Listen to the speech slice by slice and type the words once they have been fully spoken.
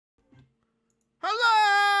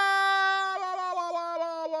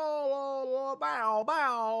bow,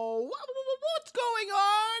 bow. What's going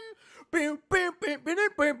on?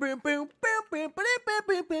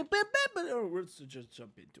 Let's just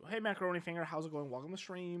jump into it. Hey, Macaroni Finger, how's it going? Welcome to the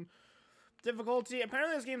stream. Difficulty.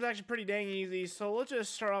 Apparently, this game's actually pretty dang easy, so let's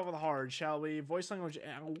just start off with hard, shall we? Voice language,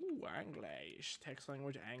 English. Text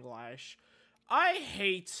language, English. I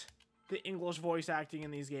hate the English voice acting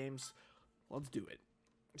in these games. Let's do it.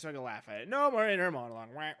 So I can laugh at it. No more inner monologue.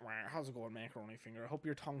 How's it going, Macaroni Finger? I hope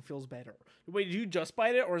your tongue feels better. Wait, did you just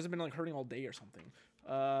bite it, or has it been like hurting all day or something?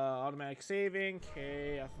 Automatic saving.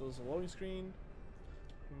 Okay, I thought it was a loading screen.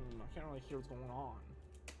 I can't really hear what's going on.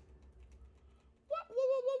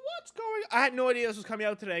 What's going on? I had no idea this was coming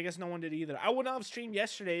out today. I guess no one did either. I would not have streamed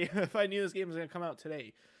yesterday if I knew this game was going to come out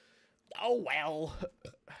today. Oh, well.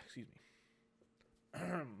 Excuse me.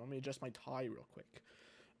 Let me adjust my tie real quick.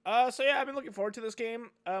 So yeah, I've been looking forward to this game.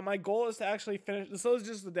 My goal is to actually finish. This is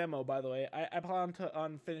just the demo, by the way. I plan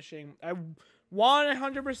on finishing. I want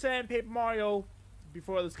 100% Paper Mario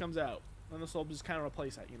before this comes out. And this will just kind of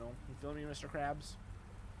replace that, you know. You feel me, Mr. Krabs?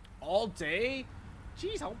 All day?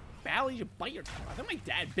 Jeez, how badly you bite your tongue? I think my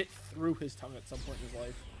dad bit through his tongue at some point in his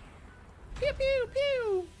life. Pew, pew,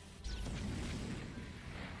 pew!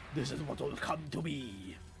 This is what will come to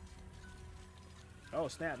be. Oh,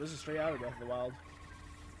 snap. This is straight out of Breath of the Wild.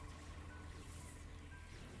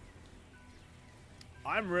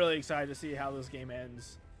 I'm really excited to see how this game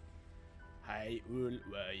ends. Hyrule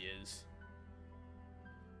warriors.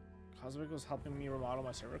 Cosmic was helping me remodel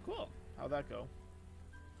my server. Cool. How'd that go?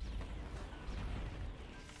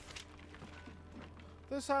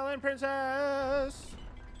 The Silent Princess!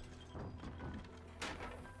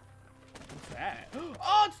 What's that?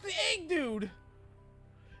 Oh, it's the egg dude!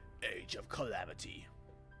 Age of Calamity.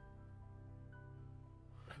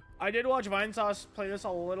 I did watch Vinesauce play this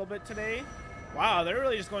a little bit today. Wow, they're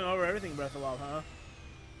really just going over everything in Breath of the Wild, huh?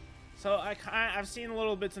 So I've seen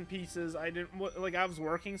little bits and pieces. I was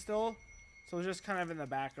working still, so it was just kind of in the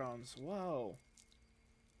backgrounds. Whoa.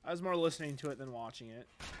 I was more listening to it than watching it.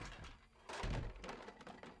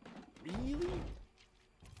 Really?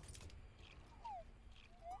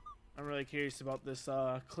 I'm really curious about this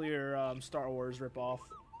clear Star Wars ripoff.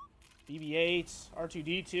 BB-8,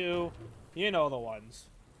 R2-D2, you know the ones.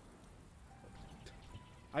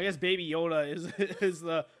 I guess Baby Yoda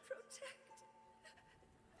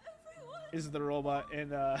is the robot in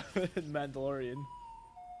Mandalorian.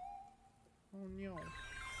 Oh no!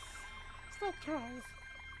 Stop, Charles.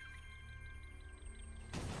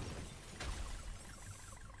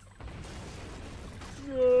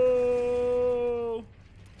 No!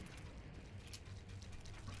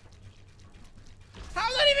 How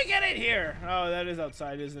did that even get in here? Oh, that is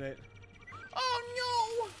outside, isn't it? Oh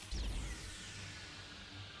no!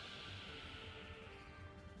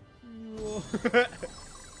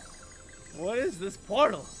 What is this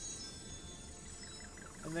portal?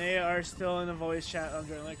 And they are still in the voice chat. I'm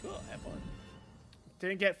doing like, oh, have fun.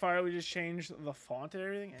 Didn't get far. We just changed the font and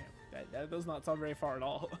everything. That does not sound very far at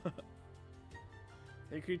all.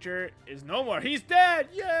 The creature is no more. He's dead!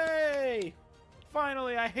 Yay!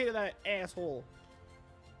 Finally, I hated that asshole.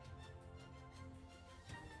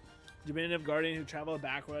 Diminutive guardian who traveled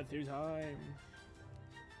backward through time.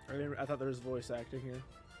 I thought there was voice acting here.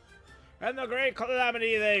 And the great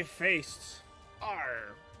calamity they faced.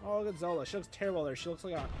 Arr! Oh, look at Zelda. She looks terrible there. She looks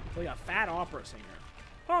like a fat opera singer.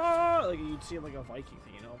 Ah! Like you'd see like a Viking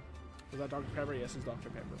thing, you know? Was that Dr. Pepper? Yes, it's Dr.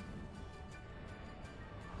 Pepper.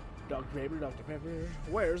 Dr. Pepper, Dr. Pepper.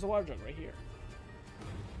 Where's the water jug? Right here.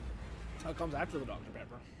 That comes after the Dr.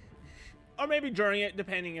 Pepper. Or maybe during it,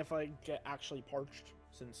 depending if I get actually parched.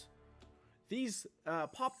 Since these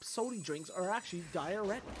pop soda drinks are actually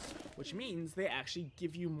diuretics, which means they actually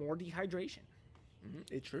give you more dehydration.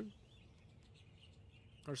 It's true.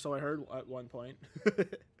 Or so I heard at one point.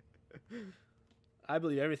 I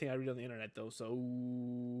believe everything I read on the internet, though. So,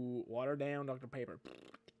 water down, Dr. Pepper.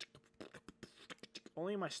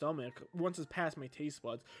 Only in my stomach. Once it's past my taste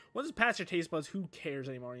buds. Once it's past your taste buds, who cares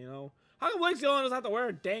anymore, you know? How come Blake's the only one who doesn't have to wear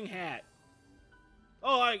a dang hat?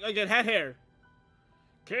 Oh, I get hat hair.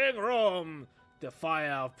 King Rome, the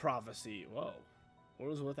fire of prophecy. Whoa. What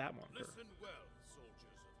was with that marker? Listen well, soldiers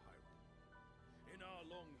of Hyrule. In our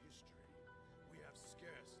long history, we have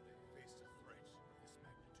scarcely faced a threat of this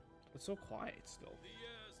magnitude. It's so quiet still. The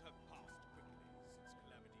years have passed quickly since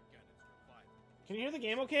Calamity began its revival. Can you hear the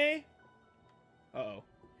game okay? Uh-oh.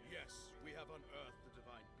 Yes, we have unearthed the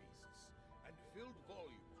divine beasts and filled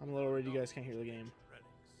volumes. I'm a little worried you guys can't hear the game.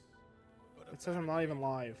 It says I'm not even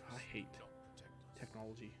live. I hate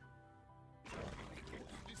technology.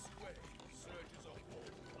 This way surges a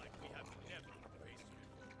horde like we have never faced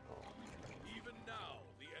before. Even now,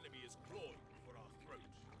 the enemy is clawing for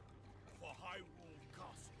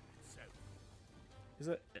Is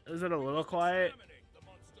it a little quiet? Exterminate the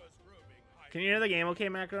monsters roaming high. Can you hear the game okay,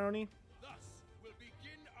 Macaroni? Thus, we'll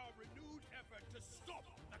begin our renewed effort to stop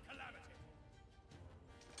the Calamity.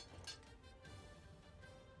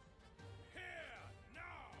 Here,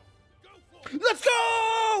 now, go for it Let's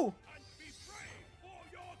go! and be brave for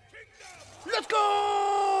your kingdom! Let's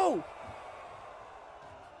go!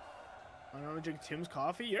 I don't want to drink Tim's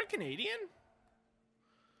coffee. You're Canadian?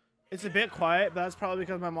 It's a bit quiet, but that's probably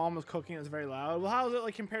because my mom was cooking. It's very loud. Well, how is it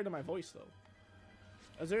like compared to my voice though?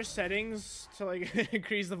 Is there settings to like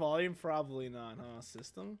increase the volume? Probably not, huh?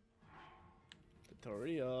 System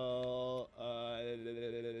tutorial.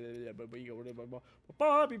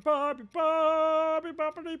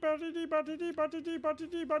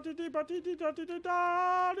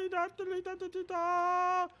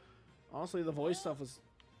 Honestly, the voice stuff was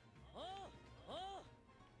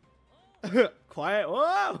quiet.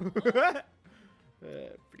 Whoa!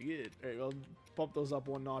 Pretty good. Alright, we'll bump those up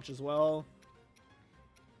one notch as well.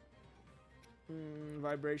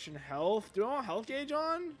 Vibration health. Do I want health gauge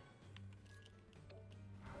on?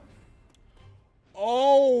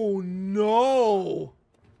 Oh no!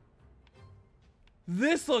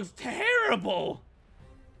 This looks terrible!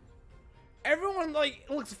 Everyone, like,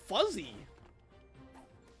 looks fuzzy.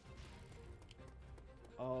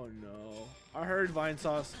 Oh no. I heard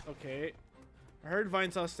Vinesauce. Okay. I heard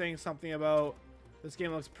Vinesauce saying something about this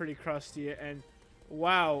game looks pretty crusty and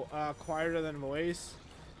wow, quieter than voice.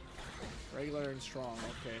 Regular and strong.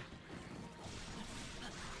 Okay.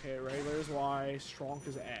 Okay, regular is Y, strong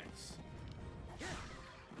is X.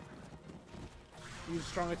 Use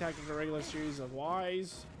strong attack with a regular series of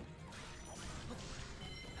Ys.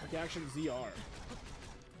 The action ZR.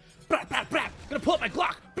 Blap, blap, blap. Gonna pull up my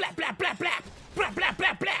Glock. Blap, blap, blap, blap. Blap, blap,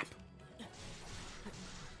 blap, blap.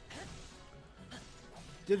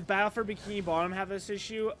 Did Battle for Bikini Bottom have this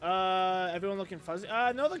issue? Everyone looking fuzzy?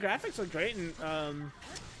 No, the graphics look great in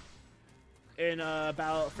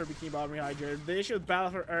Battle for Bikini Bottom Rehydrated. The issue with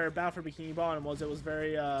Battle for Bikini Bottom was it was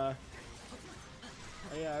very oh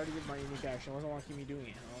yeah, I already did my unique action. I wasn't want to keep me doing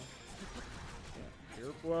it.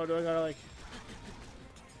 Yeah. Well, do I gotta like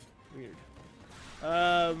weird?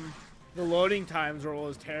 The loading times were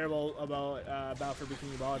was terrible about Battle for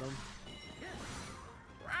Bikini Bottom.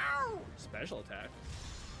 Special attack.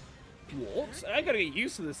 What? I gotta get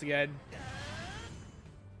used to this again.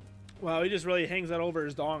 Wow, he just really hangs that over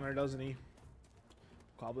his donger, doesn't he?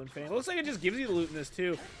 Goblin Fang. Looks like it just gives you the loot in this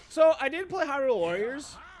too. So I did play Hyrule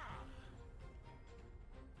Warriors.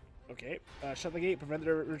 Okay, shut the gate, prevent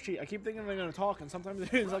their retreat. I keep thinking they're gonna talk, and sometimes they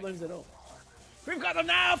do, and sometimes they don't. We've got them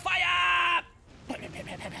now! Fire!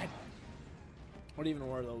 What even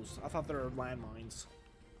were those? I thought they were landmines.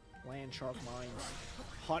 Land shark mines.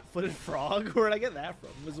 Hot-footed frog? Where'd I get that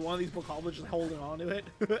from? Was one of these bokoblins just holding on to it?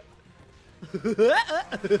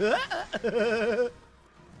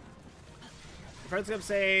 Friends kept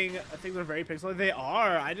saying things are very pixelated. They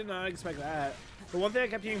are. I did not expect that. The one thing I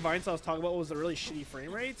kept hearing Vinesauce talk about was the really shitty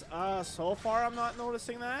frame rates. So far I'm not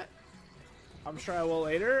noticing that. I'm sure I will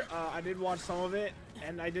later. I did watch some of it,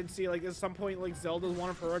 and I did see like at some point like Zelda's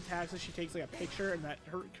one of her attacks, and she takes like a picture, and that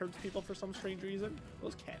hurts people for some strange reason.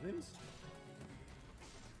 Those cannons.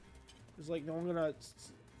 Is like no one gonna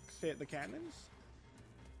say the cannons?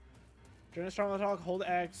 During a strong attack, hold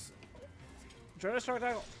X. During a strong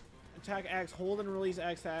attack X, hold and release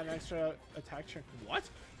X to add an extra attack check. What?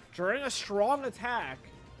 During a strong attack,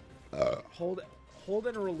 hold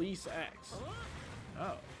and release X.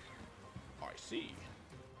 Oh. I see.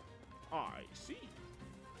 I see.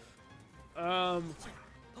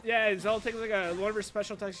 Yeah, Zelda takes like one of her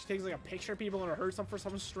special attacks. She takes like a picture of people and it hurts them for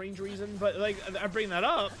some strange reason. But like, I bring that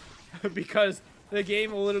up because the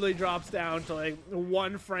game literally drops down to like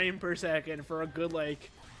 1 frame per second for a good like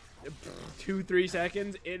 2-3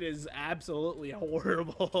 seconds. It is absolutely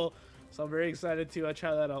horrible. So I'm very excited to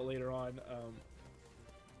try that out later on.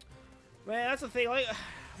 Man, that's the thing. Like,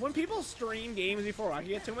 when people stream games before I can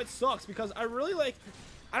get to them, it sucks because I don't really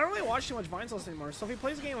watch too much Vinesauce anymore. So if he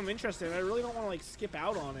plays a game I'm interested in, I really don't want to like skip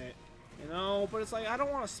out on it, you know. But it's like I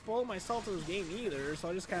don't want to spoil myself to this game either. So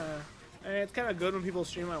I just kind of, and it's kind of good when people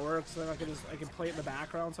stream at work, so then I can play it in the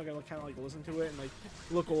background, so I can kind of like listen to it and like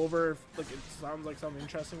look over if like it sounds like something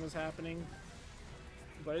interesting was happening.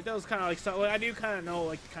 But it does kind of like so. Like, I do kind of know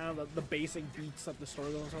like kind of the basic beats of the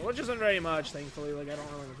story going, so which isn't very much, thankfully. Like I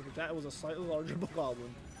don't really think that was a slightly larger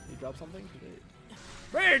goblin. He dropped something. He did.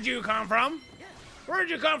 Where'd you come from?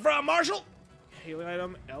 Where'd you come from, Marshall? Healing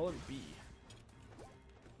item L and B.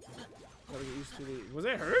 Gotta get used to the. Was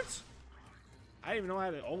it hurts? I didn't even know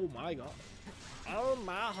how to. Oh my god. Oh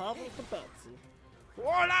my hobble to Betsy.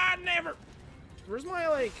 What I never. Where's my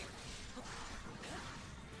like?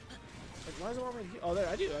 Like, why does it want me to heal? Oh, there,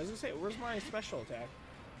 I do. I was gonna say, where's my special attack?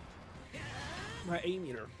 My A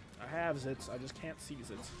meter. I have zits, I just can't see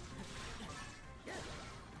zits. There's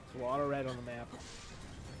a lot of red on the map.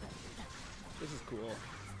 This is cool.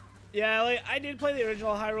 Yeah, like, I did play the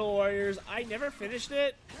original Hyrule Warriors. I never finished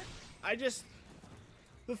it. I just...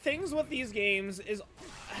 The things with these games is...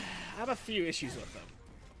 I have a few issues with them.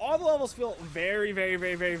 All the levels feel very, very,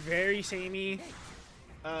 very, very, very samey.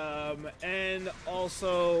 And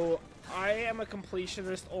also, I am a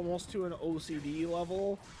completionist almost to an OCD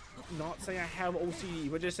level. Not saying I have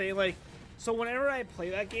OCD, but just saying, like... So whenever I play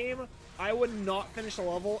that game, I would not finish a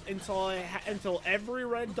level until every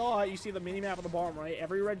red dot, you see the mini-map at the bottom, right?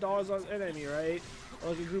 Every red dot is an enemy, right? Or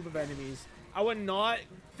like a group of enemies. I would not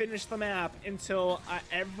finish the map until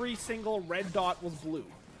every single red dot was blue.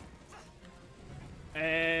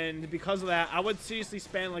 And because of that, I would seriously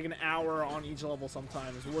spend like an hour on each level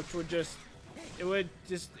sometimes, which would just, it would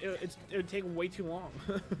take way too long.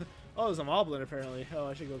 Oh, there's a moblin apparently. Oh,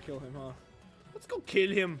 I should go kill him, huh? Let's go kill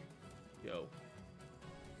him. Yo.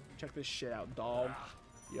 Check this shit out, dog.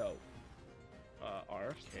 Yo.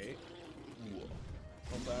 R. Okay.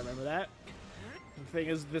 Hopefully I remember that. The thing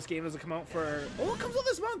is, this game doesn't come out for... Oh, it comes out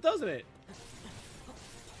this month, doesn't it?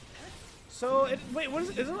 So, wait, what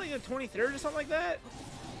is it? Isn't it like the 23rd or something like that?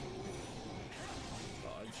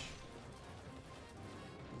 Dodge.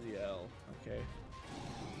 ZL. Okay.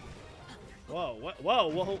 Whoa, what?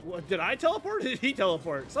 Whoa, did I teleport or did he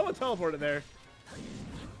teleport? Someone teleported there.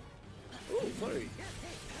 Ooh, flurry.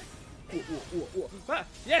 Ooh. Ah,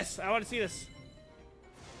 yes, I want to see this.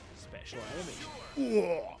 Special animation.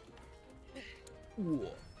 Ooh.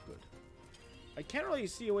 Good. I can't really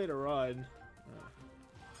see a way to run.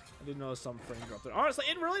 I did notice some frame drop there. Honestly,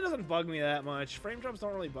 it really doesn't bug me that much. Frame drops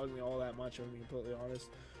don't really bug me all that much, if I'm being completely honest.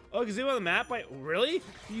 Oh, you can zoom on the map by... Really?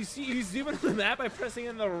 You zoom on the map by pressing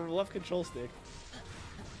in the left control stick.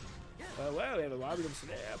 Well, we have a lobby to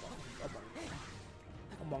snap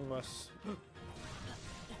among us.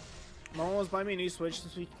 Mom was buying me a new Switch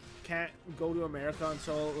since we can't go to America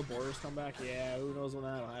until the borders come back. Yeah, who knows when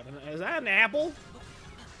that'll happen. Is that an apple?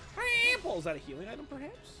 Apple! Is that a healing item,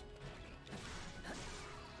 perhaps?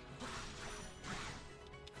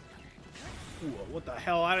 Ooh, what the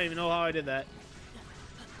hell? I don't even know how I did that.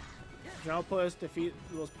 Jump plus defeat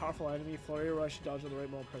the most powerful enemy. Flurry rush, dodge at the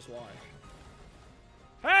right moment, press Y.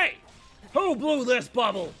 Hey! Who blew this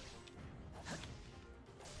bubble?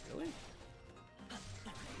 Really?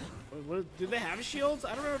 What, did they have shields? I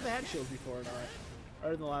don't remember if they had shields before or not.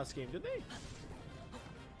 Or in the last game, did they?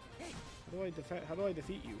 How do I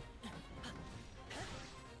defeat you?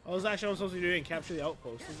 Oh, this is actually what I'm supposed to be doing. Capture the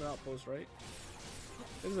outpost. This is an outpost, right?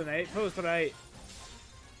 This is an outpost, right?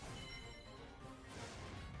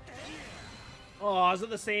 Oh, is it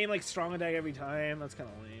the same, like, strong attack every time? That's kind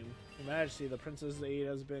of lame. Your Majesty, the Princess Aid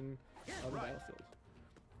has been on the battlefield.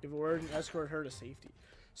 Give a word and escort her to safety.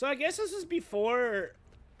 So I guess this is before,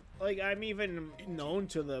 like, I'm even known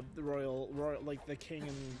to the royal, like, the King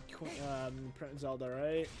and Queen, Prince Zelda,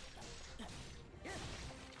 right?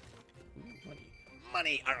 Ooh,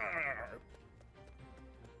 money. Arrgh.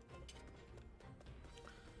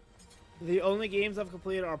 The only games I've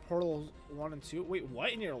completed are Portal 1 and 2. Wait,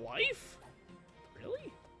 what? In your life?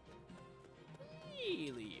 Really?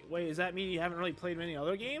 Really? Wait, does that mean you haven't really played many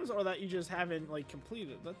other games, or that you just haven't, like,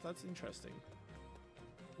 completed? That's interesting.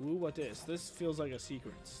 Ooh, what this? This feels like a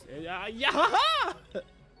secret. Yeah!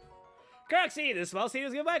 Correct seed. The small seed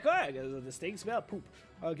is given by Correct. There's a distinct smell. Poop.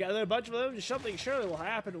 I'll gather a bunch of them. Something surely will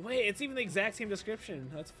happen. Wait, it's even the exact same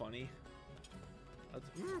description. That's funny. That's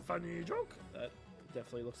funny joke. That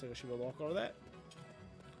definitely looks like I should be able to walk over that.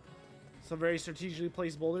 Some very strategically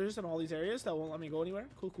placed boulders in all these areas that won't let me go anywhere.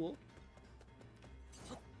 Cool.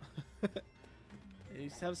 You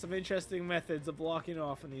have some interesting methods of blocking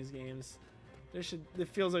off in these games. It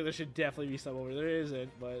feels like there should definitely be some over there. There isn't,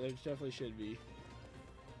 but there definitely should be.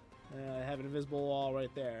 I have an invisible wall right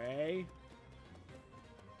there, eh?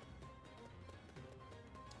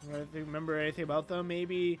 Remember anything about them?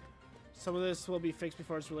 Maybe some of this will be fixed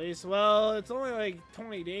before it's released. Well, it's only like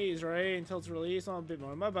 20 days, right? Until it's released. A bit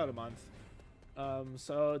more, about a month.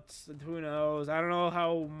 So it's, who knows? I don't know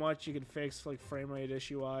how much you can fix, like, frame rate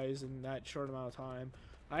issue-wise in that short amount of time.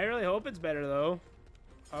 I really hope it's better, though.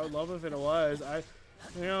 I would love if it was.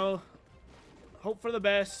 You know, hope for the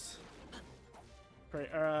best.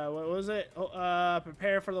 What was it?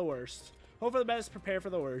 Prepare for the worst. Hope for the best, prepare for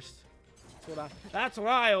the worst. That's what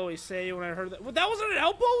I always say when I heard that. Well, that wasn't an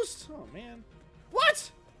outpost? Oh, man. What?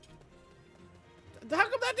 How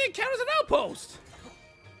come that didn't count as an outpost?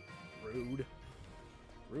 Rude.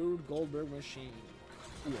 Rude Goldberg machine.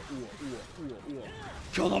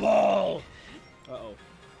 Kill them all! Uh-oh.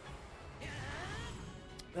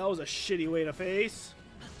 That was a shitty way to face.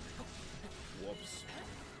 Whoops.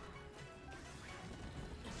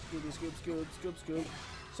 Scoopy, scoop, scoop, scoop, scoop.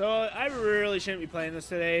 So, I really shouldn't be playing this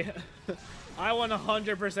today. I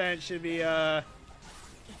 100% should be,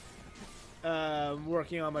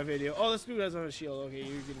 working on my video. Oh, this dude doesn't have a shield. Okay,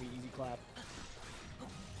 you're gonna be easy clap.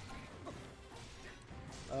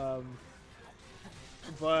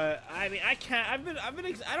 But I mean, I can't. I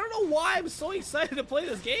don't know why I'm so excited to play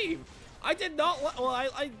this game. I did not. Well,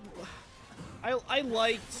 I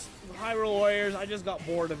liked Hyrule Warriors. I just got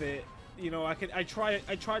bored of it. You know, I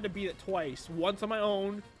tried to beat it twice. Once on my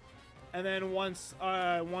own, and then once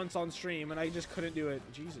on stream, and I just couldn't do it.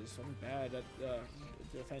 Jesus, I'm bad at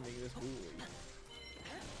defending this bully.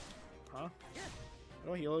 Huh? How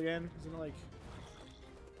do I heal again? Isn't it like?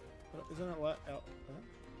 Isn't it what? Oh,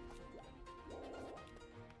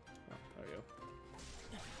 there we go.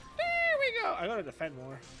 There we go. I gotta defend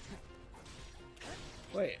more.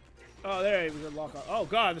 Wait. Oh, there we go. Lock on. Oh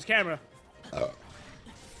God, this camera.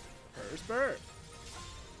 First bird.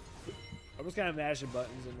 I'm just kind of mashing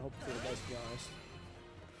buttons and hope for the best, to be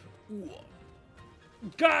honest.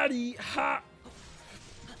 Got it! Ha!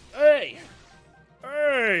 Hey!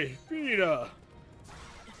 Hey! Peta!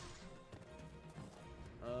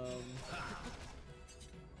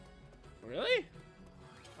 Really?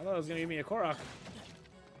 I thought it was gonna give me a Korok.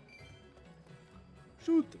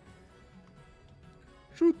 Shoot!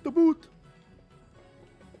 Shoot the boot!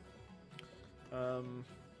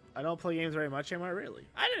 I don't play games very much anymore, really.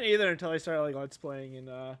 I didn't either until I started like let's playing, and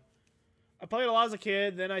I played a lot as a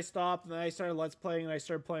kid, then I stopped, and then I started let's playing, and I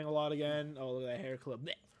started playing a lot again. Oh, look at that hair clip.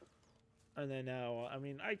 And then now, I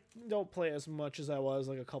mean, I don't play as much as I was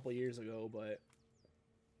like a couple years ago, but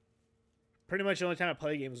pretty much the only time I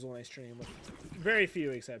play games is when I stream, with very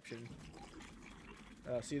few exception.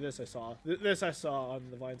 See, this I saw. This I saw on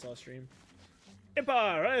the Vinesaw stream.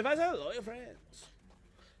 Impa, right? If I said loyal friends.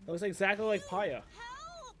 That looks exactly like Paya.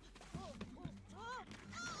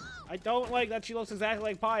 I don't like that she looks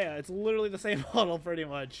exactly like Paya. It's literally the same model, pretty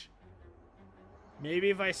much. Maybe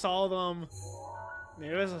if I saw them...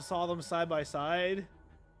 Maybe if I saw them side by side...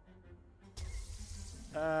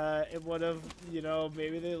 it would have, you know,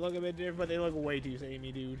 maybe they look a bit different, but they look way too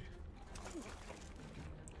samey, dude.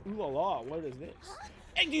 Ooh la la, what is this?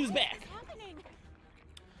 Eggdoo's back!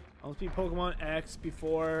 I must be Pokemon X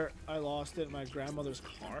before I lost it in my grandmother's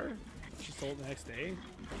car. She sold it the next day.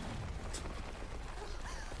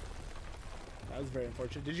 That was very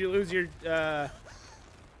unfortunate. Did you lose your 3DS?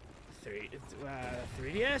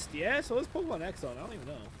 Yeah, so what's Pokemon X on? I don't even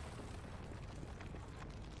know.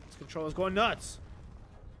 This controller's going nuts.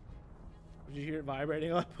 Did you hear it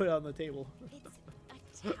vibrating? I put it on the table.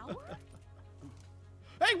 It's a tower?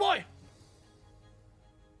 Hey, boy!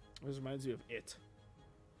 This reminds me of It.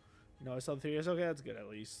 No, I saw the 3DS. Okay, that's good at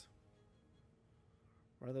least.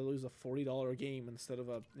 Rather lose a $40 game instead of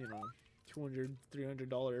a, you know, $200,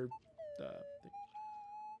 $300 thing.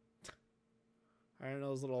 I don't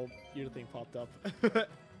know, this little ear thing popped up.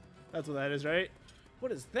 That's what that is, right?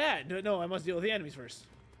 What is that? No, I must deal with the enemies first.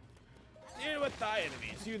 Deal with the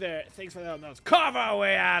enemies. You there. Thanks for the help. Now let's carve our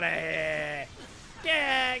way out of here.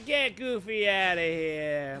 Yeah, get Goofy out of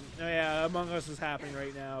here. Oh yeah, Among Us is happening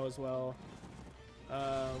right now as well.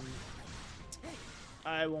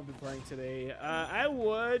 I won't be playing today. I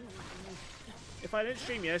would, if I didn't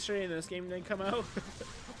stream yesterday and this game didn't come out,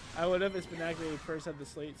 I would have. It's been activated first at the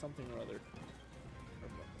slate something or other.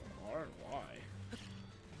 Or why?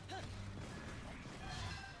 What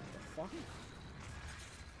the fuck?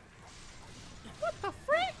 What the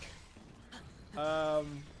frick?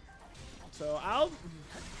 So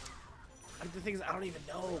the thing is, I don't even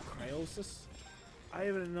know Cryosis. I don't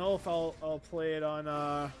even know if I'll play it on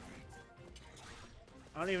I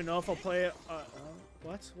don't even know if I'll play it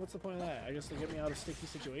what's the point of that? I guess to get me out of sticky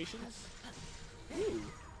situations? Ooh.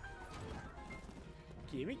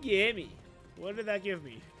 Gimme. What did that give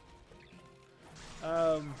me?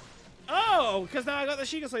 Oh, because now I got the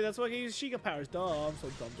Sheikah Slate. That's why I can use Sheikah powers. Dumb. I'm so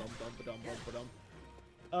dumb.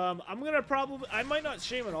 I'm gonna I might not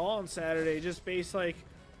stream at all on Saturday, just based like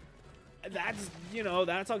that's, you know,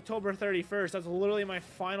 that's October 31st. That's literally my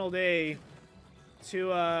final day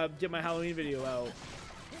to get my Halloween video out.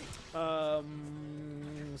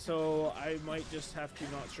 So I might just have to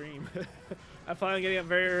not stream. I plan on getting up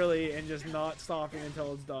very early and just not stopping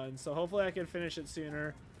until it's done. So hopefully I can finish it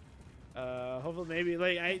sooner. Hopefully maybe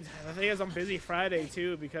like the thing is I'm busy Friday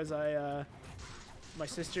too because my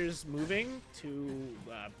sister's moving to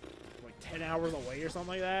like 10 hours away or something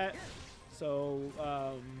like that. So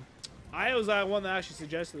I was one that actually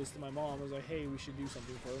suggested this to my mom. I was like, hey, we should do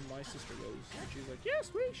something for her. My sister goes. And she's like,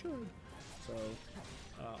 yes, we should. So,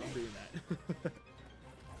 I'm doing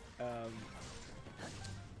that.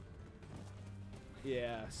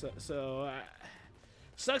 Yeah, so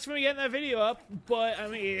sucks for me getting that video up, but I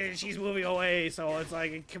mean, she's moving away, so it's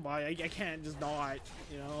like, come on, I can't just not,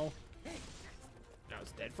 you know. Now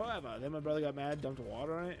it's dead forever. Then my brother got mad, dumped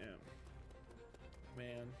water on it. Yeah.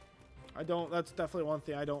 Man, that's definitely one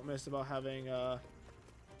thing I don't miss about having,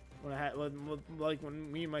 when I had, like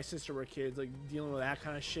when me and my sister were kids, like dealing with that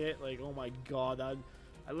kind of shit. Like, oh my god, I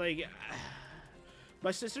like. My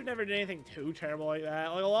sister never did anything too terrible like that.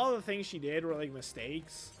 Like, a lot of the things she did were, like,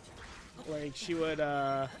 mistakes. Like, she would,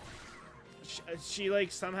 she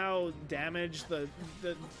like, somehow damaged the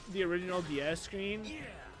original DS screen.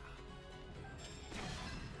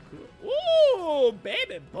 Ooh,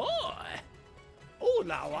 baby boy! Ooh,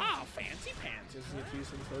 la la, fancy pants. This is a few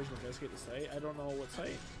some version of Biscuit to say. I don't know what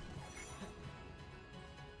site.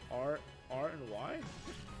 R and Y?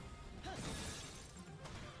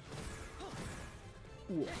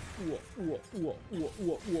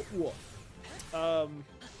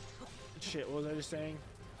 Shit, what was I just saying?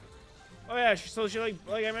 Oh yeah, so she like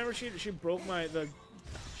I remember she broke oh, I didn't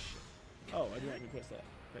request that,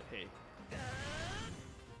 but hey.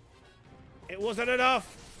 It wasn't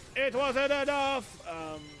enough! It wasn't enough!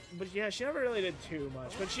 But yeah, she never really did too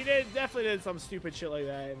much, but she definitely did some stupid shit like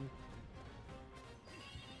that, and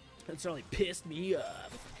it certainly pissed me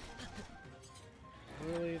off.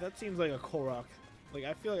 Really? That seems like a Korok. Like,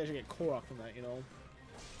 I feel like I should get Korok from that, you know?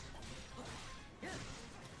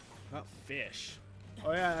 Not fish.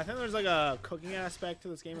 Oh yeah, I think there's like a cooking aspect to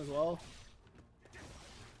this game as well.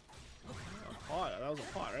 A pot. That was a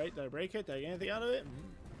pot, right? Did I break it? Did I get anything out of it?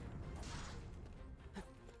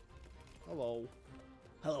 Hello.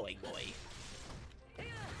 Hello, egg boy. I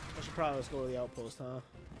should probably just go to the outpost, huh?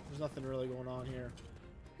 There's nothing really going on here.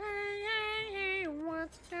 Hey,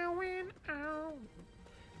 what's going on?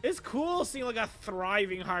 It's cool seeing like a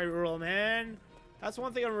thriving Hyrule, man. That's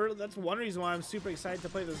one thing that's one reason why I'm super excited to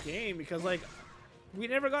play this game, because like we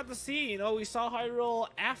never got to see, you know, we saw Hyrule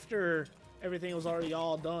after everything was already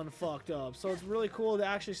all done fucked up. So it's really cool to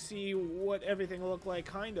actually see what everything looked like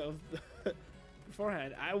kind of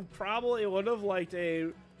beforehand. I probably would have liked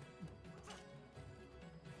a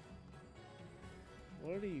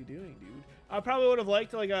What are you doing, dude? I probably would have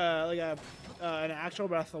liked like an actual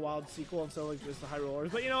Breath of the Wild sequel instead of like just the Hyrule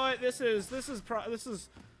Warriors. But you know what? This is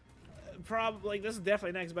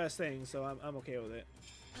definitely next best thing. So I'm okay with it.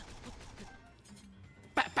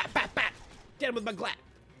 Bat, bat, bat, bat. Get him with my glat.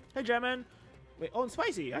 Hey, Jetman. Wait, oh, and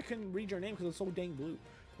Spicy. I couldn't read your name because it's so dang blue.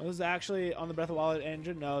 Well, this is actually on the Breath of the Wild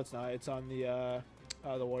engine. No, it's not. It's on the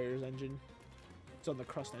Warriors engine. It's on the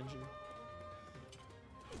Crust engine.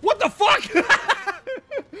 What the fuck?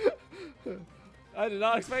 I did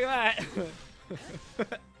not expect that.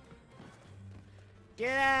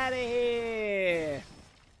 Get out of here.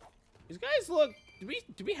 These guys look. Do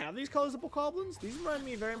we have these colors of bokoblins? These remind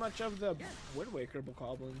me very much of the Wind Waker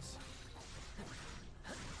bokoblins.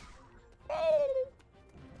 Oh.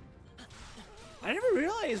 I never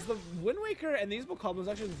realized the Wind Waker and these bokoblins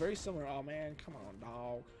actually is very similar. Oh man, come on,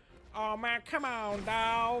 dog. Oh man, come on,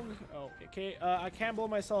 dog. Oh, okay. I can't blow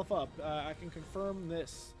myself up. I can confirm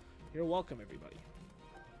this. You're welcome, everybody.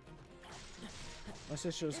 My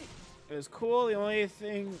sister's is cool. The only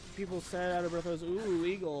thing people said out of Breath was, ooh,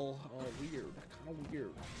 eagle. Oh, weird. Kind of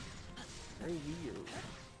weird. Very weird.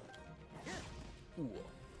 Ooh.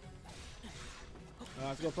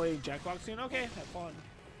 Let's go play Jackbox soon. Okay, have fun.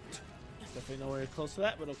 Definitely nowhere close to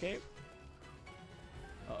that, but okay.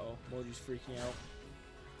 Uh-oh, Moji's freaking out.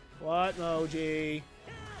 What, Moji?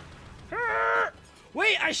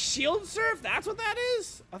 Wait, I shield surf? That's what that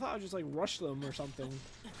is? I thought I just like rushed them or something.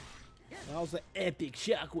 That was the epic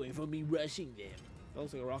shockwave from me rushing them. That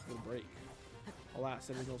looks like a rock will break. Alas,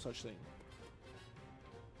 there is no such thing.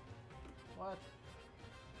 What?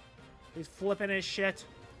 He's flipping his shit.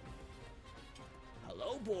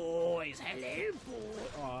 Hello, boys. Hello, boys.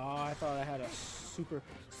 Oh, I thought I had a super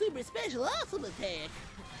special awesome attack.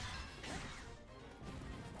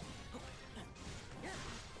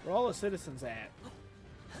 Where are all the citizens at?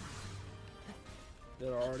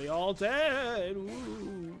 They're already all dead.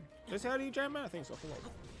 Ooh. Did I say hi to you, Jamman? I think so. Hello.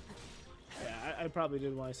 Yeah, I probably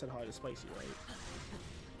did when I said hi to Spicy, right?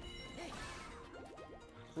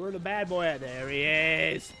 Where's the bad boy at? There he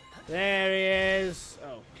is. There he is.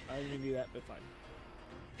 Oh, I didn't even do that, but fine.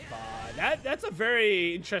 That's a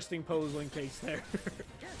very interesting pose Link takes there.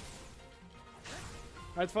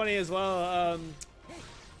 That's funny as well.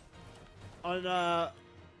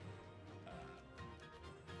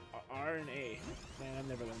 R and A. Man, I'm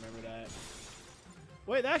never gonna remember that.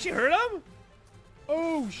 Wait, that actually hurt him?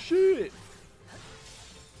 Oh shit!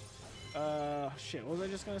 Shit. What was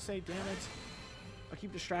I just gonna say? Damn it! I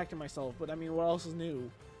keep distracting myself. But I mean, what else is new?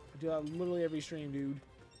 I do that literally every stream, dude.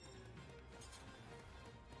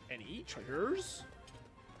 Any treasures?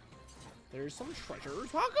 There's some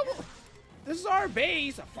treasures. How come? This is our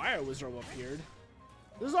base. A fire wizard appeared.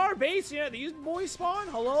 This is our base. Yeah, these boys spawn.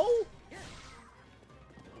 Hello?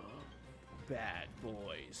 Bad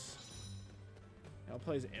boys. Now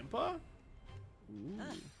plays Impa? Ooh. I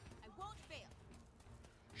won't fail.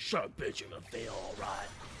 Sharp bitch, you're gonna fail, alright.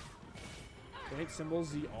 Right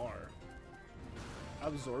symbols ZR.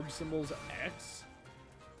 Absorb symbols X?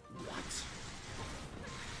 What?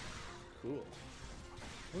 Cool.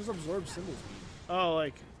 What does absorb symbols mean? Oh,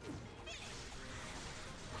 like...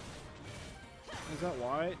 Is that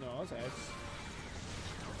Y? No, that's X.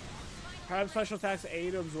 Have special attacks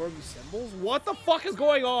A to absorb the symbols? What the fuck is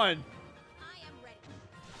going on? I am ready.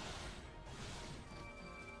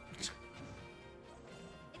 It's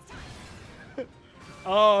time.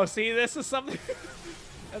 Oh, see, this is something...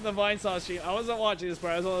 And the Vine Sauce stream. I wasn't watching this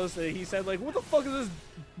part. I was only listening. He said, like, what the fuck is this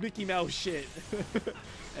Mickey Mouse shit?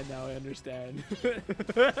 And now I understand. Oh,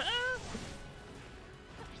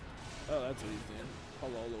 that's what he's doing.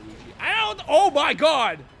 Hello, Luigi. I don't... Oh, my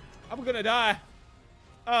God! I'm gonna die.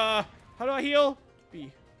 How do I heal? B.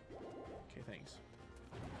 Okay, thanks.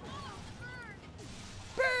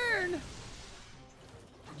 Burn!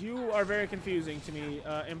 You are very confusing to me,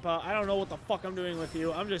 Impa. I don't know what the fuck I'm doing with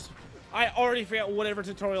you. I already forgot whatever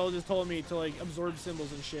tutorial just told me to, like, absorb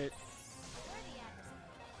symbols and shit.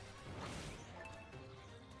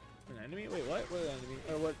 An enemy? Wait, what? What enemy?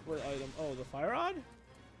 Or what item? Oh, the fire rod?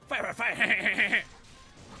 Fire!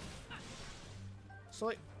 So,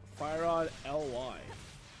 like, fire rod LY.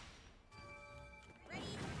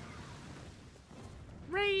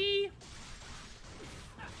 Ready?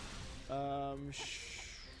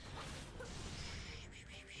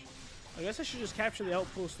 I guess I should just capture the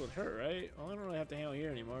outpost with her, right? Well, I don't really have to handle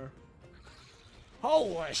here anymore.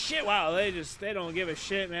 Holy shit, wow, they don't give a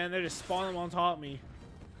shit, man. They're just spawning on top of me.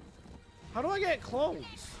 How do I get clones?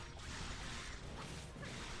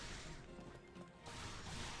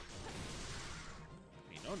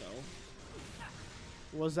 I mean,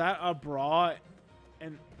 no. Was that a bra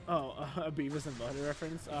and a Beavis and Butter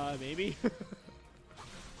reference? Maybe.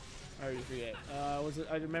 I already forget. Was it?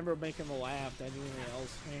 I remember making the laugh. Did I do anything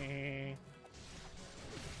else?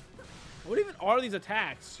 What even are these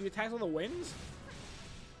attacks? She attacks on the winds?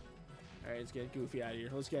 Alright, let's get Goofy out of here.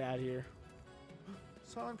 Let's get out of here.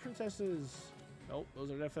 Silent princesses. Nope, those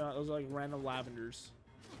are definitely not, those are like random lavenders.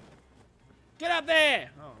 Get up there!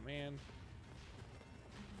 Oh man.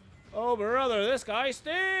 Oh brother, this guy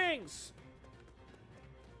stinks!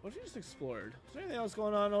 What you just explored? Is there anything else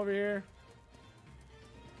going on over here?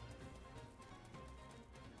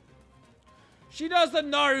 She does the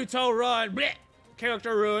Naruto run! Blech!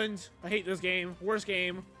 Character ruined. I hate this game. Worst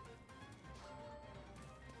game.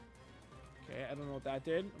 Okay, I don't know what that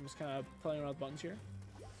did. I'm just kind of playing around with buttons here.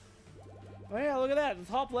 Oh yeah, look at that. The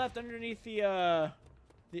top left underneath the A,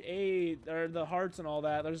 or the hearts and all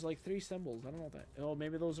that, there's like 3 symbols. I don't know what that... Oh,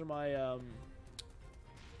 maybe those are my,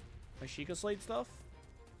 my Sheikah Slate stuff?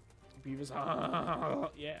 Beavis...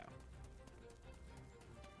 yeah.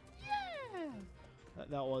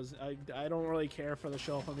 That was... I don't really care for the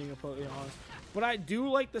show, if I'm being completely honest. But I do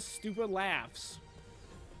like the stupid laughs.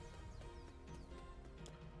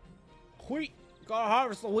 Wheat. Gotta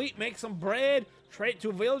harvest the wheat, make some bread, trade to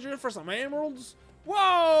a villager for some emeralds.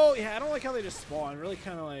 Whoa! Yeah, I don't like how they just spawn. Really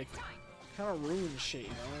kind of ruin shit, you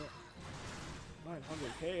know?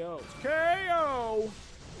 900 KOs. KO!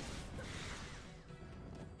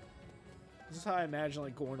 This is how I imagine,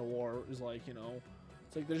 like, going to war is like, you know.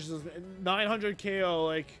 It's like there's just 900 KO,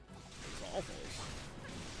 like, it's awful.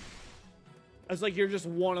 It's like you're just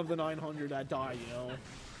one of the 900 that die, you know?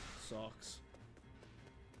 Sucks.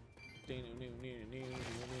 Give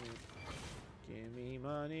me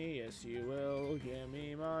money, yes you will. Give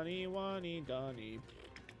me money, wani donny.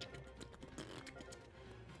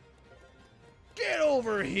 Get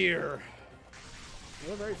over here!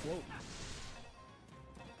 You're very floaty.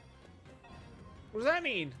 What does that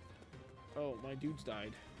mean? Oh, my dude's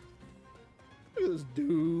died. Look at this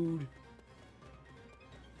dude.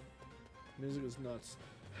 Music is nuts.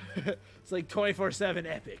 It's like 24/7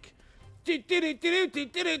 epic. The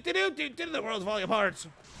world's falling apart.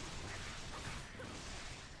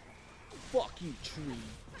 Fuck you, tree.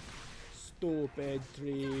 Stupid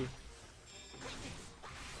tree.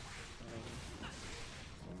 I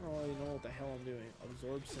don't really know what the hell I'm doing.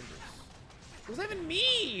 Absorb symbols. What does that even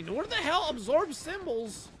mean? What the hell absorbs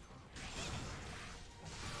symbols?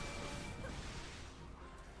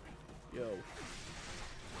 Yo.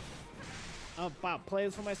 I'm about to play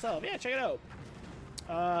this for myself. Yeah, check it out.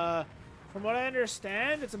 From what I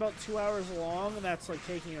understand, it's about 2 hours long, and that's like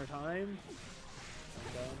taking your time.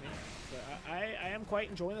 And, yeah. I am quite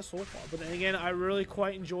enjoying this so far. But then again, I really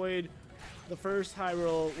quite enjoyed the first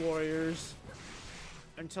Hyrule Warriors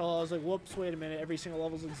until I was like, whoops, wait a minute, every single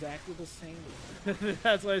level's exactly the same.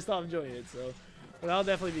 That's why I stopped enjoying it. So, but I'll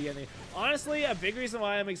definitely be getting it. Honestly, a big reason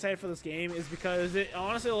why I'm excited for this game is because it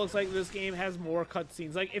honestly looks like this game has more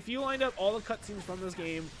cutscenes. Like, if you lined up all the cutscenes from this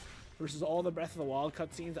game versus all the Breath of the Wild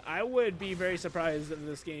cutscenes, I would be very surprised if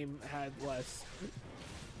this game had less.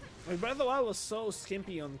 Like, Breath of the Wild was so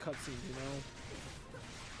skimpy on cutscenes, you know?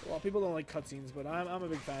 Well, people don't like cutscenes, but I'm a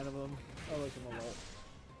big fan of them. I like them a lot.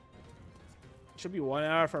 Should be 1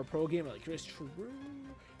 hour for a pro game like Chris. True. From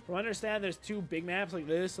what I understand, there's 2 big maps like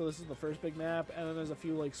this, so this is the first big map, and then there's a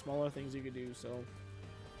few like smaller things you could do. So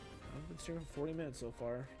I've been streaming for 40 minutes so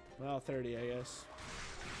far. Well, 30, I guess.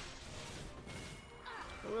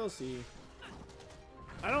 But we'll see.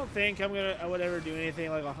 I don't think I would ever do anything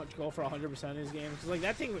like go for 100% of these games, because like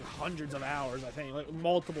that takes like hundreds of hours. I think like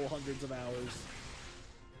multiple hundreds of hours.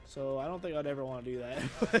 So I don't think I'd ever want to do that.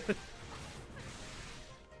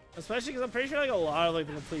 Especially because I'm pretty sure like a lot of like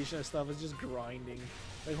the completionist stuff is just grinding,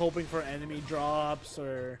 like hoping for enemy drops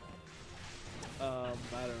or I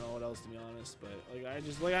don't know what else, to be honest. But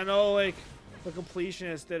like I know like the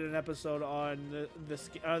completionist did an episode on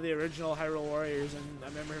the original Hyrule Warriors, and I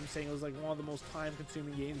remember him saying it was like one of the most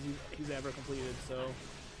time-consuming games he's ever completed. So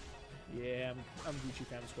yeah, I'm Gucci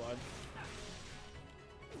Fam Squad.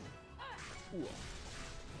 Ooh.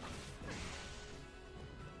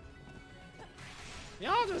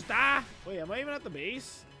 Y'all just die. Wait, am I even at the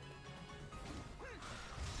base?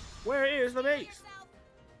 Where is the base?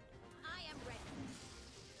 I am ready.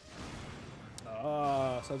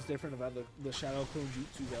 Ah, so it's different about the Shadow Clone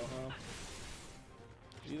Jutsu though, huh?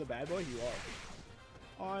 Are you the bad boy? You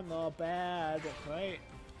are. I'm the bad boy. Right?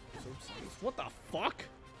 What the fuck?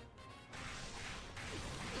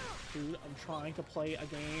 Dude, I'm trying to play a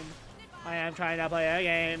game. I am trying to play a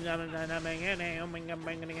game. I don't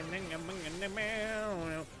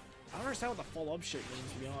understand what the full up shit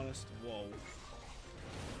means, to be honest. Whoa.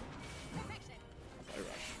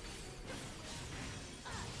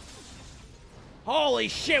 Holy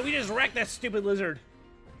shit, we just wrecked that stupid lizard.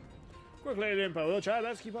 Quickly, info. We'll try our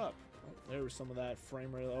best to keep up. Oh, there was some of that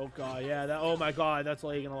frame rate. Oh god, yeah, that. Oh my god, that's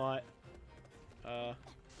lagging a lot. That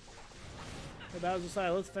was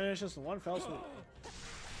aside. Let's finish this in one fell swoop.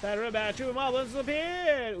 Better about 2 moblins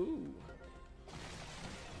appeared. Ooh.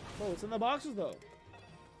 Oh, what's in the boxes though?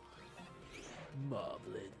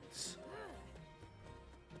 Moblins.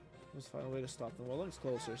 Let's find a way to stop them. Well, it looks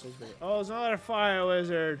closer, so it's better. Oh, it's another fire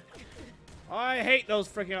wizard. I hate those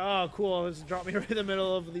freaking. Oh, cool. Let's drop me right in the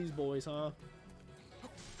middle of these boys, huh?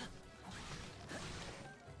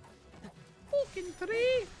 Fucking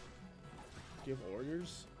 3. Give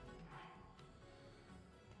orders.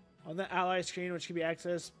 On the ally screen, which can be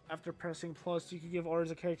accessed after pressing plus, you can give orders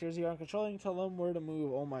to characters you are controlling, tell them where to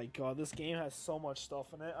move. Oh my god, this game has so much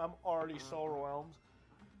stuff in it. I'm already so overwhelmed.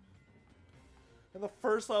 In the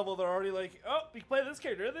first level, they're already like, oh, you can play this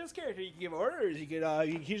character, this character. You can give orders. You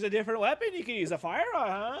can use a different weapon. You can use a fire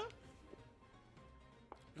rod, huh?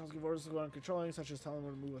 You can also give orders to go on controlling, such as telling them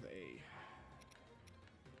where to move with A.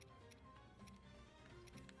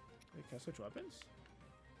 Wait, can I switch weapons?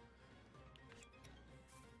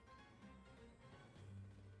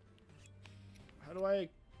 How do I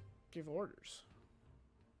give orders?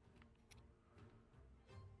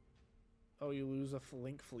 Oh, you lose a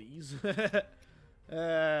Link flees.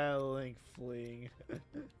 Link fleeing.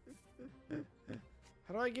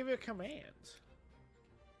 How do I give you a command?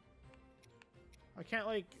 I can't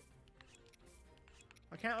like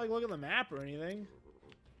look at the map or anything.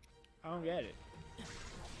 I don't get it.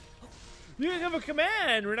 You can give a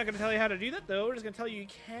command. We're not gonna tell you how to do that though. We're just gonna tell you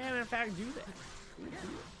can in fact do that.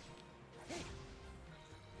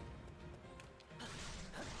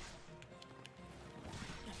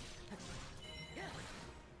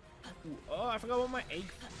 Cool. Ooh, oh, I forgot about my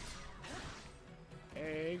egg.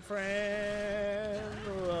 Egg friend,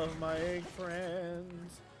 love my egg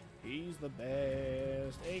friends. He's the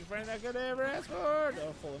best egg friend I could ever ask for.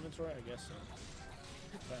 Oh, full inventory, I guess so.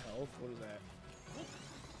 The health, what is that?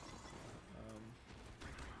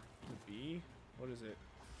 B, what is it?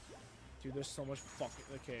 Dude, there's so much fucking.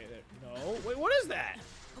 Okay, there. No, wait, what is that?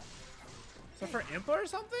 Is that for Impa or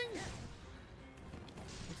something?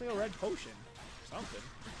 Looks like a red potion. Something.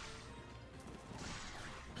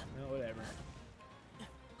 No, whatever.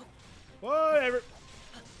 Whatever.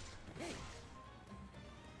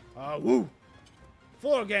 Woo.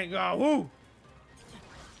 Floor gang, woo.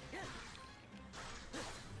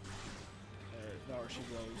 There's not where she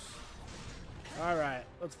goes. Alright,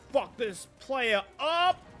 let's fuck this player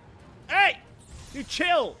up. Hey! You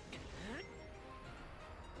chill!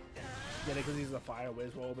 Get it because he's a fire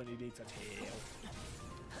wizard, but he needs a tail.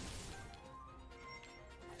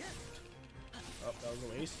 Oh, that was a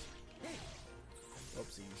waste.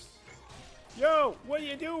 Whoopsies. Yo, what are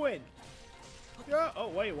you doing? Yo, oh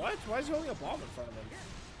wait, what? Why is he holding a bomb in front of him?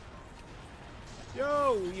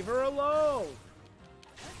 Yo, leave her alone.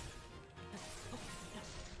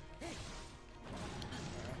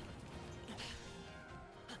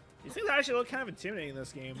 These things actually look kind of intimidating in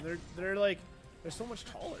this game. They're like, they're so much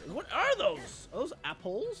taller. What are those? Are those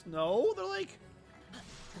apples? No, they're like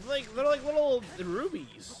little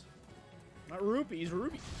rubies. Not rupees,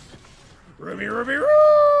 rubies. Ruby, ruby, roo!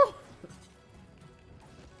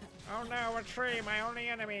 Oh no, a tree, my only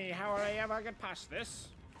enemy. How will I ever get past this?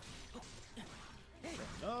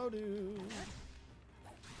 No, dude.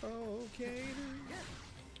 Okay, dude.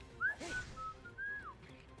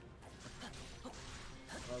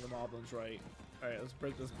 Oh, the moblin's right. Alright, let's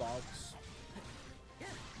break this box.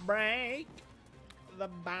 Break the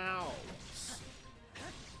box.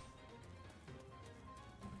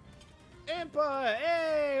 Impa!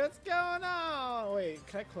 Hey, what's going on? Wait,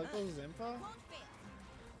 can I collect those Impa?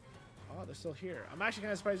 Oh, they're still here. I'm actually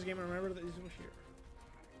kind of surprised the game remembered that these were here.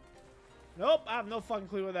 Nope, I have no fucking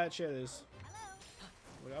clue what that shit is.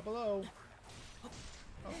 Look up below.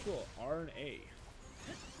 Oh, cool. R and A.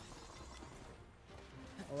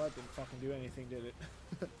 Well, that didn't fucking do anything, did it?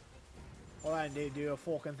 Well, that didn't do a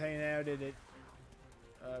fucking thing now, did it?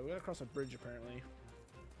 We gotta cross a bridge, apparently.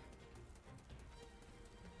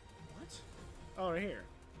 What? Oh, right here.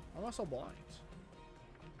 I'm also blind.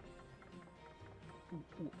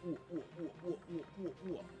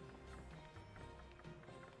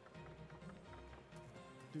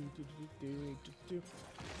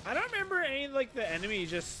 I don't remember any like the enemy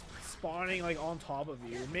just spawning like on top of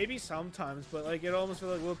you. Maybe sometimes, but like it almost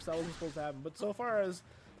feels like whoops, that wasn't supposed to happen. But so far as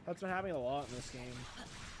that's been happening a lot in this game.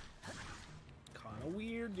 Kind of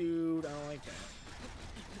weird, dude. I don't like that.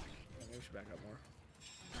 Maybe we should back up more.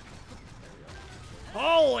 There we go.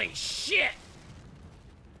 Holy shit!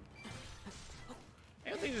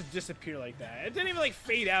 Everything just disappeared like that. It didn't even like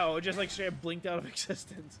fade out. It just like straight up blinked out of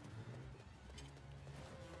existence.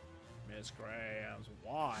 Miss Grams,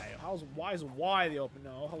 why? Why is Y the open?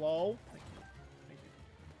 No, hello? Thank you. Thank you.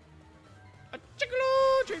 A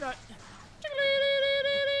chickaloo tree nut.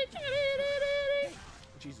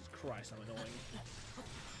 Jesus Christ, I'm annoying.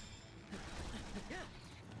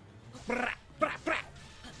 Brah, brah, brah.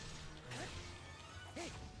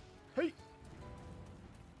 Hey.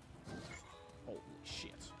 Holy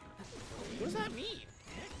shit. What does that mean?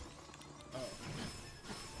 Oh.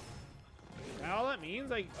 Is that all that means?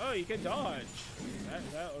 Like, oh, you can dodge.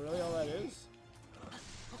 Is that really all that is?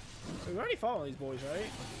 So we've already followed these boys,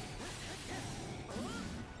 right?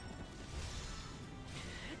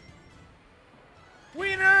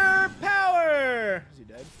 Wiener power! Is he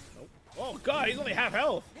dead? Nope. Oh god, he's only half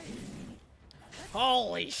health.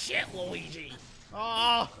 Holy shit, Luigi!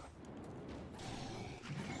 Ah!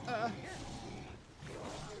 I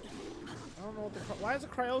don't know what the why does the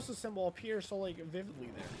cryosis symbol appear so like vividly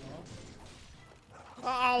there?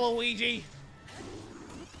 Ah, Luigi!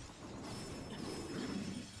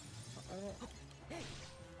 I don't.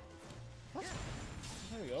 What?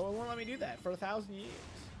 There we go. It won't let me do that for 1,000 years.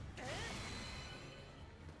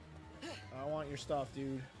 I want your stuff,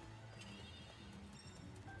 dude.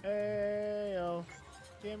 Hey, yo.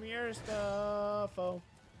 Give me your stuff, oh.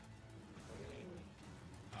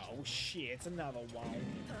 Oh, shit. It's another one.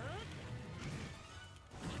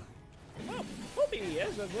 Oh, Poopy.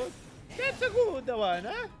 That's a good one,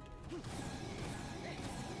 huh?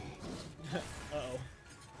 Uh-oh.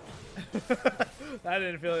 I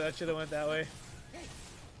didn't feel like that should have went that way.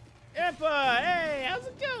 Impa, hey, how's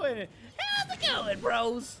it going? How's it going,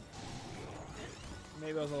 bros?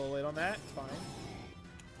 Maybe I was a little late on that. It's fine.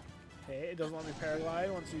 Okay, it doesn't let me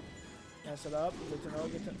paraglide once you mess it up. Good to know.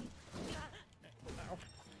 Good to. Ow.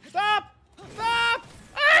 Stop! Stop!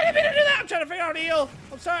 I didn't mean to do that. I'm trying to figure out how to heal.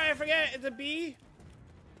 I'm sorry, I forget. It's a B.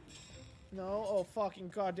 No. Oh fucking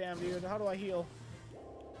goddamn, dude. How do I heal?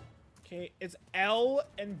 Okay, it's L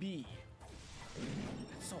and B.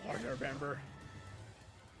 It's so hard to remember.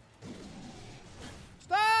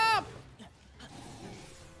 Stop!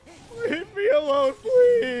 Leave me alone,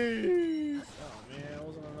 please! Oh man, it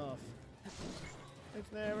wasn't enough.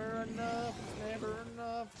 It's never enough. It's never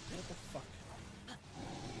enough. What the fuck?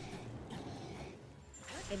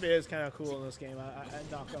 Impa is kind of cool in this game. I'm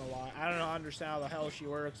not gonna lie. I don't understand how the hell she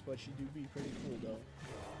works, but she do be pretty cool though.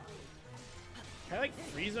 Can I like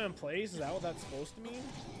freeze them in place? Is that what that's supposed to mean?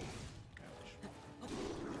 Okay,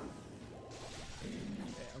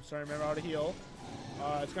 I'm starting to remember how to heal.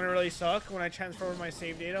 It's gonna really suck when I transfer over my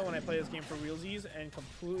save data when I play this game for realsies and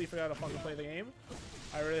completely forgot to fucking play the game.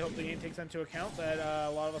 I really hope the game takes into account that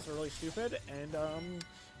a lot of us are really stupid and gonna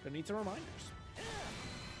need some reminders.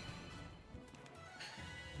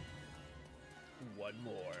 One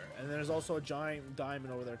more. And there's also a giant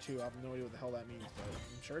diamond over there too. I have no idea what the hell that means, but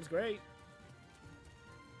I'm sure it's great.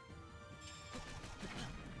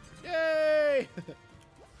 Yay!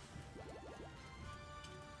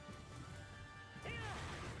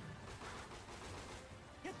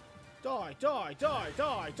 Die, die, die,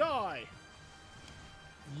 die, die!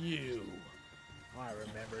 You. I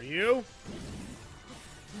remember you.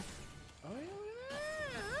 Oh, yeah.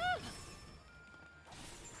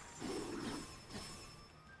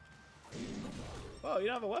 Oh, you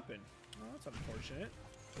don't have a weapon. Oh, that's unfortunate.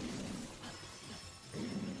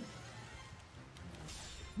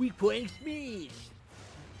 Weak point smash.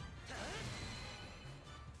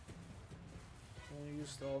 Only you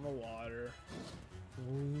still in the water.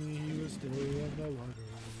 Only you still in the water.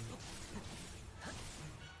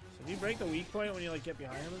 So do you break the weak point when you like get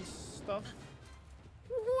behind him and stuff?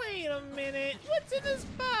 Wait a minute. What's in this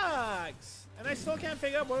box? And I still can't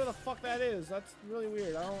pick up whatever the fuck that is. That's really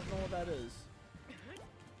weird. I don't know what that is.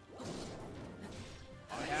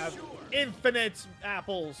 I have infinite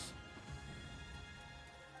apples.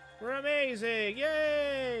 We're amazing!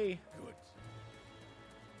 Yay!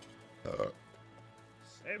 Good.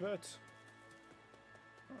 Save it.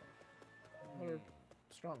 Oh. Another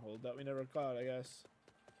stronghold that we never got, I guess.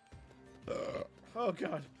 Oh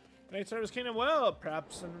god. Night Service Kingdom, well,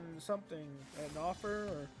 perhaps something, an offer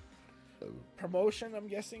or promotion, I'm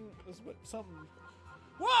guessing is what something.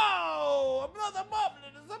 Whoa! Another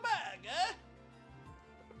moblin in the bag, eh?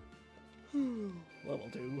 Level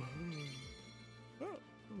 2. Oh, level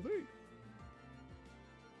 3.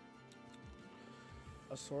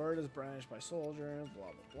 A sword is brandished by soldiers, blah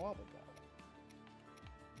blah blah blah blah.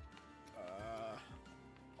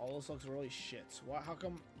 All this looks really shit. So what, how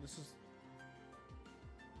come this is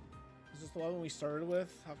this the one we started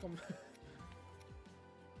with? How come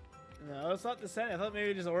no, it's not the set. I thought maybe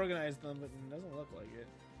we just organized them, but it doesn't look like it.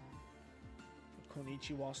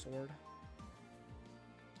 Konichiwa sword.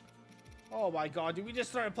 Oh my god, dude, we just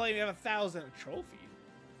started playing. We have 1,000 trophy.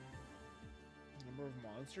 Number of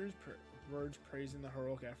monsters, words praising the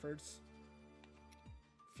heroic efforts.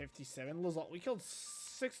 57 lizards. We killed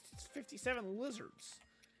 57 lizards.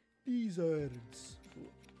 Lizards.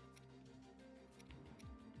 Cool.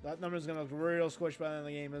 That number's gonna look real squished by the end of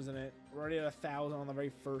the game, isn't it? We're already at 1,000 on the very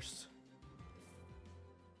first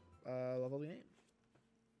level of the game.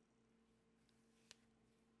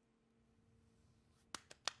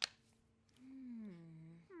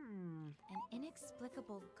 An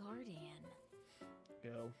inexplicable guardian.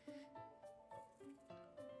 Go.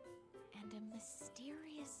 And a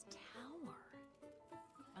mysterious tower.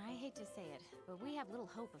 I hate to say it, but we have little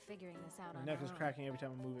hope of figuring this out on My neck our is own. cracking every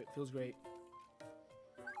time I move it. Feels great.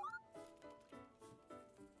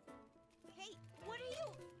 Hey, what are you?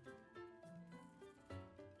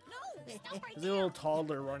 No, stop right There's a little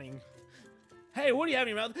toddler running. Hey, what do you have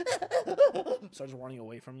in your mouth? Starts running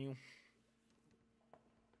away from you.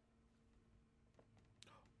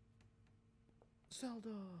 Zelda.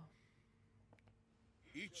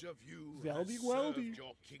 Each of you Weldy, has weldy. served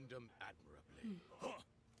your kingdom admirably.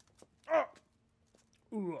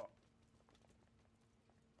 Ooh.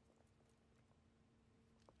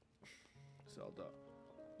 Zelda.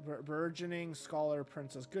 Burgeoning scholar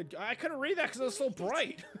princess. Good. I couldn't read that because it was so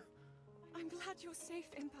bright. I'm glad you're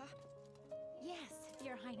safe, Impa. Yes,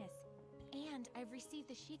 Your Highness. And I've received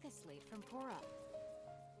the Sheikah slate from Pora.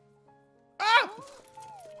 Ah!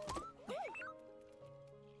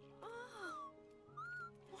 Oh,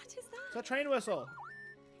 what is It's that? a train whistle.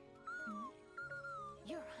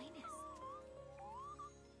 Your Highness.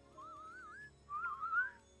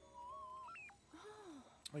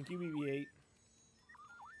 Thank you, BB-8.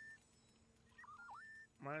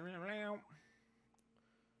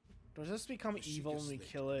 Does this become The evil when we Sheikah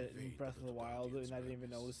kill slate it in conveyed Breath of the the Wild Guardian's and I didn't even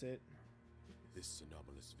purpose. notice it? This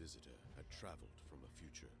anomalous visitor had traveled from a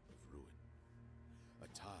future of ruin, a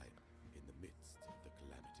time in the midst of the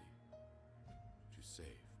Calamity, to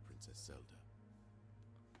save Princess Zelda.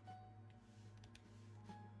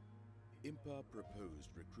 Impa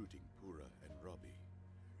proposed recruiting Pura and Robbie,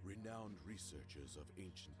 renowned researchers of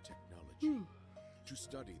ancient technology, to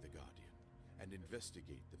study the Guardian and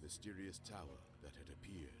investigate the mysterious tower that had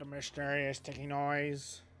appeared. The mysterious ticking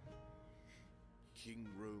noise. King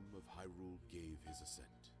Rome of Hyrule gave his assent.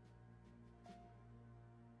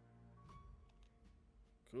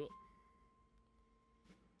 Cool.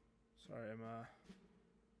 Sorry, I'm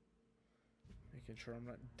making sure I'm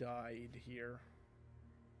not died here.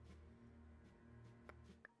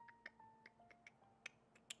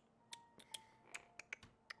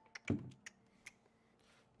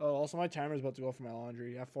 Oh, also my timer's about to go for my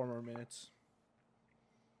laundry. I have 4 more minutes.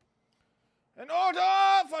 In order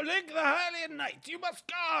for Link the Hylian Knight, you must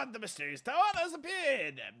guard the mysterious tower that has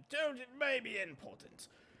appeared. It may be important.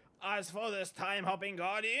 As for this time-hopping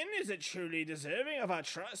guardian, is it truly deserving of our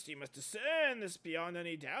trust? You must discern this beyond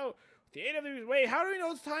any doubt. With the aid of the... Wait, how do we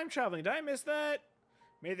know it's time traveling? Did I miss that?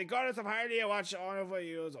 May the goddess of Hyrule watch on over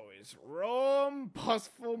you as always. Rome,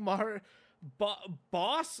 Bosforamus,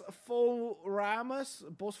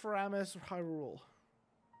 Hyrule.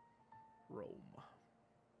 Rome.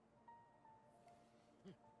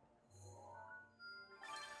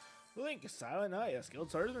 Link, a silent knight, a skilled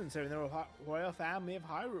swordsman serving the royal family of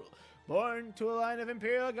Hyrule. Born to a line of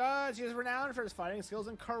imperial gods, he is renowned for his fighting skills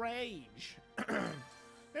and courage.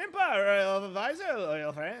 Empire, royal advisor,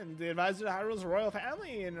 loyal friend, the advisor to Hyrule's royal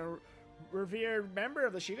family, and a revered member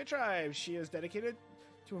of the Sheikah tribe. She is dedicated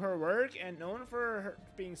to her work and known for her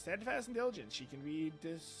being steadfast and diligent. She can be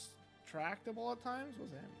distractible at times.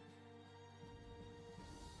 What's that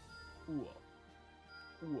mean?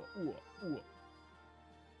 Ooh.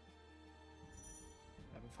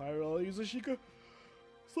 Hyrule, use the Sheikah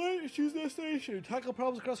Slate, choose destination, tackle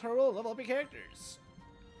problems across Hyrule, level up your characters.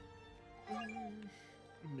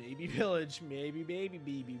 Maybe village, maybe baby,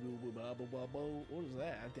 boo boo bubble bubble. What is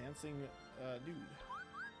that? A dancing dude.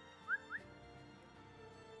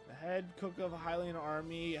 The head cook of a Hylian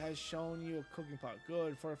army has shown you a cooking pot.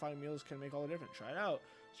 Good, fortifying meals can make all the difference. Try it out.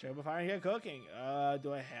 Straight up a fire and get cooking.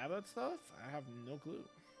 Do I have that stuff? I have no clue.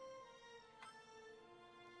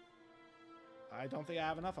 I don't think I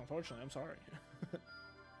have enough, unfortunately. I'm sorry.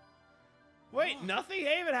 Wait, nothing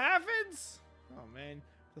even happens? Oh, man.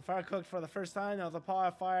 The fire cooked for the first time. Now with a pot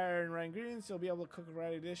of fire and right ingredients, you'll be able to cook a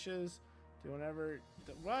variety of dishes. Do whenever...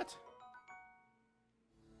 What?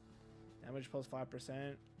 Damage plus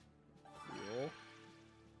 5%. Cool.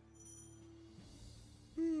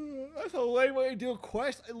 That's a lame way to do a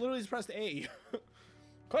quest. I literally just pressed A.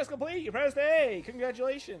 Quest complete. You pressed A.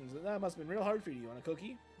 Congratulations. That must have been real hard for you. You want a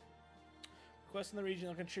cookie? Quests in the region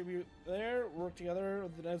will contribute there. Work together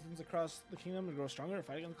with the residents across the kingdom to grow stronger and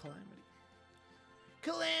fight against Calamity.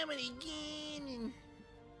 Calamity again!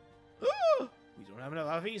 Oh! We don't have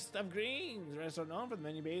enough feast of greens. The rest are known for the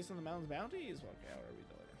menu based on the mountain's bounties. Well, okay, I'll read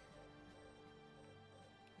that later.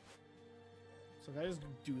 So can I just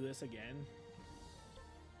do this again?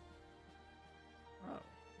 Oh.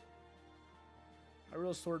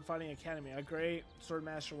 Hyrule Sword Fighting Academy. A great sword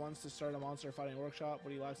master wants to start a monster fighting workshop,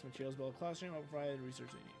 but he lacks materials to build a classroom. I'll provide the research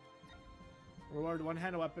they need. Reward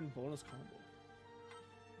one-handed weapon bonus combo.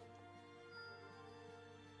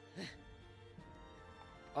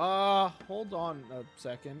 Hold on a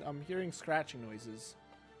second. I'm hearing scratching noises.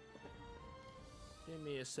 Give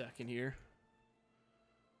me a second here.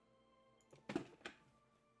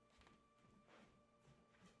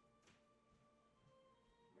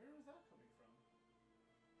 Where was that coming from?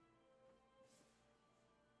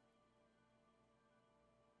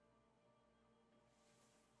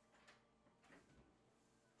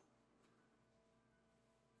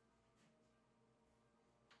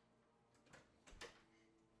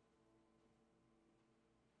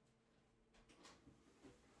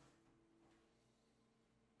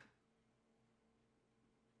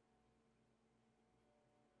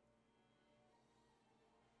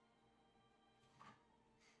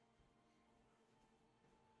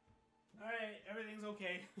 Alright, everything's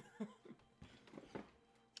okay.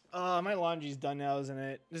 My laundry's done now, isn't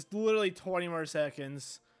it? Just literally 20 more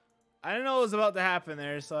seconds. I didn't know what was about to happen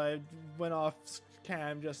there, so I went off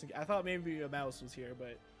cam just in case. I thought maybe a mouse was here,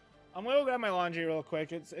 but I'm gonna go grab my laundry real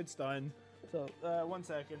quick. It's done. So, 1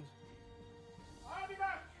 second. I'll be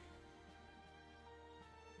back!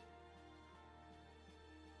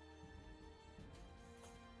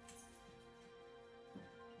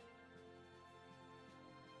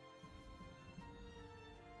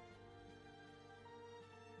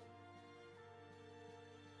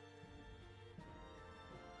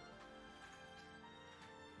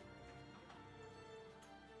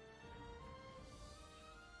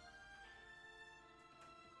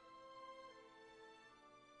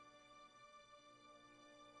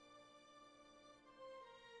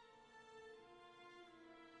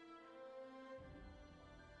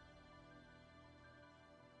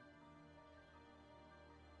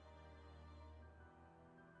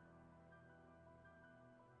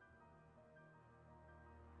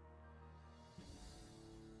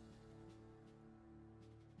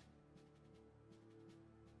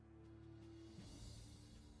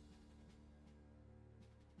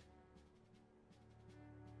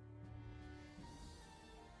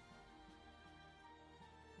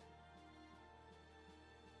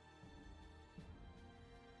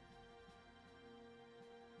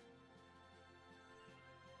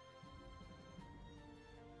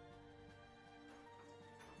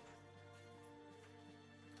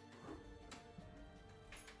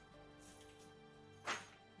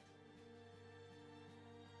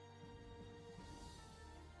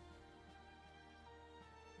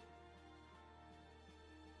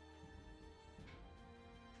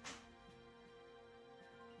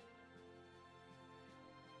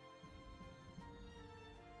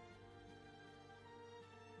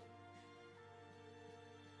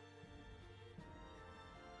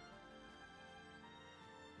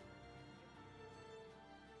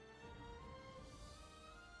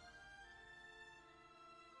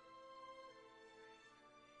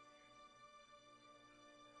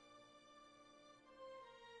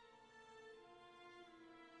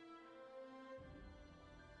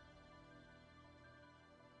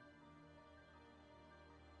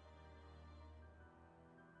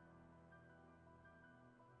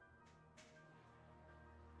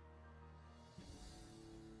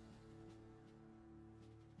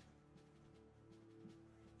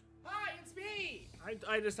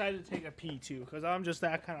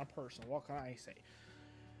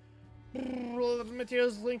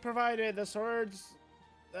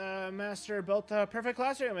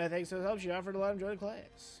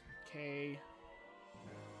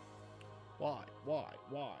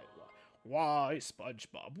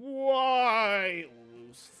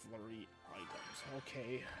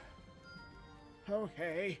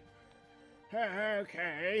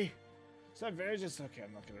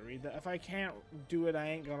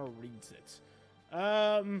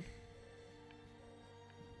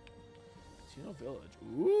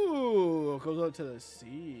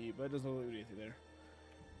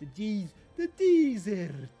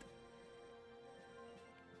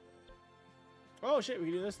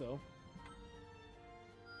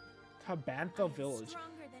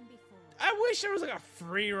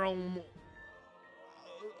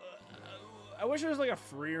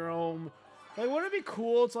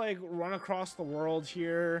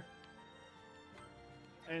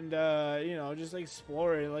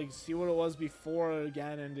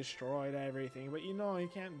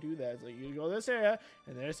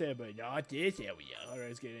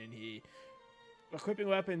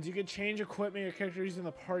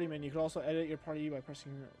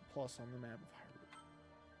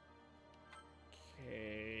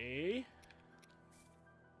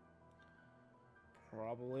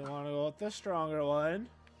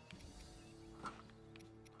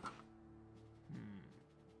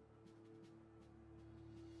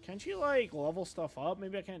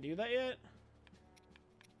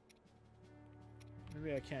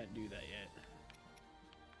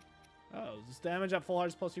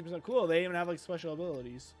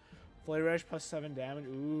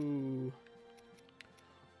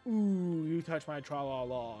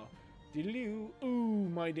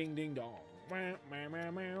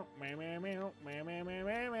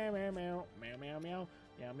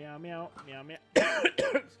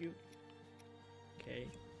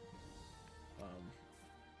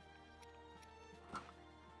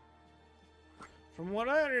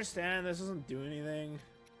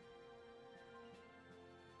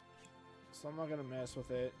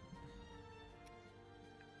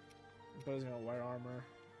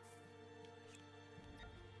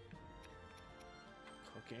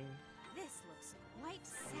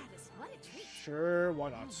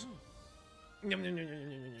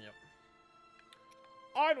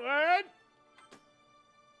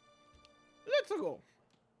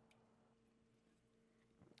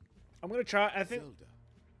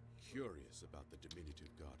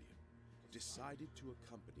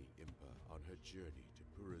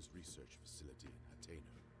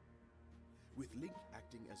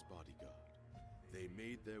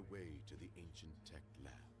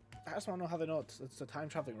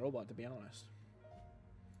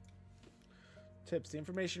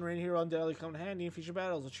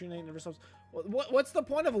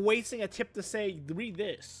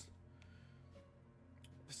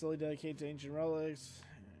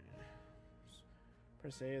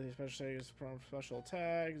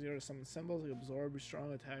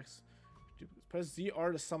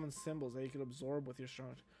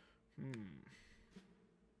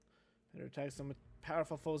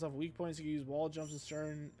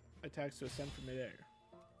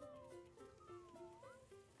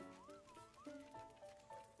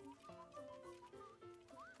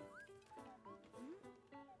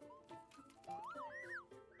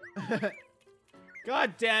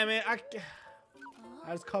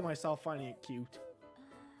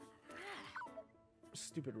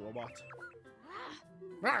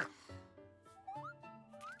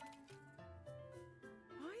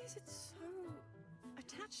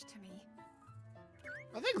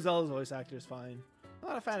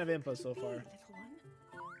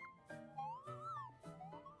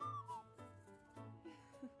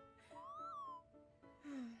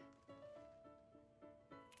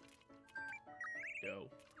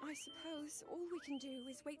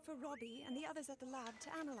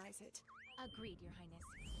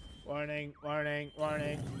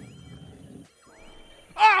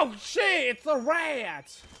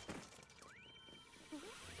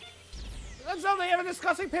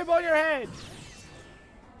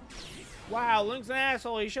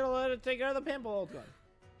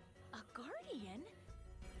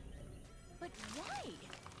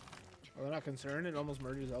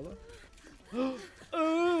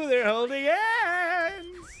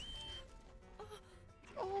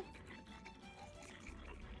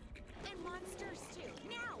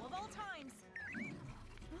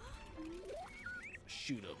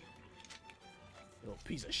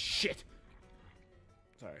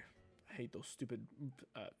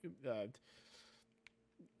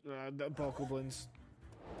 the Bokoblins.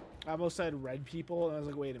 I almost said red people, and I was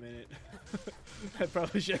like, wait a minute. I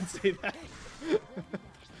probably shouldn't say that.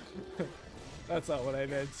 That's not what I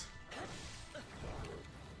meant.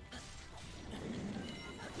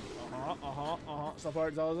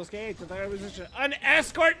 Support those escaped to their position. An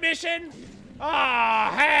escort mission? Oh,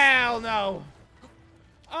 hell no.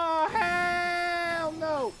 Oh, hell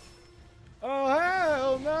no. Oh,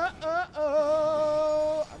 hell no.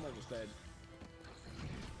 I'm not just dead.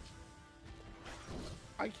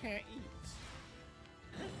 I can't eat.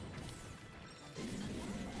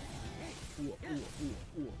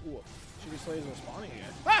 She just slays respawning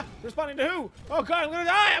again. Ah! Responding to who? Oh god, I'm gonna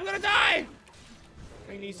die! I'm gonna die!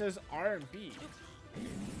 And he says R&B.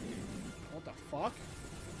 What the fuck?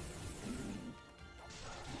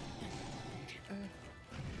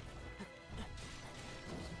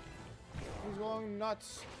 He's going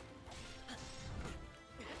nuts.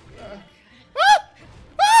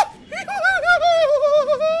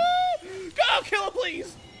 Go kill him,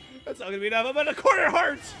 please! That's not gonna be enough. I'm at a quarter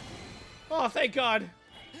heart! Oh, thank God.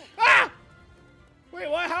 Ah! Wait,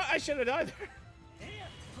 what? How? I should have died there.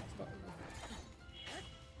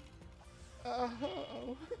 Oh.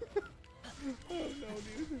 Oh no,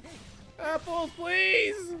 dude. Apples,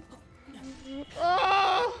 please!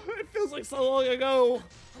 Oh, it feels like so long ago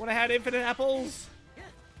when I had infinite apples.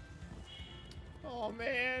 Oh,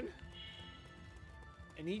 man.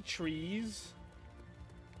 And eat trees.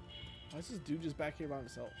 Why is this dude just back here by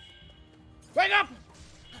himself? Wake up!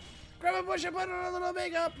 Grab a bush and put on a little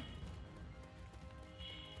makeup.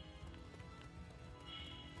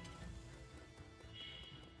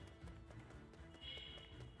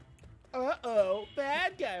 Uh-oh,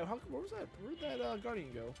 bad guy. Where was that? Where'd that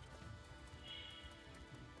guardian go?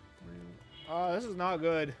 Oh, this is not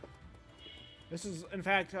good. This is, in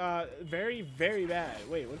fact, very, very bad.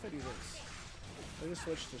 Wait, what if I do this? I just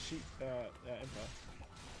switch to sheep,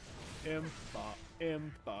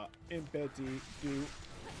 Impa, impeti, do.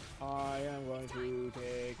 I am going to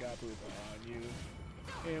take a poop on you.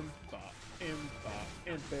 Impa,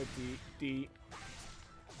 impeti, D.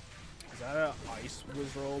 Is that a ice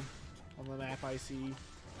wizrobe on the map I see?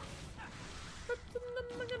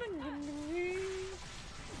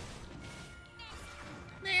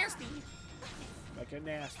 Nasty. Make it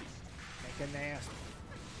nasty. Make it nasty.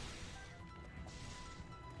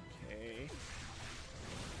 Okay.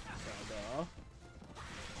 Zelda.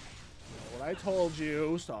 What I told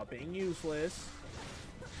you. Stop being useless.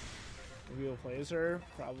 Maybe we'll play as her.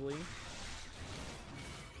 Probably.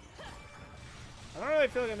 I don't really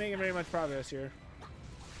feel like I'm making very much progress here.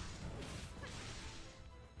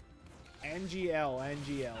 NGL.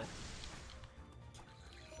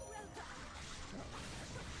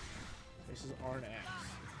 This is R and X.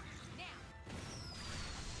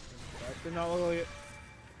 That did not look like it.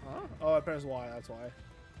 Huh? Oh, I pressed Y, that's why.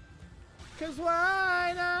 Cause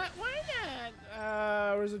why not? Why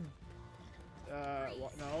not? Where's it?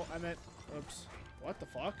 What? No, I meant. Oops. What the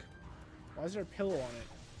fuck? Why is there a pillow on it?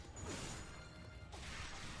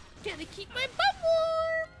 Gotta keep my butt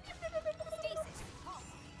warm.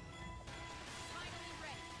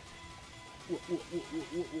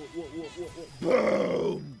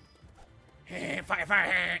 Boom! Fire,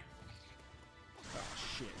 fire! Oh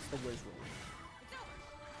shit! It's the wizard.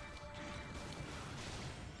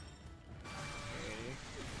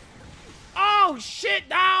 Oh shit,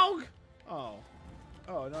 dog! Oh.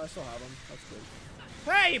 Oh no, I still have him. That's good.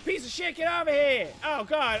 Hey, you piece of shit, get over here! Oh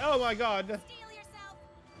god, oh my god. Steal yourself.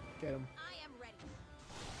 Get him. I am ready.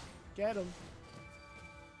 Get him.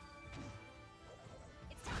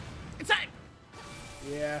 It's time. It's time!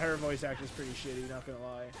 Yeah, her voice acting is pretty shitty, not gonna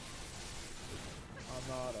lie. I'm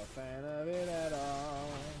not a fan of it at all.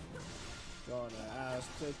 Gonna ask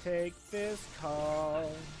to take this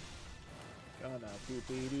call. Gonna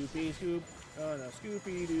poopy doopy scoop. Gonna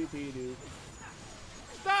scoopy doopy doop.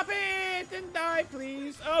 Stop it and die,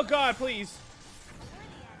 please. Oh god, please.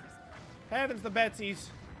 Heavens, the Betsies.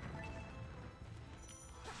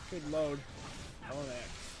 Good load. LMX.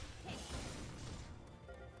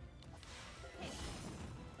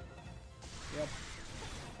 Yep.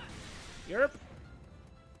 Europe.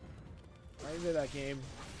 I did that game.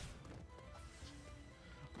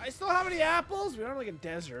 I still have any apples? We don't have like a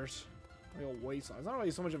desert. Like a wasteland. It's not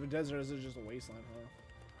really so much of a desert as it's just a wasteland, huh?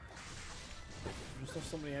 There's still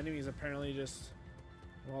so many enemies apparently just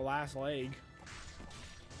on the last leg.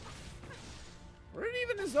 Where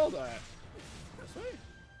even is Zelda at? This way?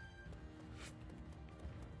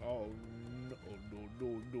 Oh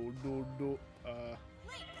no.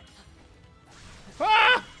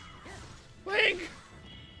 Ah! Link!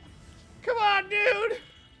 Come on, dude!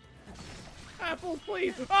 Apples,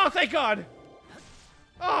 please. Oh, thank God.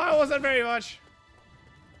 Oh, it wasn't very much.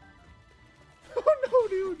 Oh, no,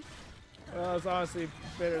 dude. Well, it's honestly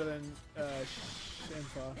better than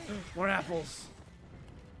Shinfa. More apples.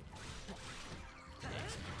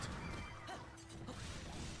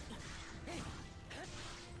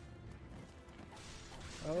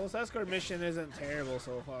 Well, this escort mission isn't terrible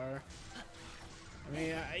so far. I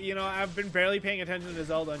mean, you know, I've been barely paying attention to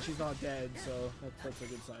Zelda and she's not dead, so that's a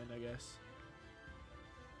good sign, I guess.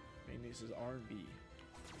 Main niece is R&B.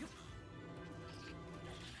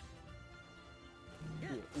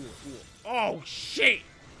 Oh, shit!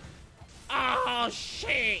 Oh,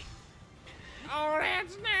 shit! Oh,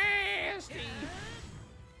 that's nasty!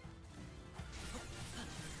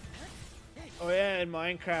 Oh, yeah, in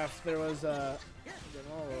Minecraft, there was, as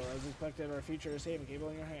expected, our future is saving cable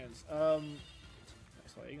in your hands.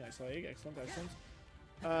 Nice leg, excellent.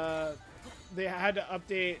 They had to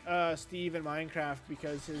update Steve in Minecraft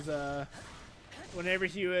because his whenever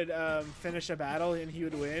he would finish a battle and he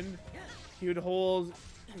would win, he would hold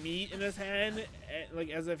meat in his hand like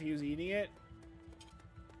as if he was eating it,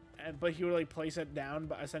 but he would like place it down.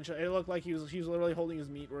 But essentially, it looked like he was literally holding his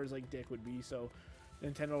meat where his like dick would be. So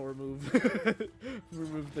Nintendo removed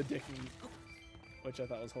the dick meat, which I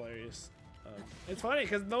thought was hilarious. It's funny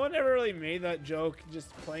because no one ever really made that joke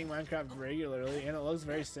just playing Minecraft regularly, and it looks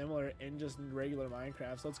very similar in just regular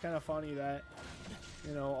Minecraft, so it's kind of funny that,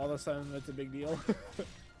 you know, all of a sudden it's a big deal.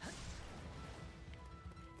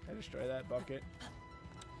 I destroy that bucket.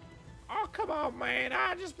 Oh, come on, man,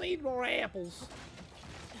 I just need more apples.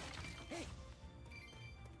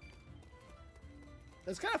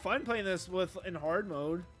 It's kind of fun playing this in hard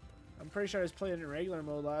mode. I'm pretty sure I was playing in regular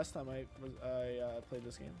mode last time I played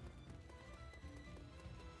this game.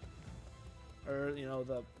 Or, you know,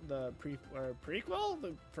 the prequel?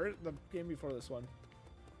 The game before this one.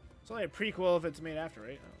 It's only a prequel if it's made after,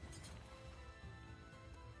 right?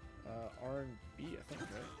 Oh. R&B, I think, right?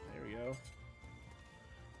 There we go.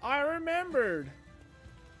 I remembered!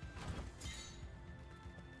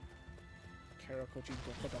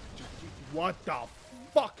 What the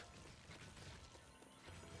fuck?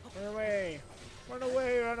 Run away! Run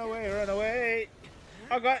away, run away, run away!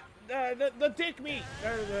 I got the dick meat!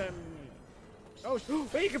 Oh,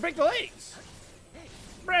 wait, you can break the legs!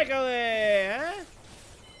 Break a leg, huh?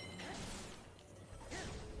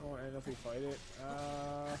 Oh, and if we fight it,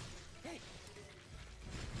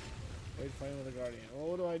 wait, fight with a guardian. Well,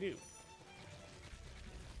 what do I do?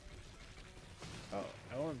 Oh,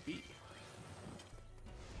 I want B.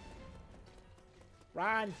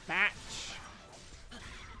 Run, batch!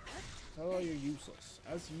 Oh, you're useless,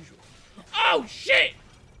 as usual. Oh, shit!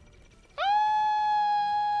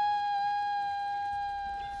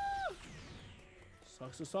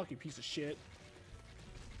 Sucks to suck, you piece of shit.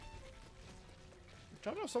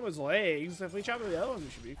 Chop off someone's legs. If we chop off the other ones, we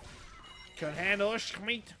should be. Can handle a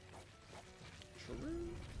schmeat.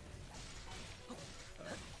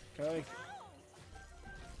 Okay.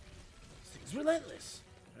 This thing's relentless.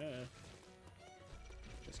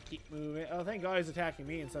 Just keep moving. Oh, thank God he's attacking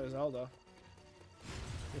me instead of Zelda.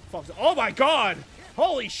 It fucks. Oh my God!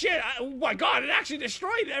 Holy shit! Oh my God! It actually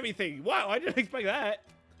destroyed everything. Wow! I didn't expect that.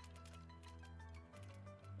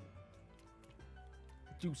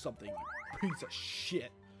 Do something, you piece of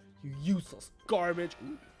shit. You useless garbage.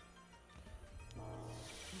 Ooh.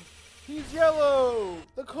 He's yellow!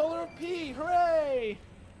 The color of pea! Hooray!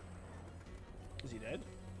 Is he dead?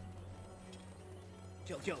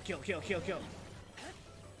 Kill, kill, kill, kill, kill, kill.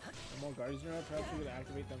 Some more guardians around. Perhaps we could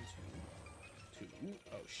activate them too.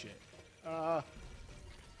 Oh shit.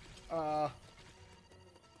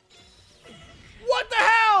 What the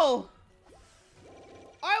hell?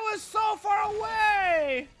 I was so far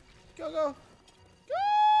away! Go, go.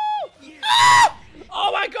 Go! Yeah. Ah!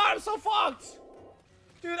 Oh my God, I'm so fucked!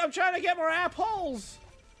 Dude, I'm trying to get more apples!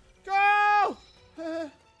 Go! Oh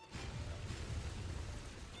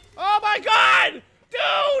my God!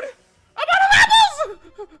 Dude! I'm out of apples!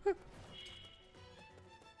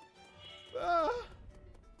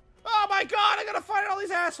 Oh my God, I gotta fight all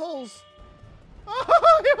these assholes!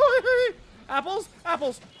 Apples?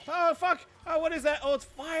 Apples! Oh, fuck! Oh, what is that? Oh, it's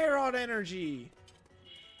fire on energy!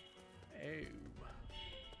 Oh.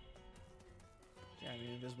 Damn,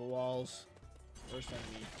 the invisible walls. Worst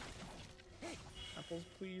enemy. Apples,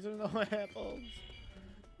 please. There's no apples.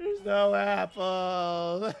 There's no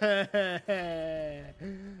apples.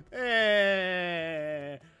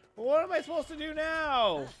 What am I supposed to do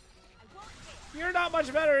now? You're not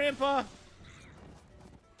much better, Impa.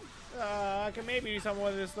 I can maybe do something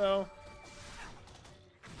with this, though.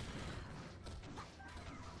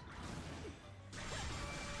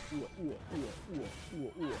 I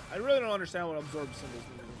really don't understand what absorb symbols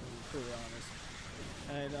mean, to be completely honest.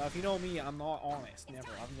 And if you know me, I'm not honest.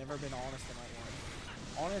 Never. I've never been honest in that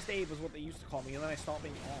one. Honest Abe is what they used to call me, and then I stopped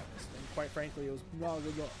being honest. And quite frankly, it was not a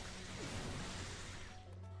good look.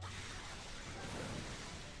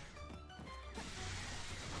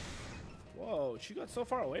 Whoa, she got so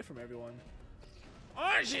far away from everyone.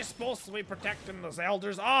 Aren't she supposed to be protecting those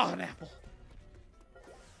elders? Oh, an apple.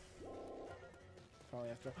 Probably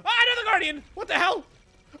after. Ah, another guardian! What the hell?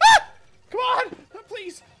 Ah! Come on!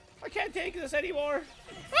 Please! I can't take this anymore.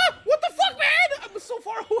 Ah! What the fuck, man? I'm so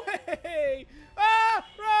far away! Ah!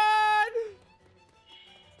 Run!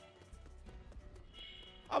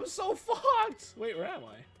 I'm so fucked! Wait, where am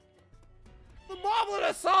I? The Moblin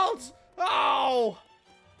Assault! Oh!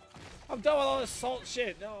 I'm done with all this salt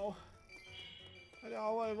shit. No. I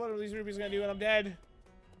know, what are these rubies gonna do when I'm dead?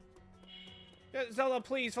 Zelda,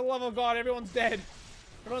 please, for the love of God, everyone's dead.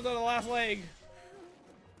 Everyone's on the last leg.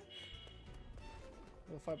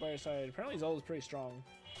 We'll fight by your side. Apparently Zelda's pretty strong.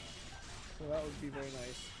 So that would be very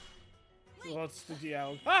nice. So let's do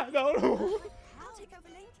out. Ah, no! I'll take over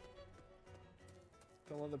Link.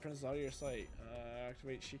 Don't let the princess out of your sight.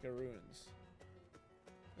 Activate Sheikah Ruins.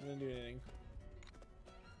 It didn't do anything.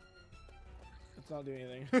 It's not doing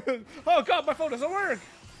anything. Oh god, my phone doesn't work!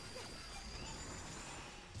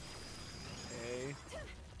 Okay.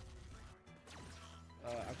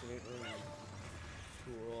 Activate Ruin.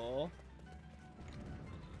 Cool.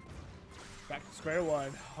 Back to square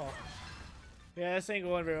one. Oh. Yeah, this ain't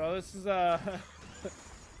going very well. This is this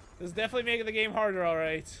is definitely making the game harder,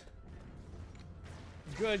 alright.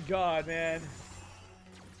 Good god, man.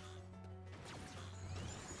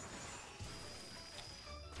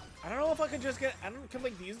 I don't know if I can just get. Can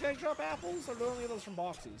like these guys drop apples, or do only those from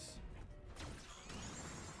boxes?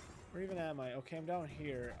 Where even am I? Okay, I'm down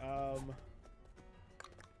here.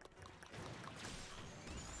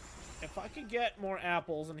 If I could get more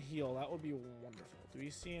apples and heal, that would be wonderful. Do we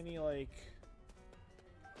see any like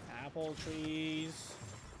apple trees?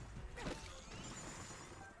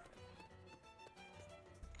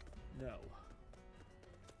 No.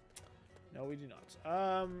 No, we do not.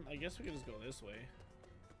 I guess we could just go this way.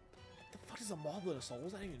 What the fuck is a Moblin Assault? What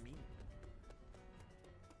does that even mean?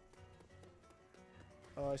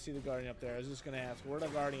 Oh, I see the Guardian up there. I was just gonna ask, where the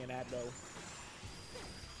Guardian at, though?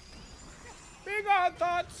 Big on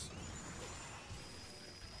thoughts!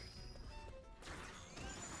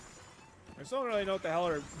 I still don't really know what the hell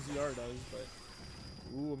her ZR does, but...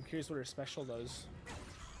 Ooh, I'm curious what her special does.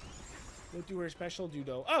 What do her special do,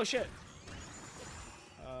 though? Oh, shit!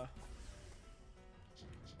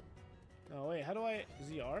 No, wait, how do I...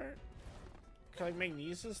 ZR? Can I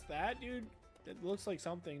magnesis that, dude? It looks like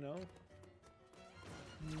something, no?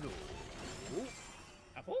 No. Ooh.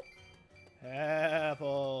 Apple?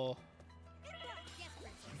 Apple.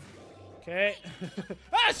 Okay.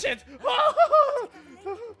 Ah, shit!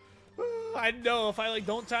 I know if I like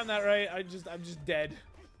don't time that right, I'm just dead.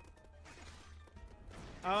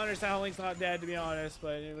 I don't understand how Link's not dead, to be honest,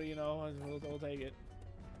 but you know, we'll take it.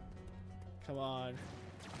 Come on.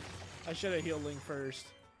 I should have healed Link first.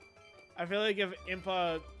 I feel like if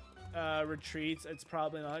Impa retreats, it's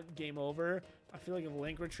probably not game over. I feel like if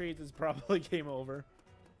Link retreats, it's probably game over.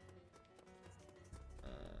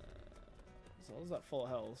 Zelda's at full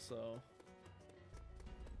health, so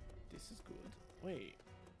this is good. Wait,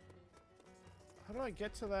 how do I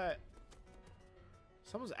get to that?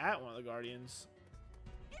 Someone's at one of the Guardians.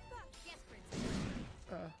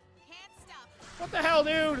 What the hell,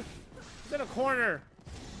 dude? He's in a corner.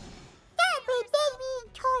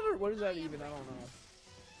 What is that even? I don't know.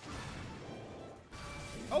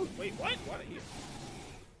 Oh, wait, what? What are you?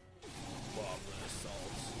 Moblin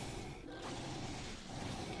Assaults.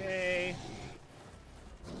 Okay.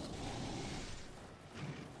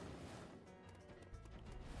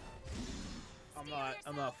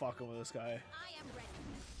 I'm not fucking with this guy.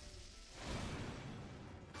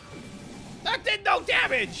 That did no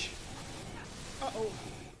damage! Uh-oh.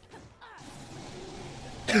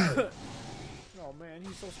 Oh man,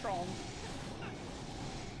 he's so strong.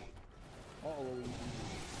 Uh-oh.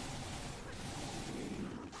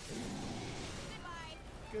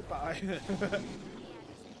 Goodbye.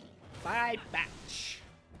 Bye, batch.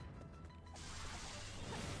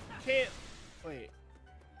 Okay. Wait.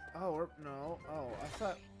 Oh, no. Oh, I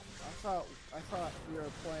thought we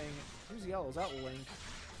were playing. Who's yellow? Is that Link?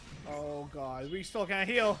 Oh god, we still can't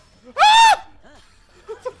heal. Ah!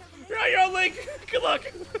 You're Link. Good luck.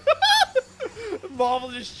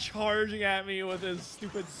 Marvel just charging at me with his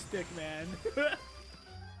stupid stick, man.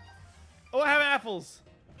 Oh, I have apples.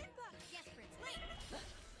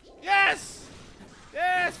 Yes.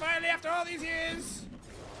 Yes, finally, after all these years.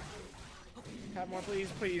 Have more, please,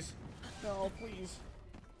 please. No, please.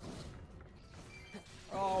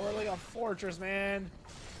 Oh, we're like a fortress, man.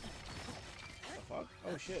 What the fuck?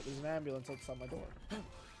 Oh shit, there's an ambulance outside my door. I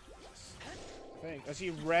think. I see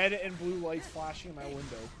red and blue lights flashing in my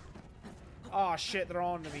window. Oh shit, they're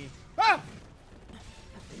on to me. Ah!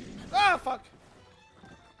 Ah, fuck!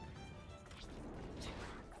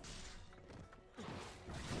 Oh,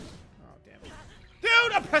 damn it.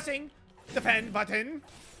 Dude, I'm pressing defend button.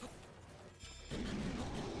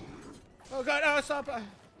 Oh god, oh, stop. I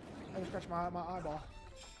just scratched my eyeball.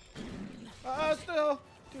 Still.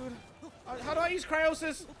 Dude. How do I use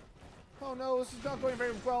cryosis? Oh no, this is not going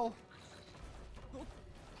very well. Oh,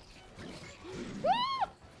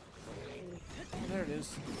 there it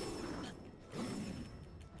is.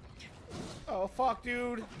 Oh, fuck,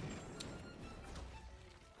 dude.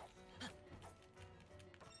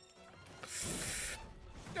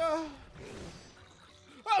 Oh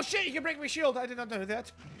shit, you can break my shield. I did not know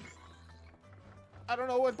that. I don't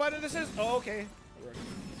know what button this is. Oh, okay.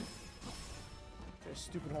 There's a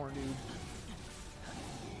stupid horn, dude.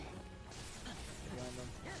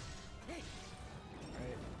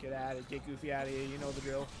 Alright, get at it. Get Goofy out of here. You know the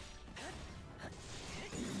drill.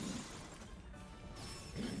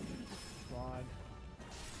 Come on.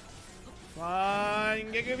 Come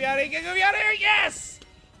on. Get Goofy out of here. Get Goofy out of here. Yes!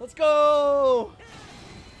 Let's go!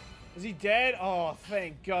 Is he dead? Oh,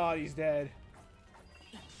 thank God he's dead.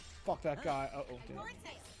 Fuck that guy. Uh-oh, damn. I'm on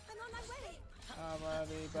my way. I'm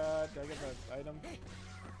ready, bud. Do I get the item?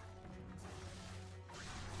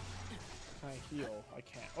 Can I heal? I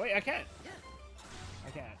can't. Oh, wait, I can!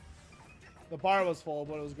 I can't. The bar was full,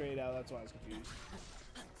 but it was grayed out. That's why I was confused.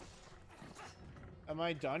 Am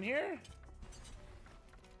I done here?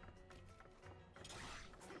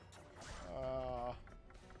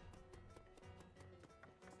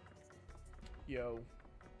 Yo.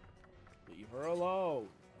 Leave her alone.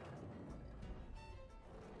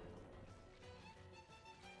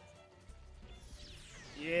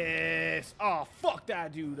 Yes! Oh, fuck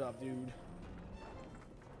that dude up, dude.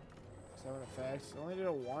 7 effects. I only did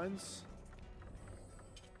it once.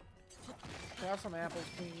 Can I have some apples,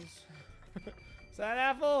 please? Is that an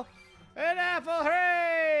apple? An apple!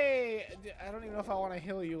 Hooray! I don't even know if I want to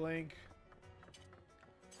heal you, Link.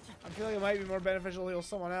 I feel like it might be more beneficial to heal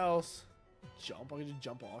someone else. Jump? I can just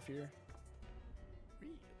jump off here.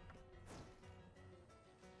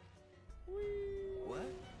 What?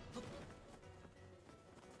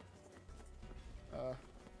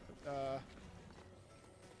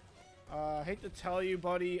 I hate to tell you,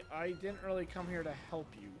 buddy, I didn't really come here to help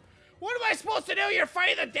you. What am I supposed to do? You're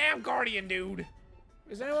fighting the damn Guardian, dude!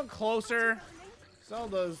 Is anyone closer?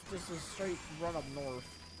 Zelda's just a straight run up north.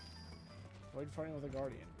 Avoid fighting with the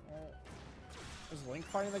Guardian. Oh. Is Link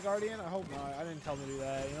fighting the Guardian? I hope not. I didn't tell him to do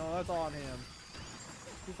that. You know, that's on him.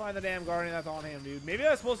 If you find the damn Guardian, that's on him, dude. Maybe I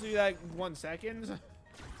was supposed to do that in 1 second.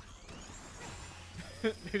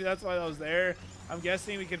 Maybe that's why that was there. I'm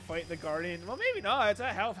guessing we could fight the Guardian. Well, maybe not. It's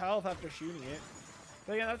at health after shooting it.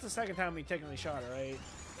 But again, that's the second time we technically shot it, right?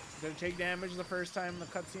 Did it take damage the first time in the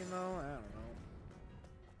cutscene, though? I don't know.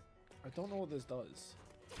 I don't know what this does.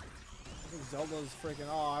 I think Zelda's freaking,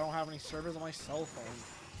 oh, I don't have any servers on my cell phone.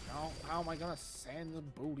 How am I gonna send the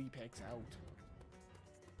booty pics out?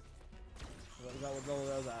 Is that what Zelda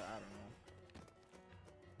does? I don't know.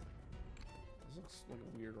 This looks like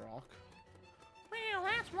a weird rock. Well,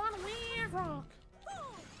 that's one weird rock.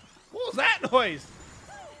 What was that noise?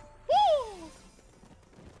 Woo!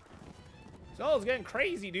 Zelda's getting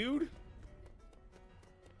crazy, dude.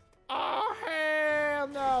 Oh, hell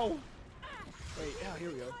no. Wait, yeah, here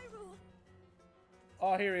we go.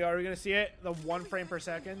 Oh, here we are. Are we going to see it? The 1 frame per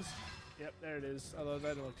second. Yep, there it is. Although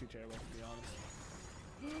that didn't look too terrible, to be honest.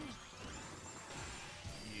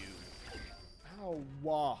 You. Oh,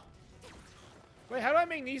 wow. Wait, how do I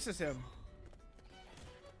magnesis him?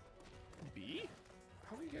 B?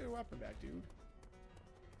 How do you get your weapon back, dude?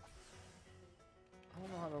 I don't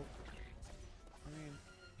know how to... I mean...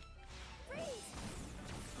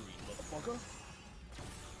 Motherfucker.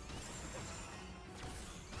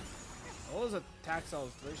 Oh, those attack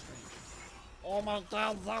cells very strange. Oh my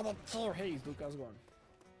god, hey, Luke, how's it going?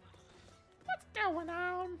 What's going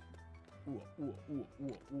on? Ooh, ooh, ooh,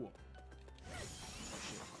 ooh, ooh.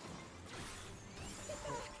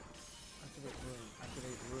 Oh, activate rune,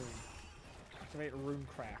 activate rune. Activate rune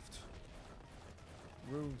craft.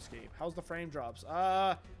 RuneScape. How's the frame drops?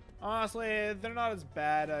 Honestly, they're not as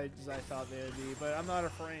bad as I thought they would be, but I'm not a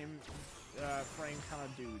frame kind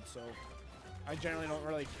of dude, so I generally don't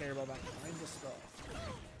really care about that kind of stuff.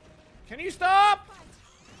 Can you stop?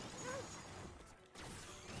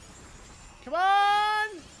 Come on!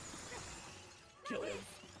 Kill him.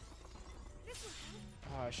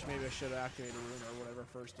 Gosh, maybe I should have activated Rune or whatever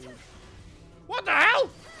first, dude. What the hell?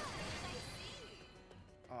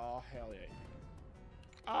 Oh, hell yeah.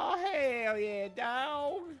 Oh, hell yeah,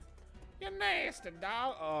 dog. You nasty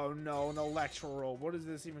dog. Oh, no, an electro robe. What does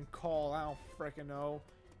this even call? I don't frickin' know.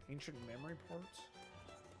 Ancient memory parts?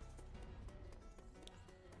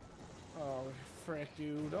 Oh, frick,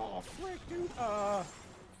 dude. Oh, frick, dude. I'm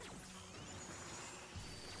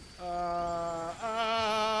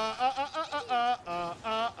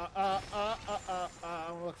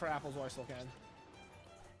gonna look for apples while I still can.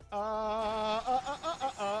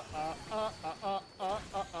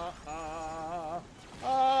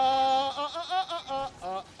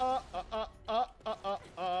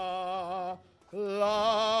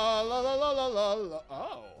 La la la la la la la.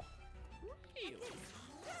 Oh, really?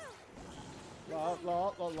 La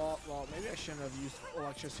la la la la. Maybe I shouldn't have used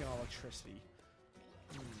electricity on electricity.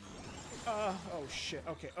 Oh shit.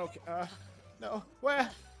 Okay, okay. No.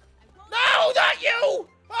 Where? No, not you!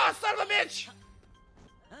 Oh, son of a bitch!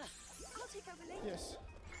 Yes.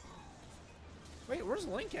 Wait, where's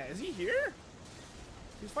Link at? Is he here?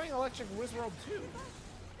 He's fighting Electric Wizrobe too.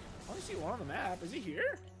 I only see one on the map. Is he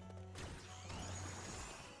here?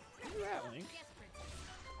 Where's you at, Link?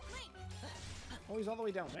 Oh, he's all the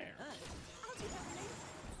way down there.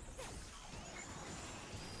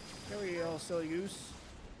 There we go, silly goose.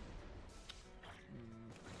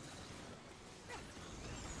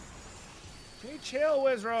 Can you chill,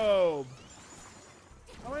 Wizrobe?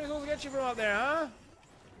 How many supposed to get you from up there, huh?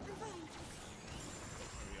 There we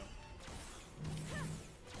go.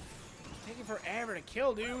 It's taking forever to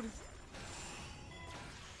kill, dude. I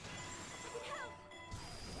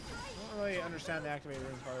don't really understand the activated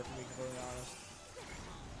rune part, to be completely honest.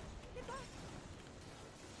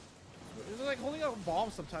 It's like holding out a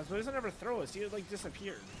bomb sometimes, but it doesn't ever throw it. See, it like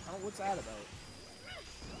disappeared. I don't know what's that about.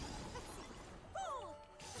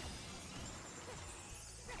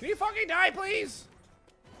 Can you fucking die, please?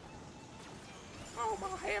 Oh my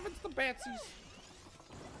heavens, the Batsies.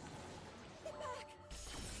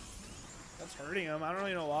 That's hurting him. I don't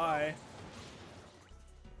really know why.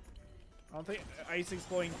 I don't think ice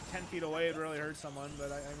exploding 10 feet away would really hurt someone,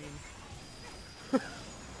 but I mean...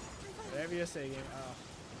 Whatever you say, game. Oh.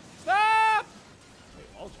 Stop! Wait,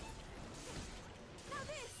 I'll jump.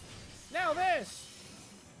 Now this!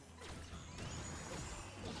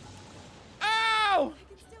 Ow!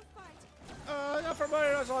 Not for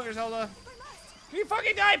much longer, Zelda. Can you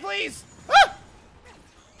fucking die, please? Ah!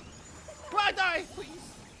 Come on, die, please.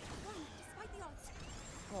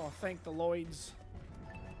 Oh, thank the Lloyds.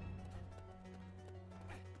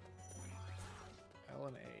 L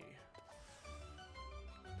and A.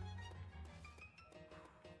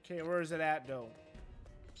 Okay, where is it at, though?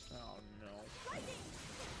 Oh, no.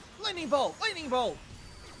 Lightning bolt! Lightning bolt!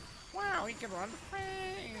 Wow, he can run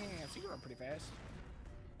fast. He can run pretty fast.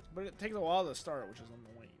 But it takes a while to start, which is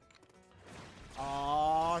annoying.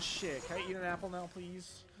 Aw, shit. Can I eat an apple now,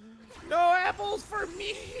 please? No apples for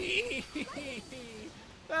me!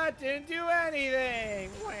 That didn't do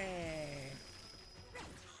anything!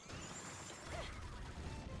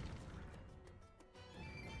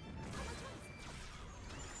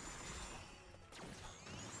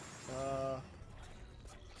 Wah.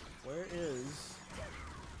 Where is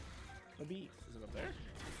the beef? Is it up there?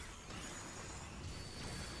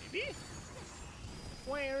 Maybe?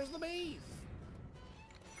 Where's the beef?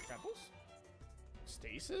 Apples?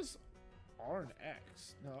 Stasis? R and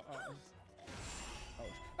X? No, oh.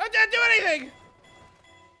 That didn't do anything!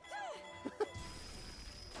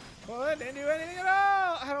 Well, that didn't do anything at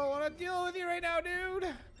all! I don't want to deal with you right now, dude!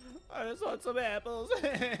 I just want some apples.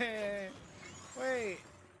 Wait.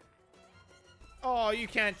 Oh, you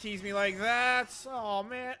can't tease me like that. Oh,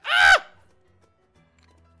 man. Ah!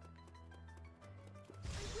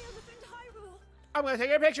 I'm gonna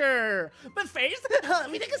take a picture. But first,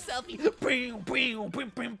 let me take a selfie. I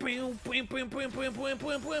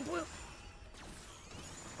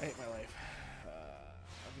hate my life. I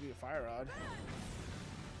can do a fire rod. I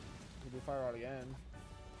can do a fire rod again.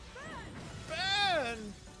 Ben!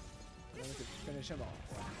 And then we could finish him off.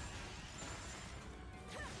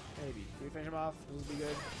 Maybe. Can we finish him off? This will be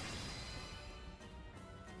good.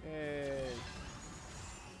 Hey.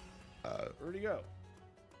 Where'd he go?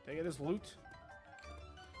 Did I get his loot?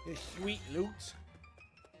 His sweet loot.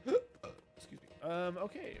 Excuse me.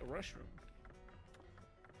 Okay, a restroom.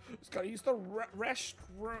 Just gotta use the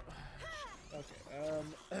restroom. Okay,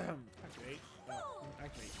 activate.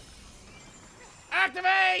 Activate.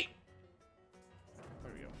 Activate!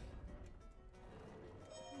 There we go.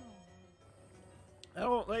 I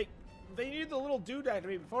don't, like, they needed the little dude to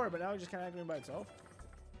activate before, but now it just kind of activating by itself.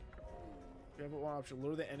 We have one option: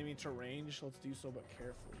 lure the enemy to range. Let's do so, but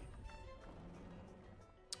carefully.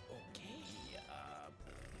 Okay.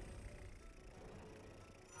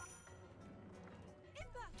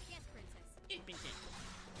 Yes, princess.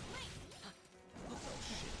 Oh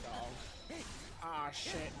shit, dog. Ah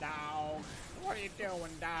shit, dog. What are you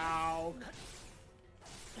doing, dog?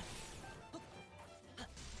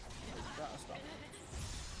 Stop.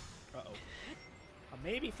 Uh-oh. I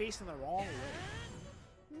may be facing the wrong way.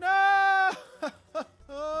 No!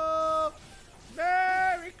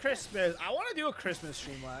 Merry Christmas! I want to do a Christmas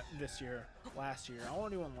stream last year. I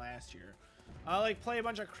want to do one last year. I like play a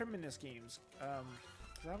bunch of Criminus games. 'Cause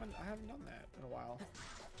I haven't done that in a while.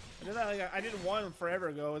 I did that like I did one forever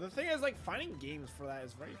ago. The thing is, like, finding games for that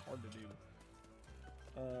is very hard to do.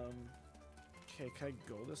 Okay, can I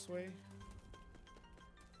go this way?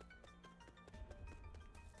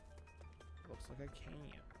 Looks like I can.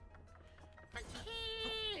 I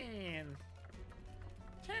can!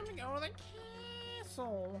 Time to go to the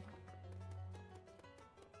castle!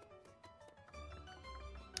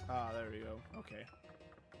 Ah, there we go. Okay.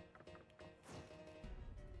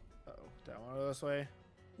 Uh-oh. Do I want to go this way?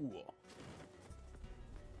 Ooh.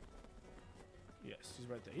 Yes, he's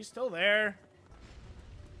right there. He's still there.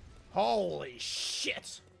 Holy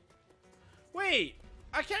shit! Wait!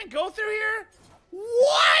 I can't go through here?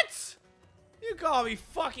 What?! You gotta be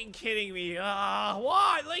fucking kidding me.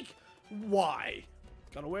 Why? Like, why?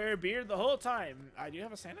 Gotta wear a beard the whole time. I do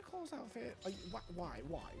have a Santa Claus outfit. Like, why?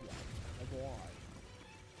 Like, why?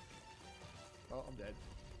 Oh, I'm dead.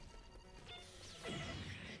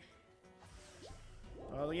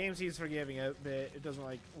 Well, the game seems forgiving a bit. It doesn't,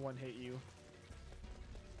 like, one-hit you.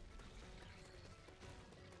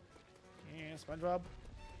 Yeah, SpongeBob.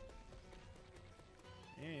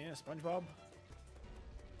 Yeah, SpongeBob.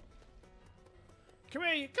 Come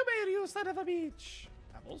here, you son of a bitch!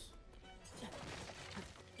 Apples?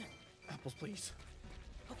 Apples, please.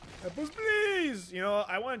 Apples, please! You know,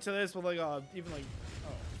 I went into this with, like, even, like...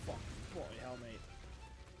 Oh, fuck. Holy hell, mate.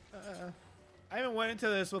 I even went into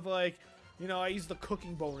this with, like... You know, I used the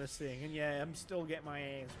cooking bonus thing, and yeah, I'm still getting my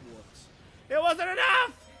ass whooped. It wasn't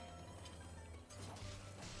enough!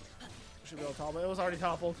 Should be able to topple. It was already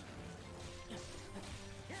toppled.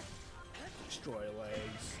 Destroy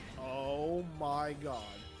legs. Oh my god.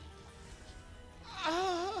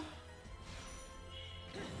 Ah.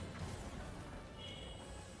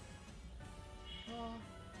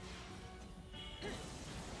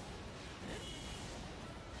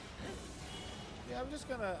 Yeah, I'm just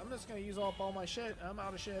gonna use up all my shit. I'm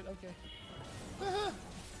out of shit. Okay.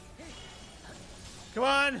 Come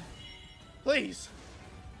on, please,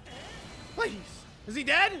 please. Is he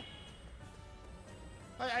dead?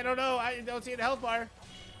 I don't know. I don't see the health bar.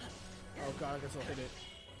 Oh god, I can still hit it.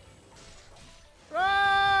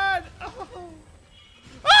 Run! Oh.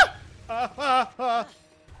 Ah!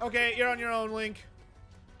 Okay, you're on your own, Link.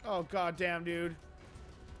 Oh god damn, dude.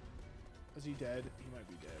 Is he dead? He might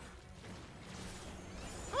be dead.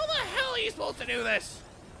 How the hell are you supposed to do this?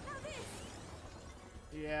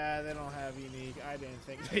 Yeah, they don't have unique. I didn't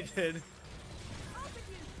think they did.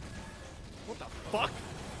 What the fuck?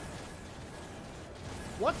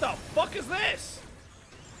 What the fuck is this?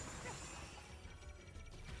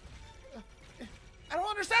 I don't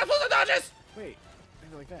understand. I'm supposed to dodge this! Wait,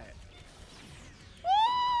 maybe like that.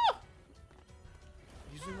 Ah!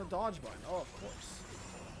 Using the dodge button. Oh, of course.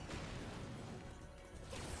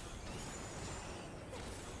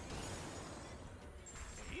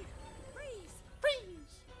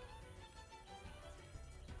 Freeze!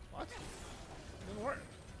 What? It didn't work.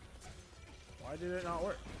 Why did it not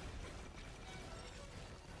work?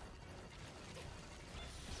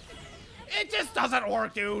 It just doesn't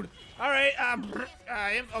work, dude. All right,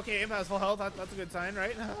 okay, Imp has full health. That's a good sign,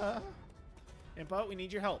 right? Impa, we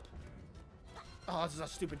need your help. Oh, this is a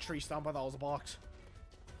stupid tree stump. I thought it was a box.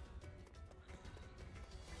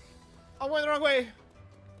 I'm going the wrong way.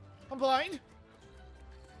 I'm blind.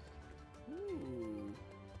 Ooh.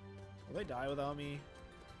 Will they die without me?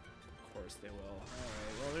 Of course they will.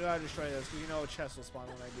 Alright, well, we gotta destroy this because you know a chest will spawn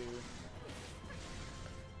when I do.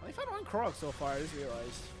 I only found one Korok so far, I just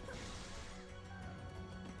realized.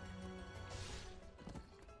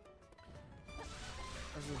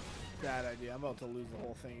 That's a bad idea. I'm about to lose the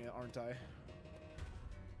whole thing, aren't I?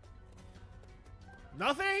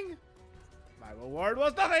 Nothing? My reward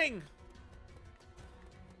was nothing!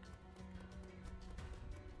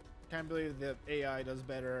 Can't believe the AI does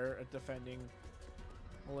better at defending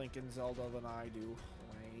Link and Zelda than I do.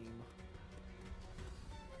 Lame.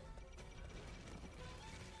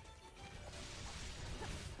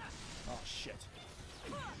 shit.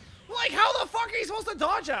 Like, how the fuck are you supposed to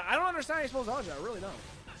dodge that? I don't understand how you're supposed to dodge that. I really don't.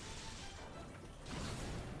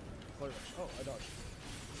 Oh, I dodged.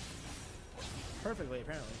 Perfectly,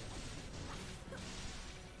 apparently.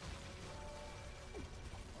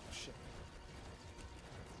 Oh, shit.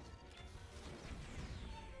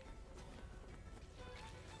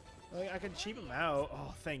 Like, I can cheap him out.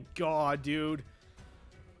 Oh, thank God, dude.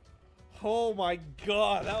 Oh my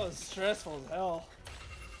God, that was stressful as hell.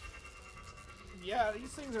 Yeah, these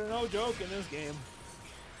things are no joke in this game.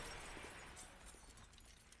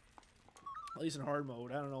 At least in hard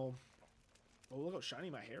mode, I don't know. Oh, look how shiny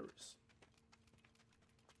my hair is.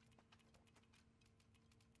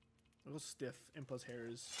 Look how stiff Impa's hair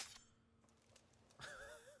is.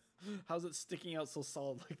 How's it sticking out so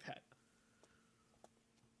solid like that?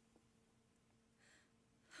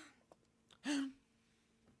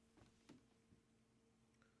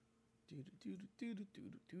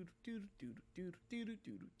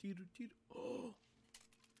 Oh.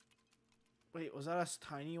 Wait, was that a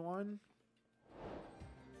tiny one?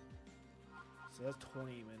 So that's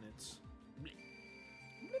 20 minutes.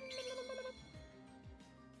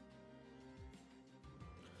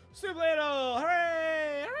 Sublado!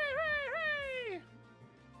 Hooray! Hooray! Hooray!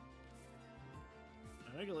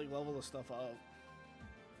 Hooray! I can like level this stuff up.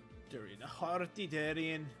 Durian, hearty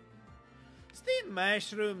Durian. Steam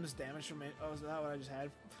mushrooms, damage from it. Oh, is that what I just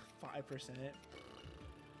had? 5%.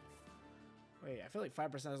 Wait, I feel like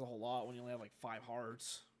 5% is a whole lot when you only have like 5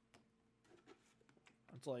 hearts.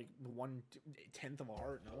 It's like 1/10 of a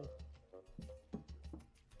heart, no?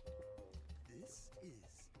 This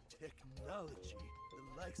is technology,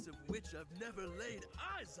 the likes of which I've never laid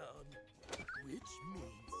eyes on. Which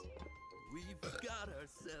means we've got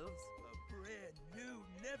ourselves a brand new,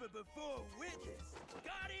 never-before witness.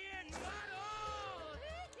 Guardian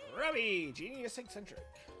battle! Robbie, genius eccentric.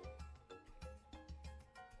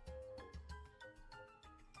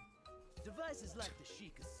 Devices like the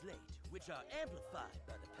Sheikah Slate, which are amplified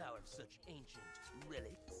by the power of such ancient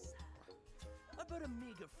relics, are but a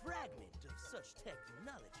meager fragment of such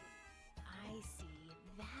technology. I see.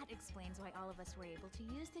 That explains why all of us were able to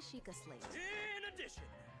use the Sheikah Slate. In addition,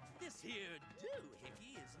 this here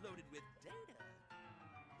doohickey is loaded with data.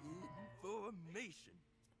 Information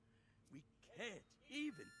we can't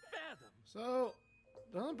even fathom. So,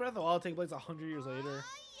 doesn't Breath of the Wild take place 100 years later?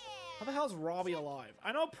 How the hell's Robbie alive?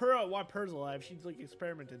 I know why Purr's alive. She's like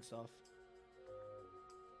experimenting stuff.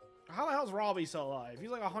 How the hell's Robbie still alive? He's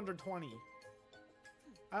like 120.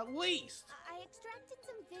 At least. I extracted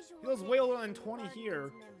some visual. He lives way older than 20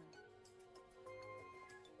 here.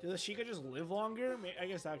 Does Sheikah just live longer? I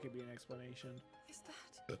guess that could be an explanation. Is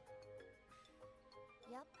that?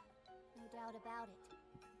 Yep, no doubt about it.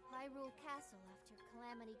 Hyrule Castle after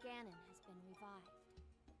Calamity Ganon has been revived.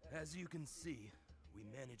 As you can see, we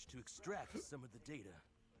managed to extract some of the data,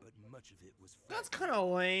 but much of it was That's kind of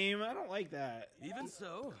lame. I don't like that. Even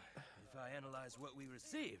so, if I analyze what we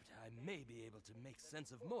received, I may be able to make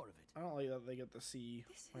sense of more of it. I don't like that they get to see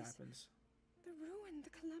This what is- happens. The ruin the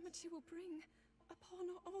Calamity will bring upon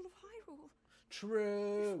all of Hyrule.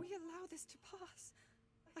 True. If we allow this to pass,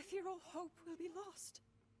 I fear all hope will be lost.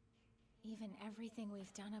 Even everything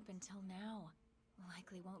we've done up until now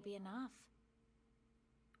likely won't be enough.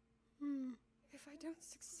 If I don't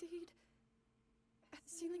succeed at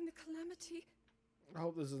sealing the Calamity, I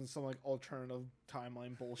hope this isn't some like alternative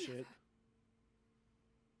timeline bullshit.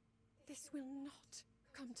 this will not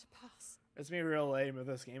come to pass. It's gonna be real lame if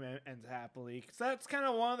this game ends happily. Cause that's kind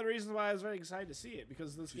of one of the reasons why I was very excited to see it,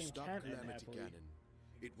 because this To game stop can end Calamity happily. Ganon,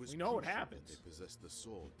 it was We know what crucial happens. that they possess the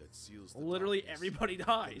sword that seals the Literally darkness, everybody the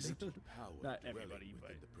dies. latent power Not dwelling everybody, within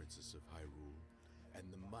but the Princess of Hyrule,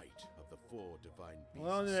 and the might of the 4 divine beasts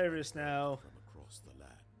well, I'm nervous now. from across the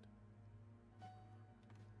land.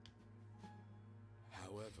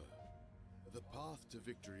 However, the path to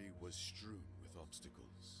victory was strewn with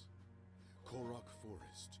obstacles. Korok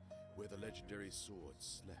Forest, where the legendary sword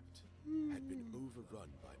slept, had been overrun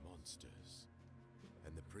by monsters,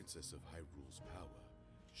 and the Princess of Hyrule's power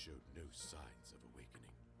showed no signs of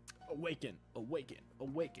awakening. Awaken, awaken,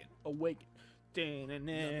 awaken, awaken.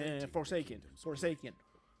 Lamenting Forsaken, the kingdom's forsaken.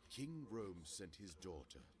 King Rome sent his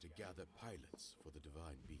daughter to gather pilots for the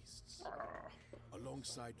divine beasts.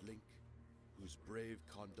 Alongside Link, whose brave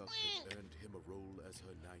conduct had earned him a role as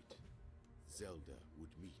her knight, Zelda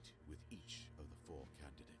would meet with each of the 4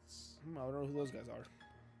 candidates. I don't know who those guys are.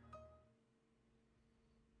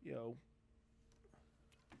 Yo.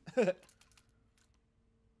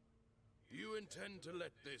 You intend to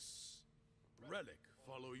let this relic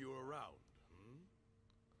follow you around, hmm?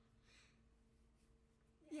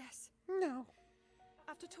 Yes, No.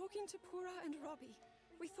 After talking to Pura and Robbie,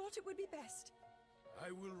 we thought it would be best.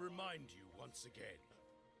 I will remind you once again.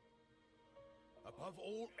 Above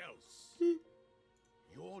all else,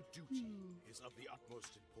 your duty is of the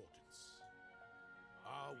utmost importance.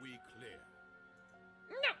 Are we clear?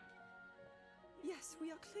 Yes,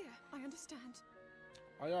 we are clear. I understand.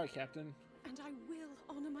 Aye, aye, Captain. And I will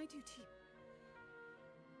honor my duty.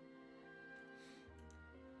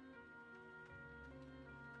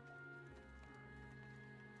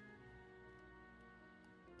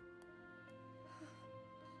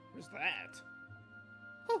 What's that?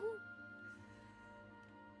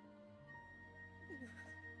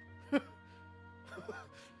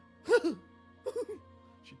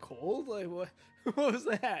 She cold? Like what? What was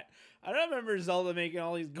that? I don't remember Zelda making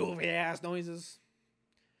all these goofy ass noises.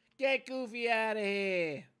 Get Goofy out of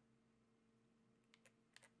here!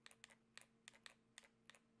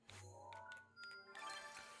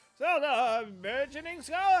 Zelda, burgeoning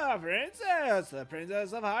scholar princess, the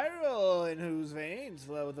princess of Hyrule, in whose veins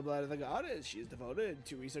flow with the blood of the goddess. She is devoted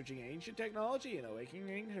to researching ancient technology and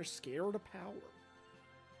awakening her scared power.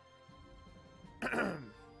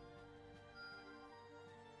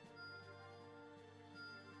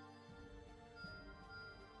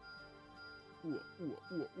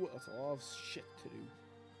 That's a lot of shit to do.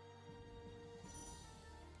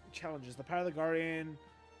 Challenges. The power of the Guardian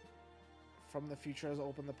from the future has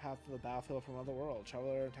opened the path to the battlefield from another world.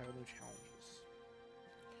 Traveler and tackle new challenges.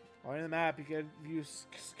 While in the map, you can view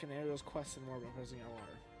Scenario's quest and more by pressing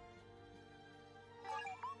LR.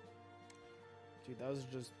 Dude, those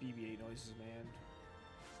are just BB-8 noises, man.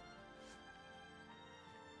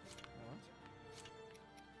 What?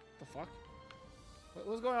 The fuck?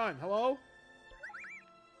 What's going on? Hello?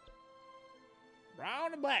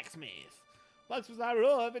 Brown and Blacksmith. Blacksmiths of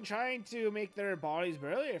Hyrule have been trying to make their bodies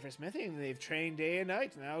burlier for smithing. They've trained day and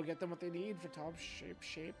night. Now get them what they need for top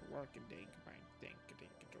shape work and dink dink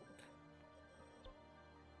dink dunk.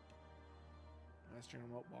 Western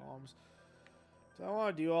remote bombs. So I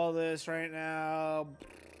want to do all this right now.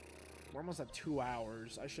 We're almost at 2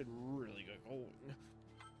 hours. I should really get going.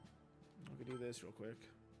 I can do this real quick.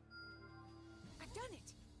 I've done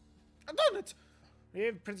it. I've done it! We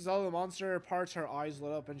gave Princess Zelda the monster parts, her eyes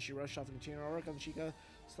lit up, and she rushed off to continue her work on the Chica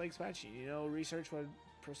Slate expansion. You know, research would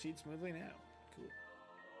proceed smoothly now. Cool.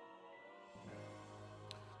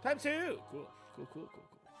 Time 2! Cool. Cool.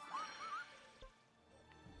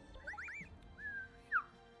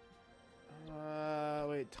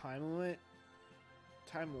 Wait, time limit?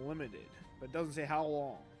 Time limited, but it doesn't say how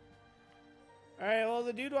long. Alright, well,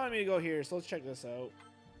 the dude wanted me to go here, so let's check this out.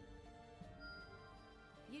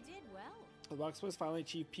 You did well. The blacksmiths finally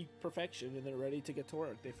achieved peak perfection and they're ready to get to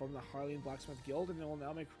work. They formed the Hylian Blacksmith Guild and they will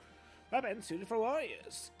now make weapons suited for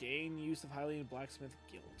warriors. Gain use of Hylian Blacksmith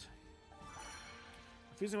Guild.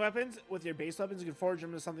 Fusing weapons with your base weapons, you can forge them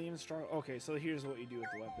into something even stronger. Okay, so here's what you do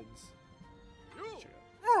with the weapons. Check it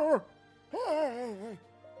out.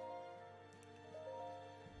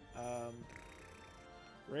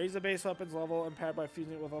 Raise the base weapons level and paired by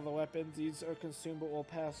fusing it with other weapons. These are consumed but will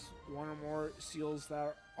pass one or more seals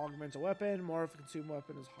that augment a weapon. More if the consumed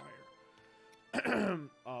weapon is higher.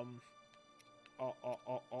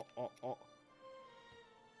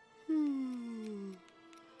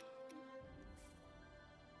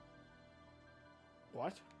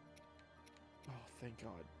 What? Oh, thank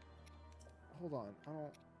God. Hold on. I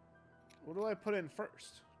don't... What do I put in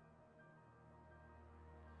first?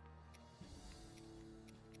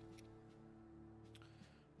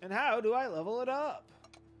 And how do I level it up?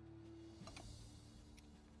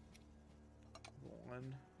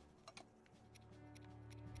 1.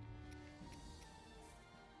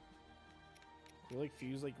 Do you like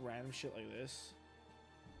fuse like random shit like this?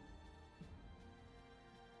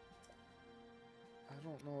 I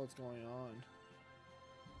don't know what's going on.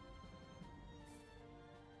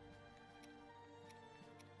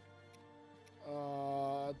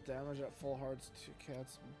 Damage at full hearts 2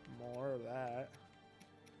 cats, more of that.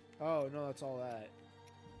 Oh no, that's all that.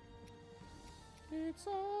 It's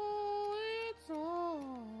all.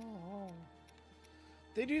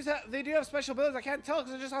 They do have special abilities. I can't tell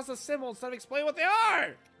because it just has a symbol instead of explain what they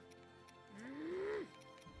are.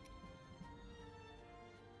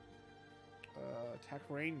 Attack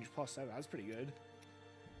range +7. That's pretty good.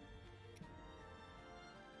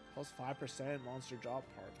 +5% monster drop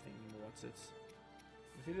part thingy. What's it?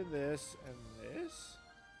 If you did this and this.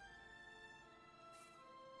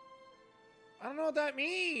 I don't know what that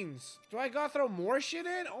means. Do I gotta throw more shit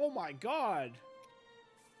in? Oh my God.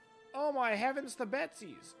 Oh my heavens to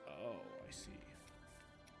Betsy's. Oh, I see.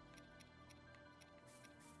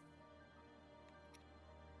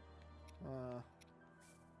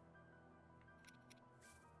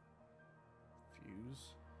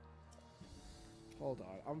 use. Hold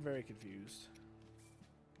on, I'm very confused.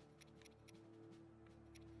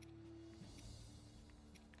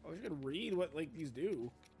 I was gonna read what like these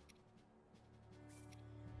do.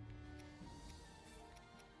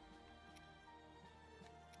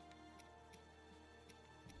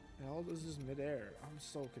 How does this midair? I'm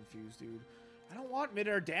so confused, dude. I don't want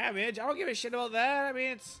midair damage. I don't give a shit about that. I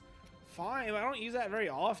mean, it's fine, but I don't use that very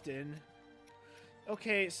often.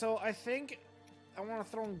 Okay, so I think I want to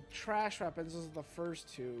throw in trash weapons as the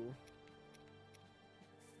first two.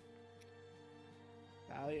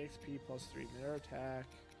 Valley XP plus 3 midair attack.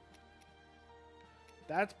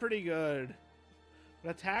 That's pretty good.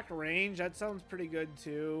 But attack range, that sounds pretty good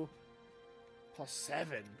too. Plus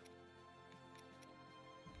 7.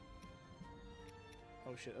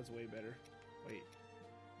 Oh shit, that's way better. Wait.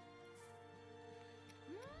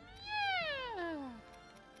 I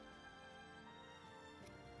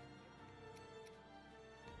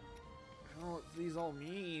don't know what these all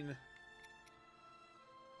mean.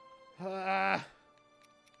 Ah.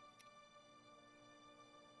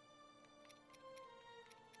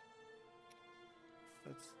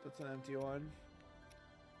 That's an empty one.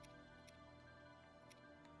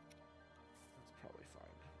 That's probably fine.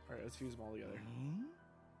 Alright, let's fuse them all together.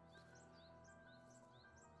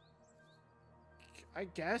 I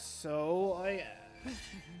guess so. It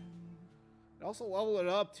also leveled it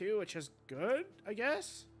up too, which is good, I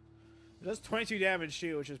guess. It does 22 damage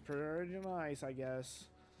too, which is pretty nice, I guess.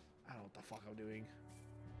 I don't know what the fuck I'm doing.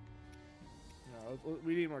 No,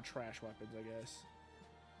 we need more trash weapons, I guess.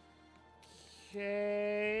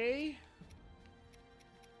 Okay.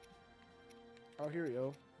 Oh, here we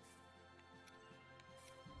go.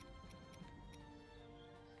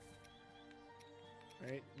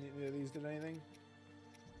 Right, neither of these did anything.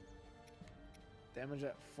 Damage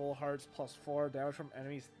at full hearts plus 4. Damage from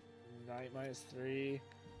enemies minus 3.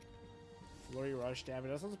 Flurry rush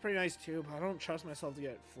damage. That sounds pretty nice too, but I don't trust myself to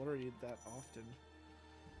get flurried that often.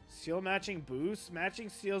 Seal matching boost. Matching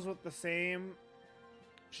seals with the same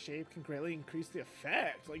shape can greatly increase the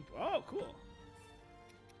effect. Like, oh, cool.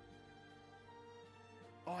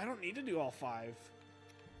 Oh, I don't need to do all 5.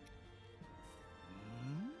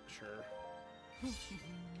 Sure.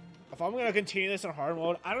 If I'm gonna continue this in hard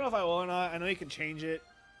mode, I don't know if I will or not. I know you can change it,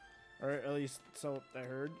 or at least so I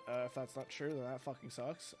heard. If that's not true, then that fucking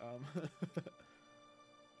sucks.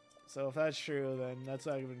 So if that's true, then that's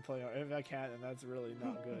what I've been playing on. If I can't, then that's really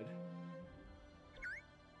not good.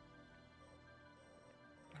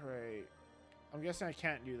 Alright. I'm guessing I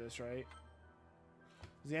can't do this, right?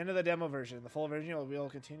 It's the end of the demo version. The full version will be able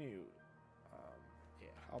to continue. Yeah,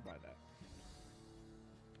 I'll buy that.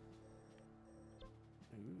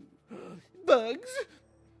 Ooh. Bugs!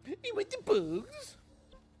 You with the bugs?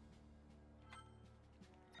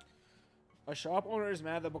 A shop owner is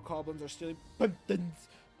mad that bokoblins are stealing pumpkins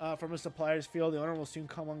from his supplier's field. The owner will soon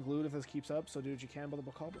come unglued if this keeps up, so do what you can about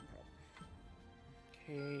the bokoblin problem.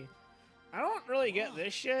 Okay. I don't really get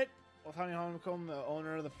this shit. With Honey Honeycomb, the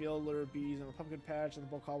owner of the field lured bees in the pumpkin patch, and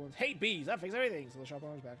the bokoblins hate bees. That fixes everything. So the shop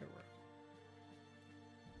owner's back at work.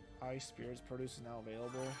 Ice Spirits produce is now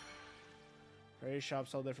available. Various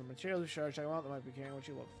shops sell different materials. If you check them out, they might be carrying what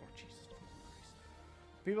you look for. Jesus Christ.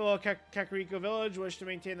 People of Kakariko Village wish to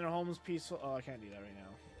maintain their homes peaceful. Oh, I can't do that right now.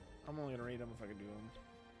 I'm only going to read them if I can do them.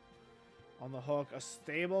 On the hook, a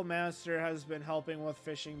stable master has been helping with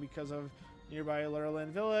fishing because of nearby Lurlin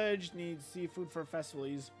Village. Needs seafood for a festival.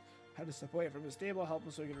 He's had to step away from his stable, help him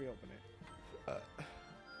so he can reopen it.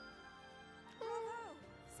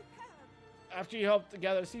 After he helped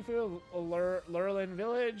gather seafood at Lurlin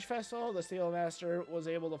Village Festival, the stable master was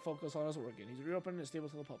able to focus on his work again. He's reopened his stable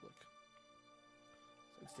to the public.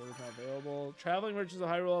 So it's stable now available. Traveling merchants of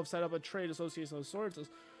Hyrule have set up a trade association of sorts. As a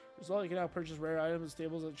result, you can now purchase rare items and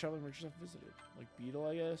stables that traveling merchants have visited. Like Beetle,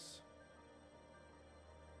 I guess.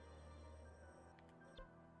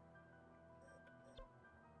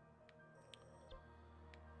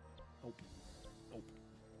 Nope. Nope.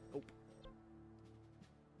 Nope.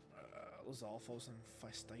 Lizalfos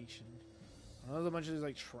Infestation. There's a bunch of these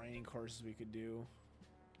like training courses we could do.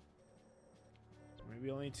 Maybe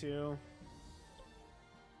only 2.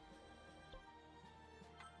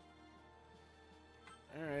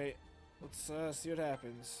 Alright. Let's see what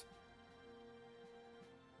happens.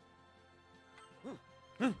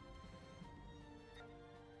 What?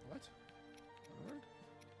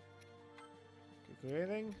 Could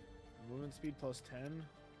anything? Movement speed plus 10.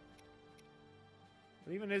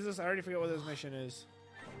 What even is this? I already forget what this mission is.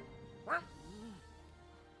 I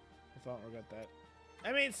thought we got that.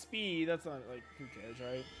 I mean speed, that's not like, who cares,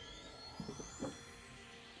 right?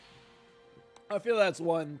 I feel that's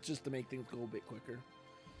one just to make things go a bit quicker.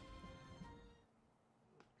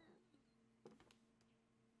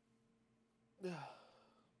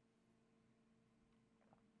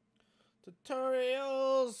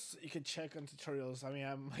 Tutorials. You can check on tutorials. I mean,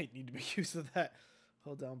 I might need to make use of that.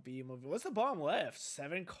 Hold down B movie. What's the bottom left?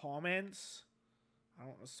 7 comments. I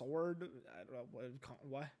don't know. Sword. I don't know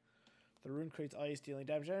what. The rune creates ice, dealing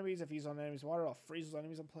damage to enemies. If used on enemies' water, it'll freeze those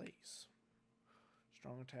enemies in place.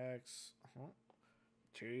 Strong attacks.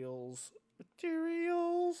 Materials.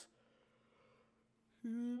 Materials.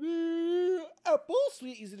 Apples.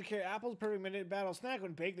 Sweet, easy to carry apples. Perfect minute battle snack.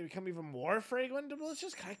 When baked, they become even more fragrant.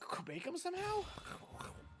 Delicious. Can I bake them somehow?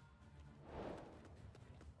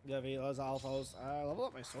 Yeah, Vilas, Alphos. I level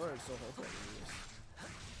up my sword, so hopefully I can do this.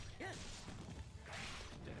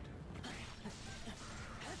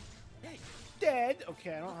 Dead.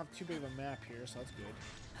 Okay, I don't have too big of a map here, so that's good.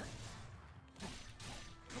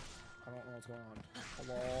 I don't know what's going on.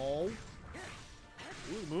 Hello?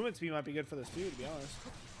 Ooh, movement speed might be good for this too, to be honest.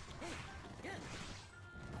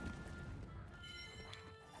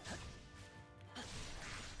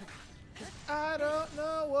 I don't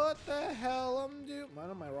know what the hell I'm doing. Mine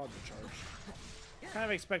on my rod to charge. Kind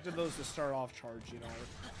of expected those to start off charge, you know.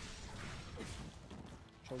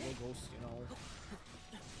 Chogo Ghost, you know.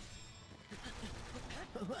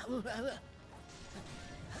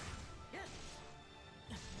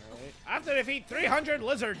 Alright. I have to defeat 300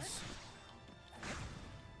 lizards!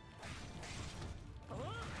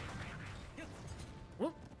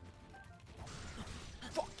 Whoop.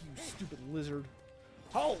 Fuck you, stupid lizard.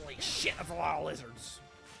 Holy shit, that's a lot of lizards.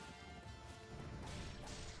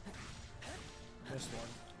 This one.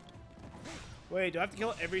 Wait, do I have to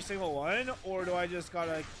kill every single one? Or do I just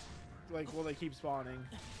gotta, like, will they keep spawning?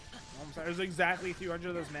 I'm sorry, there's exactly 300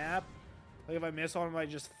 of this map. Like, if I miss one, am I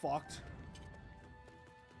just fucked?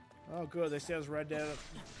 Oh, good. They say there's red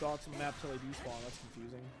dots on the map till they despawn. That's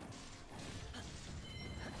confusing.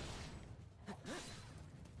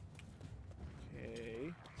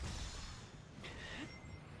 Okay.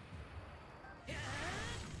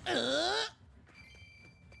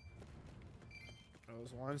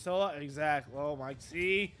 There's one still up. Exactly. Oh, my.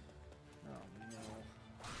 See? Oh,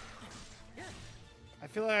 no. I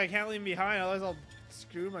feel like I can't leave him behind, otherwise I'll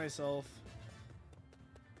screw myself.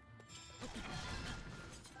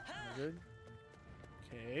 Good.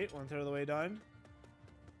 Okay, 1/3 of the way done.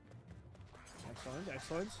 Excellent,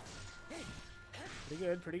 excellent. Pretty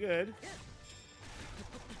good, pretty good.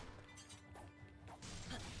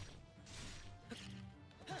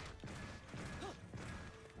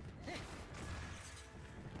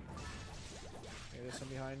 Okay, there's some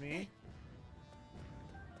behind me.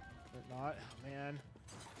 But not. Oh, man.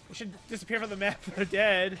 They should disappear from the map if they're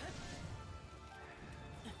dead.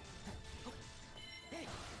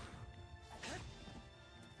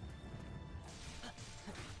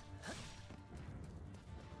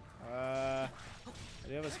 I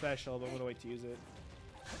do have a special, but I'm gonna wait to use it.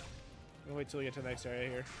 I'm gonna wait till we get to the next area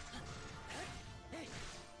here.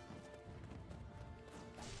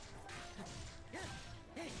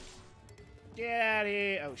 Get out of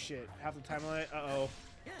here! Oh shit! Half the time limit. Uh oh.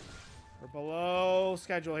 We're below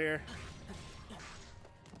schedule here. All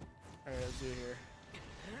right, let's do it here.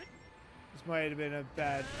 This might have been a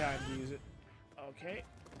bad time to use it. Okay.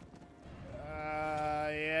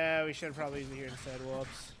 Yeah, we should probably use it here instead.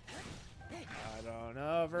 Whoops. I don't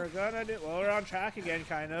know if we're gonna do. Well, we're on track again,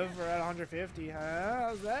 kind of. We're at 150. Huh?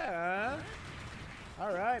 How's that, huh?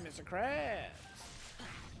 All right, Mr. Krabs.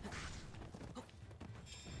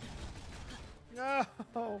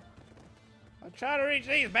 No. I'm trying to reach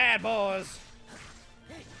these bad boys.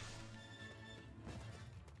 I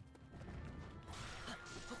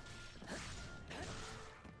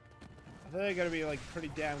think they're gonna be like pretty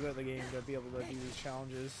damn good at the game to be able to do these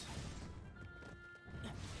challenges. I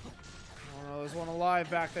don't know, there's one alive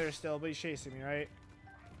back there still, but he's chasing me, right?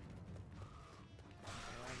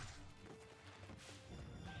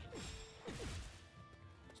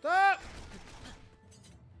 Stop!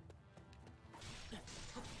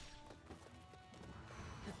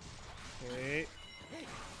 Okay.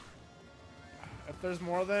 If there's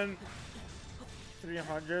more than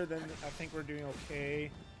 300, then I think we're doing okay.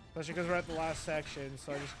 Especially because we're at the last section,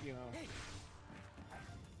 so I just, you know,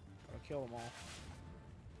 gotta kill them all.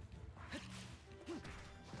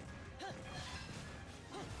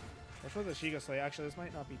 What's with the Sheikah Slate? Actually, this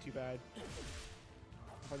might not be too bad.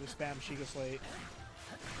 If I just spam Sheikah Slate.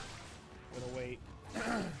 I'm gonna wait.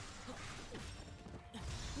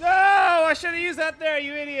 No! I should have used that there,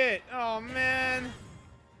 you idiot! Oh, man.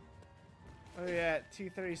 What are we at?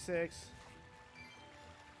 236.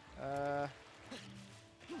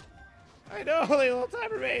 I know, only a little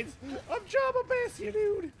time remains. I'm Jabba Bass, you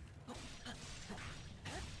dude.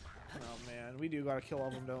 Oh man, we do gotta kill all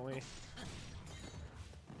of them, don't we?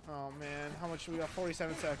 Oh man, how much? We got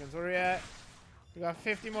 47 seconds. Where are we at? We got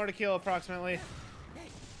 50 more to kill approximately.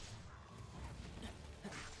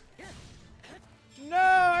 No,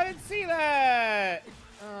 I didn't see that.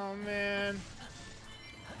 Oh man.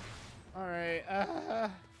 All right.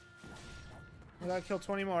 We gotta kill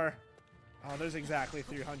 20 more. Oh, there's exactly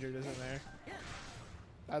 300, isn't there?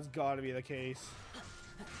 That's gotta be the case.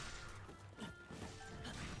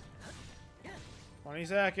 20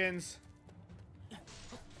 seconds.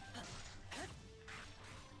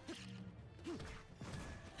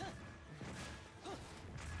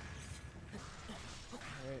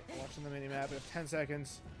 Alright, watching the mini-map. We have 10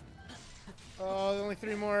 seconds. Oh, only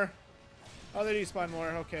 3 more. Oh, they despawn more.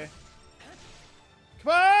 Okay.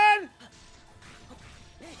 Come on!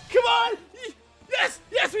 Come on! Yes!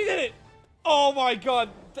 Yes, we did it! Oh my god.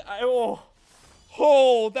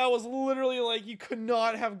 Oh, that was literally like you could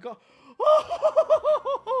not have gone.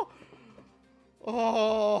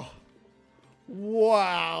 Oh,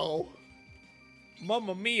 wow.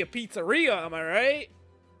 Mamma mia pizzeria, am I right?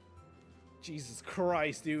 Jesus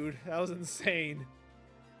Christ, dude. That was insane.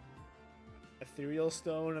 Ethereal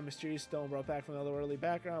stone, a mysterious stone brought back from the otherworldly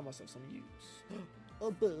background. Must have some use.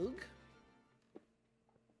 A bug?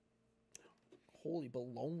 Holy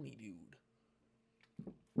baloney, dude.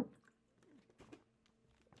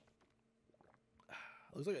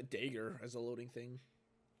 Looks like a dagger as a loading thing.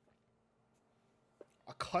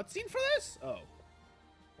 A cutscene for this? Oh.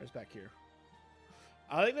 There's back here.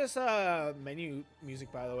 I like this menu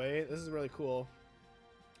music, by the way. This is really cool.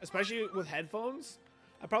 Especially with headphones.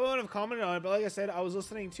 I probably wouldn't have commented on it, but like I said, I was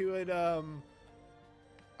listening to it on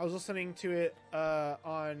I was listening to it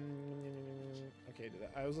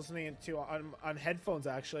on headphones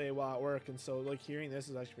actually while at work, and so like hearing this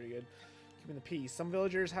is actually pretty good. Keeping the peace. Some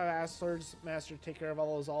villagers have asked Swords Master to take care of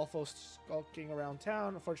all those Alphos skulking around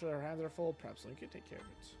town. Unfortunately, our hands are full. Perhaps Link could take care of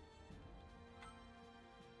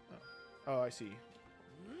it. Oh, I see.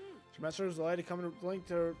 Your master is delighted to come to Link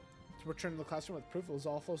to return to the classroom with proof of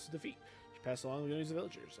Zalfos' defeat. She passed along the news of the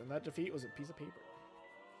villagers, and that defeat was a piece of paper.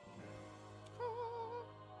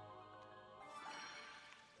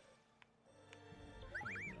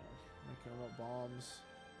 Making about bombs.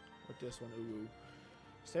 With this one, ooh.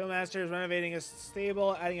 Stable master is renovating a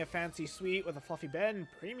stable, adding a fancy suite with a fluffy bed and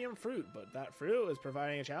premium fruit, but that fruit is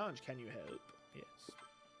providing a challenge. Can you help? Yes.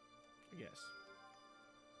 I guess.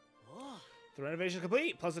 The renovation is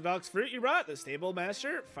complete. Plus the dog's fruit you brought. The stable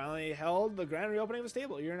master finally held the grand reopening of the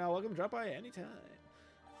stable. You're now welcome to drop by anytime.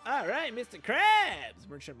 All right, Mr. Krabs.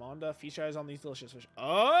 Merchant Monda features on these delicious fish.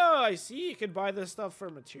 Oh, I see. You could buy this stuff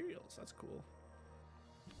for materials. That's cool.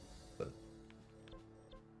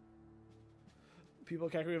 People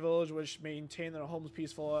of Kakariko Village which maintain their homes'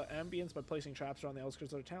 peaceful ambience by placing traps around the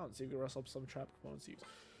outskirts of their town. See if you can rustle up some trap components to use.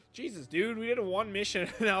 Jesus, dude, we did one mission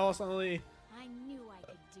and now suddenly I knew I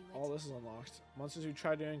could do it. all this is unlocked. Monsters who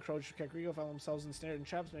tried to encroach Kakariko found themselves ensnared in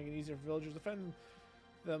traps, making it easier for villagers to defend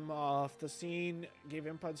them off. The scene gave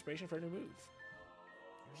Impa inspiration for a new move.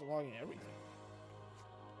 There's a logging everything.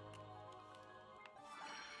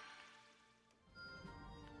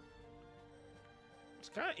 It's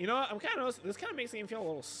kind of, you know what? I'm kind of this kind of makes the game feel a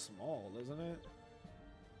little small, doesn't it?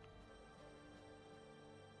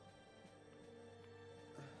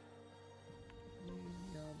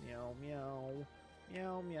 Meow, meow,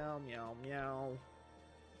 meow, meow, meow, meow.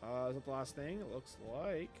 Is that the last thing? It looks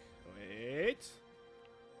like. Wait.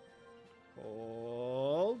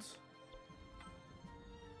 Hold.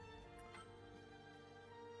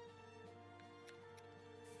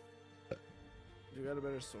 You got a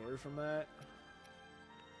better sword from that?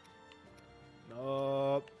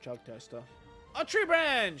 Nope. Chuck tester. A tree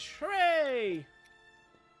branch! Hooray!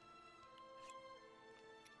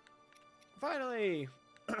 Finally!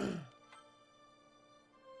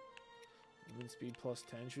 Movement speed plus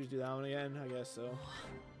 10. Should we do that one again? I guess so.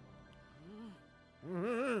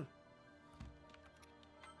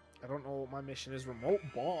 I don't know what my mission is. Remote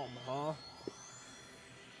bomb, huh?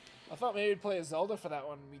 I thought maybe we'd play a Zelda for that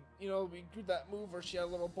one. We did that move where she had a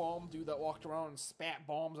little bomb dude that walked around and spat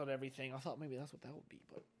bombs at everything. I thought maybe that's what that would be,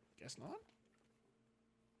 but guess not.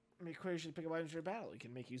 Make clear you should pick up items for your battle. You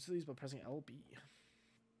can make use of these by pressing LB.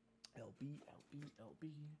 LB, LB, LB.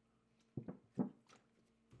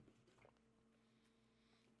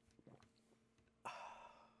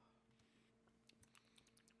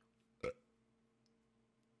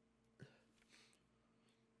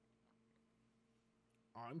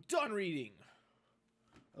 I'm done reading.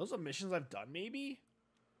 Those are missions I've done, maybe?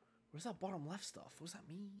 Where's that bottom left stuff? What does that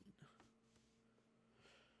mean?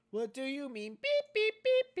 What do you mean? Beep, beep,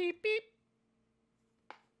 beep, beep, beep.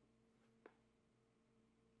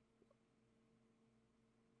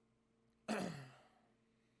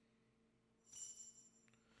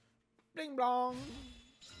 Bling blong.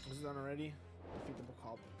 This is done already. Defeat the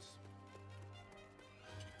bokoblins.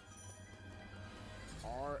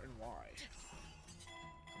 R and Y.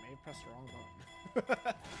 I may have pressed the wrong button.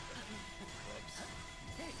 Whoops.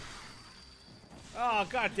 Oh,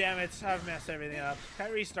 god damn it. I've messed everything up. Can I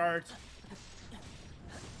restart?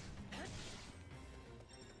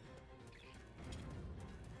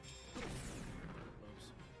 Oops.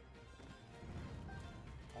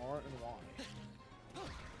 R and Y.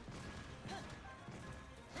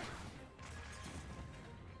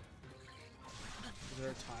 Is there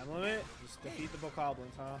a time limit? Just defeat the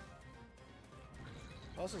bokoblins, huh?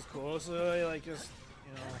 This is cool. This is really like just,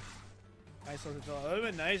 you know, nice little detail. It would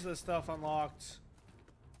have been nice if this stuff unlocked.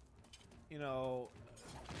 You know,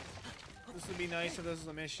 this would be nice if this was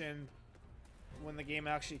a mission when the game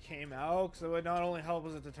actually came out, because it would not only help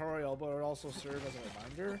as a tutorial, but it would also serve as a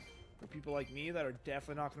reminder for people like me that are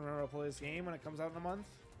definitely not going to remember to play this game when it comes out in a month.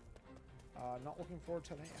 Not looking forward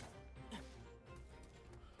to that.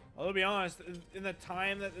 I'll be honest, in the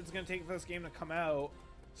time that it's going to take for this game to come out,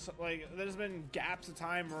 so, like, there's been gaps of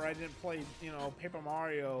time where I didn't play, you know, Paper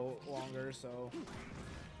Mario longer, so, you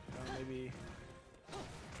know, maybe...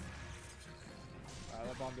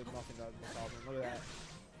 that bomb did nothing to the problem. Look at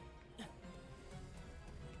that.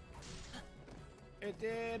 It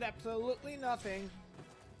did absolutely nothing.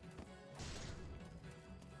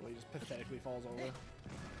 Well, he just pathetically falls over.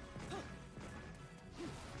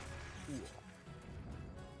 Ooh.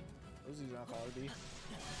 Those are not thought to be.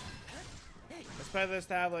 Expect this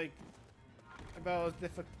to have like about as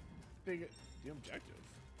big the objective.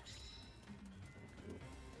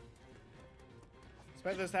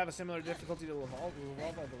 Expect this to have a similar difficulty to Revolve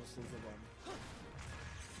by those of them.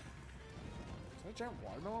 Is that a giant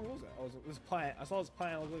watermelon? What was that? Oh, it was a plant. I saw this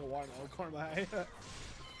plant. It looked like a watermelon corner by. 1,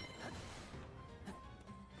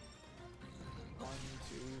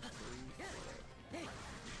 2, 3, 4.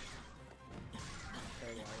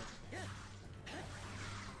 Okay, water.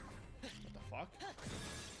 What the fuck?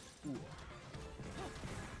 Ooh.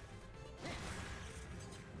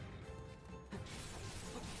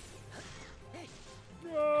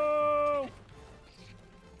 No!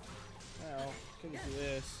 Well, couldn't do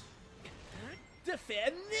this.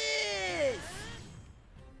 Defend this!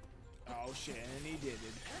 Oh shit, and he did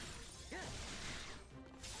it.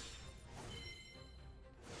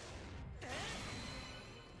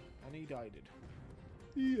 And he died it.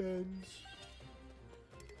 The ends.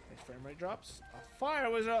 Nice frame rate drops. A fire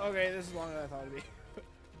was okay, this is longer than I thought it'd be.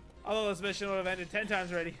 Although this mission would have ended 10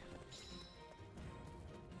 times already.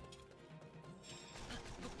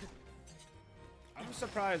 I'm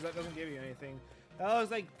surprised that doesn't give you anything. That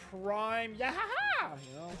was like prime, yeah,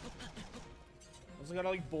 you know. I was gotta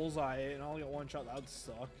like bullseye it and I'll get one shot. That would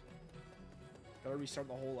suck. Gotta restart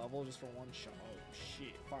the whole level just for one shot. Oh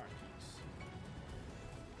shit, fire keys.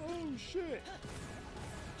 Oh shit.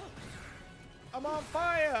 I'm on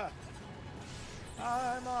fire.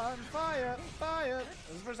 I'm on fire, fire.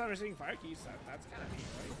 This is the first time we're seeing fire keys. That's kind of neat,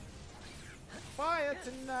 right? Fire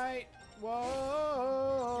tonight.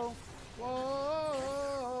 Whoa.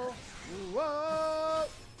 Whoa, whoa,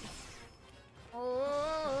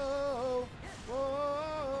 whoa,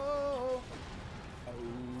 whoa,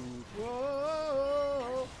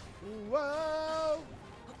 whoa, whoa.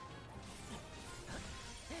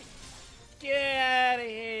 Get out of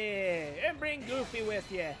here and bring Goofy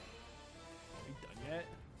with you. Are you done yet?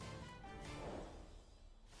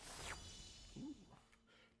 Ooh.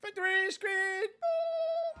 Victory screen!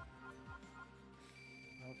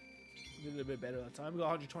 Did a bit better that time. We got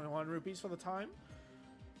 121 rupees for the time.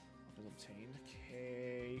 Was obtained.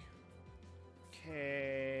 Okay.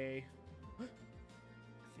 Okay.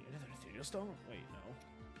 Another ethereal stone? Wait, no.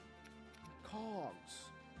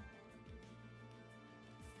 Cogs.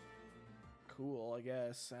 Cool, I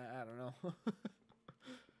guess. I don't know.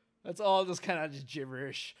 That's all just kind of just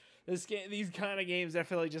gibberish. This game, these kind of games, I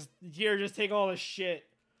feel like just here, just take all this shit.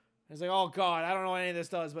 It's like, oh god, I don't know what any of this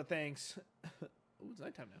does, but thanks. Ooh, it's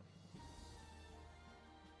nighttime now.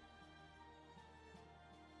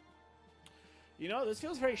 You know, this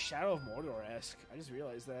feels very Shadow of Mordor-esque. I just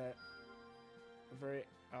realized that. Very...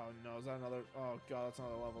 Oh, no. Is that another... Oh, God. That's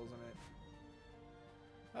another level, isn't it?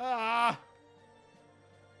 Ah!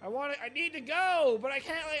 I need to go! But I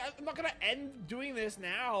can't, like... I'm not gonna end doing this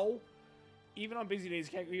now. Even on busy days,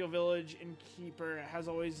 Kakariko Village Innkeeper has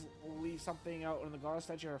always leave something out in the goddess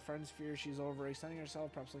statue. Her friends fear she's overextending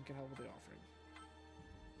herself. Perhaps Link can help with the offering.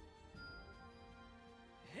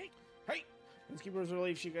 Hey! Since Keeper's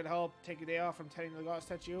relief, she could help take a day off from tending the god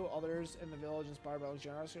statue. Others in the village, inspired by Link's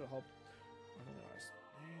generosity, will help.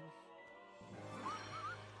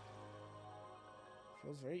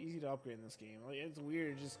 Feels very easy to upgrade in this game. Like, it's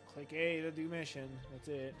weird. Just click A to do mission. That's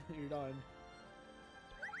it. You're done.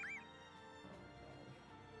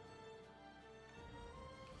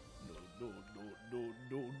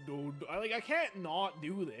 No. I can't not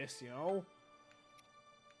do this, you know?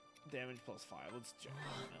 Damage plus 5. Let's check it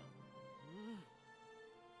out.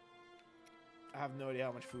 I have no idea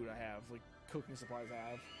how much food I have. Like, cooking supplies I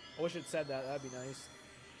have. I wish it said that. That'd be nice.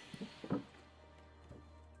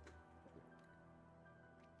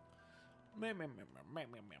 Meow, meow, meow, meow,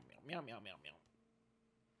 meow, meow, meow, meow, meow, meow.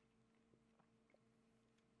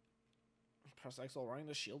 Press X while running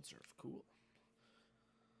the shield surf. Cool.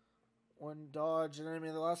 When dodge an enemy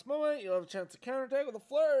at the last moment, you'll have a chance to counterattack with a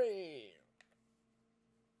flurry.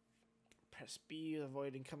 Press B to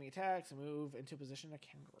avoid incoming attacks and move into position to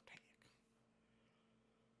counterattack.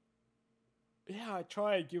 Yeah, I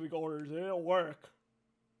tried giving orders. It didn't work.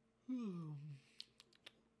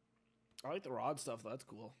 I like the rod stuff. That's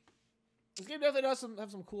cool. This game definitely does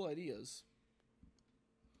have some cool ideas.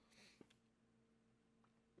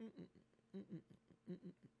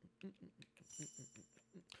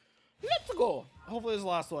 Let's go. Hopefully this is the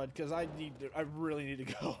last one because I really need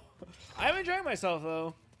to go. I'm enjoying myself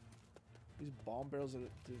though. These bomb barrels to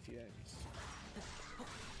defeat enemies.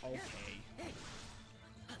 Okay.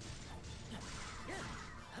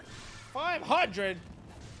 500.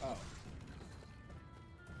 Oh.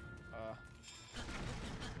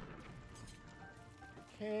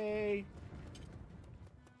 Okay.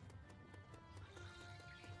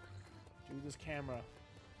 Do this camera.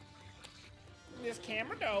 This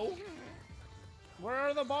camera, no. Where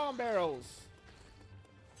are the bomb barrels?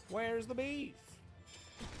 Where's the beef?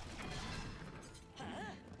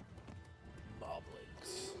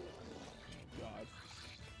 Moblins. God.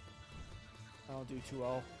 I don't do too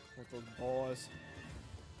well with those boys.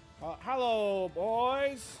 Hello,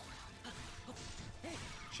 boys.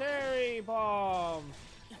 Cherry bomb.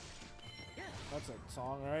 That's a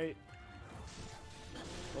song, right?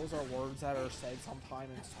 Those are words that are said sometime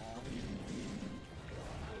in song.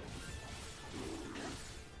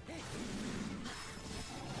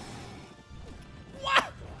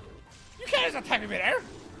 What? You can't just attack me midair.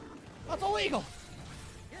 That's illegal.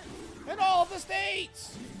 In all of the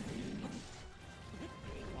states.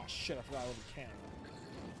 Oh shit! I forgot I was a camera.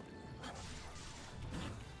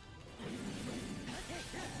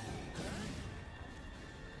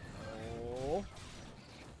 Oh.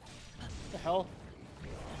 What the hell?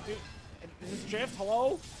 Dude, is this drift?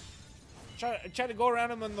 Hello? Try to go around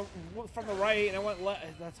him from the right, and I went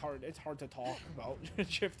left. That's hard. It's hard to talk about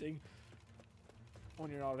drifting when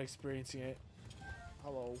you're not experiencing it.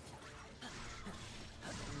 Hello.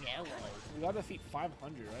 Hello. We gotta defeat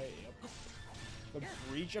 500, right? Yep. The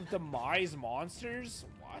Breach of Demise monsters?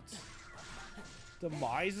 What?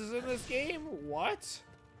 Demise is in this game? What?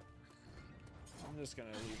 I'm just gonna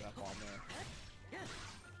leave that bomb there.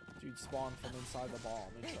 Dude spawned from inside the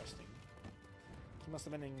bomb. Interesting. He must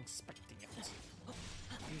have been inspecting it.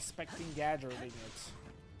 Inspecting, gadgeting it.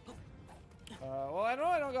 Well, I know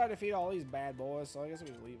I don't gotta defeat all these bad boys, so I guess we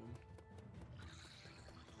just leave them.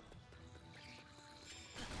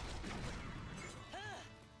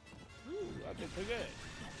 Ooh, I did pretty good.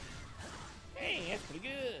 Hey, that's pretty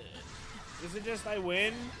good. Is it just I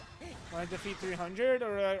win when I defeat 300,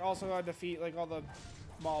 or I also gotta defeat like all the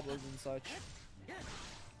moblins and such?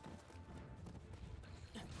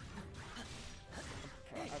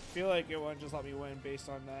 I feel like it wouldn't just let me win based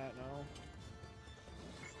on that, no?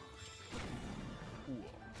 Ooh.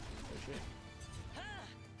 Oh shit.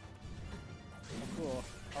 Oh, cool.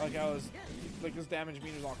 I like how his damage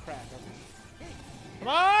meter's all crap. Come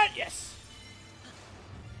on! Yes!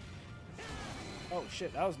 Oh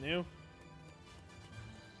shit, that was new.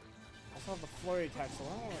 I also have the flurry attack, so I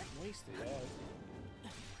don't want to waste it. Yeah.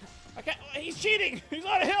 I can't. He's cheating! He's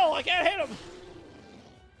on a hill! I can't hit him!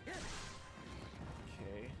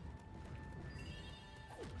 Okay.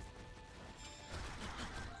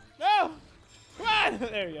 No! Come on!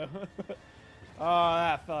 There we go. Oh,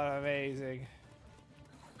 that felt amazing.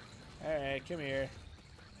 Alright, come here.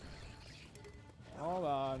 Hold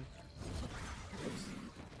on. Oops.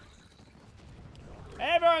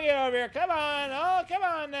 Everyone get over here. Come on. Oh, come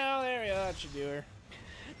on now. There we go. That should do her.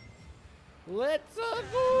 Let's go.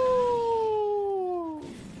 Oh,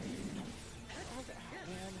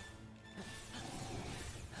 man.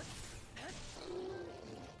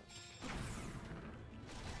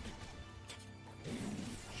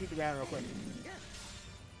 Shoot the ground real quick.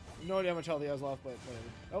 No idea how much health he has left, but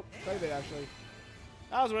whatever. Oh, quite a bit actually.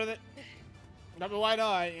 That was worth it. I mean, why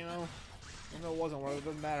not, you know? Even though it wasn't worth it,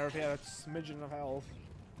 doesn't matter if he had a smidgen of health.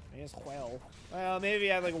 I guess well, maybe he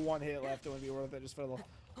had like one hit left, it would be worth it just for the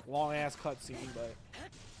long ass cutscene, but.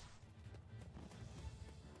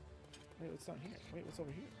 Wait, what's down here? Wait, what's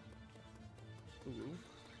over here? Ooh.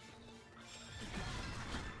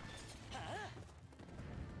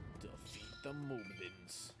 Defeat the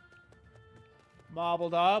Moobins. Mobble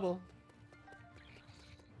dobble.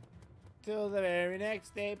 Till the very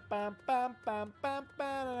next day. Bum, bum, bum, bum,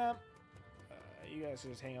 bum, you guys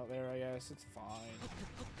can just hang out there, I guess. It's fine.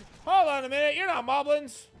 Hold on a minute. You're not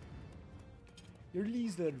moblins. You're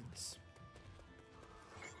lizards.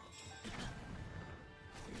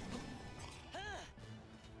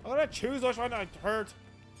 I'm gonna choose which one to hurt.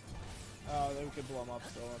 Oh, then we could blow them up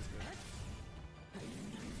still. That's good.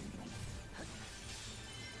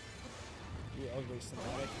 Yeah, that was very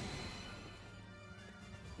cinematic.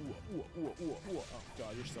 Oh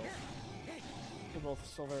god, you're both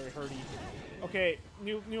still very hurty. Okay,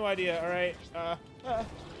 new idea. All right,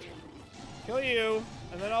 kill you,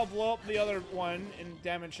 and then I'll blow up the other one and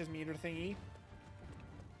damage his meter thingy.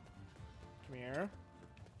 Come here.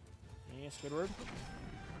 Yeah, Squidward.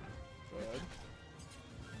 Good.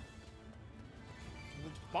 The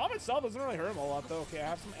bomb itself doesn't really hurt him a lot, though. Okay, I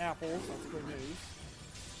have some apples. That's good news.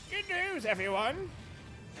 Good news, everyone.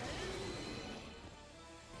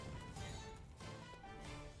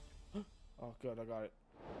 Oh, good, I got it.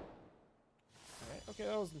 Alright, okay,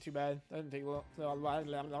 that wasn't too bad. That didn't take long.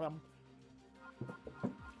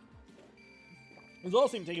 This all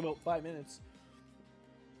seemed to take about 5 minutes.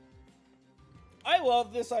 I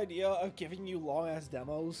love this idea of giving you long-ass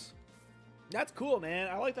demos. That's cool, man.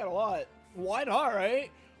 I like that a lot. Why not, right?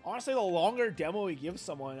 Honestly, the longer demo you give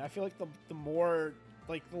someone, I feel like the more,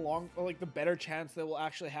 like, the better chance they will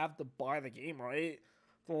actually have to buy the game, right?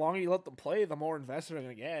 The longer you let them play, the more invested they're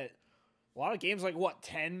gonna get. A lot of games like, what,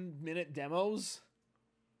 10-minute demos?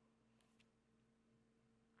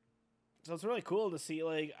 So it's really cool to see,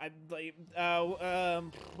 like,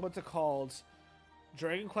 what's it called?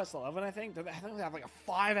 Dragon Quest 11, I think? I think they have, like, a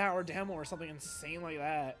 5-hour demo or something insane like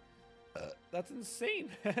that. That's insane,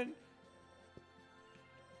 man.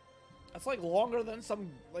 That's, like, longer than some,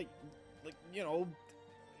 like, you know,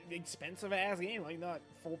 expensive-ass game. Like, not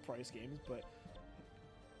full-price games, but...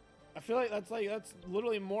 I feel like that's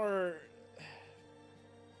literally more...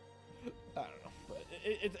 I don't know, but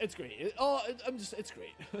it's great. It's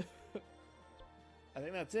great. I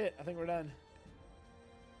think that's it. I think we're done.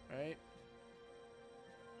 Right?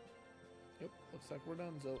 Yep, looks like we're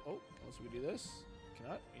done. So, once we do this,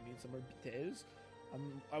 cannot. We need some more details.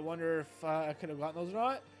 I wonder if I could have gotten those or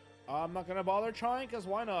not. I'm not gonna bother trying, because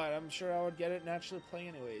why not? I'm sure I would get it naturally playing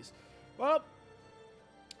anyways. Well,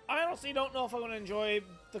 I honestly don't know if I'm gonna enjoy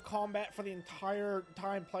the combat for the entire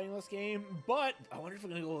time playing this game, but I wonder if we're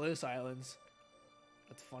gonna go to this islands.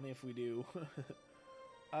 That's funny if we do.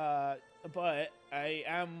 But I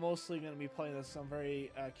am mostly gonna be playing this, so I'm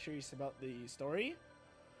very curious about the story.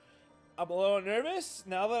 I'm a little nervous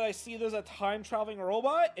now that I see there's a time-traveling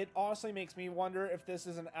robot. It honestly makes me wonder if this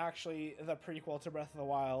isn't actually the prequel to Breath of the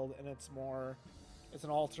Wild, and it's an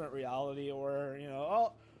alternate reality, or, you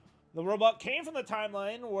know, the robot came from the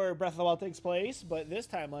timeline where Breath of the Wild takes place, but this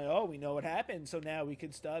timeline, we know what happened, so now we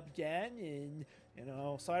can stop Ganon, you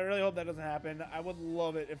know. So I really hope that doesn't happen. I would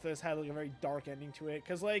love it if this had, like, a very dark ending to it,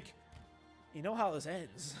 because, like, you know how this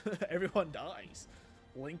ends. Everyone dies.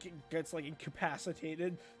 Link gets, like,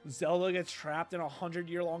 incapacitated. Zelda gets trapped in a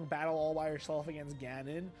 100-year-long battle all by herself against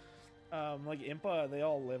Ganon. Like, Impa, they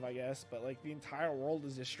all live, I guess, but, like, the entire world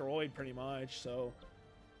is destroyed pretty much, so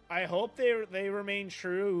I hope they remain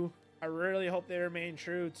true. I really hope they remain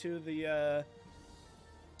true to the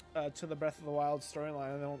Breath of the Wild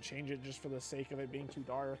storyline, and they don't change it just for the sake of it being too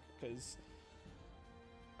dark, because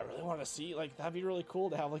I really want to see, like, that'd be really cool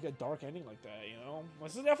to have, like, a dark ending like that, you know?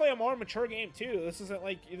 This is definitely a more mature game, too. This isn't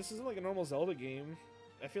like a normal Zelda game.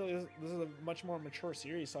 I feel like this is a much more mature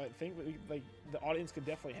series, so I think that the audience could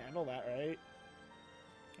definitely handle that, right?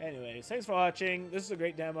 Anyways, thanks for watching. This is a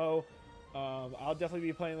great demo. I'll definitely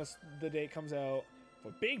be playing this the day it comes out.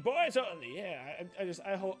 For big boys only, yeah.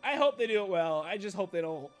 I hope they do it well. I just hope they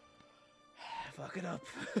don't fuck it up.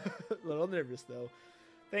 A little nervous though.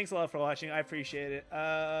 Thanks a lot for watching. I appreciate it.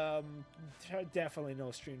 Definitely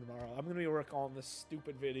no stream tomorrow. I'm gonna be working on this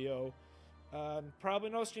stupid video. Probably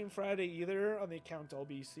no stream Friday either. On the account, I'll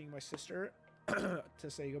be seeing my sister to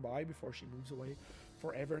say goodbye before she moves away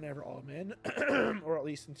forever and ever. Amen. Or at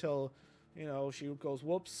least until, you know, she goes,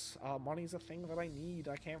 whoops, money's a thing that I need.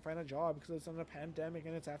 I can't find a job because it's in a pandemic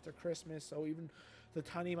and it's after Christmas. So even the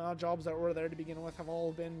tiny amount of jobs that were there to begin with have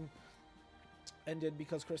all been ended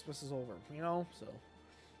because Christmas is over, you know? So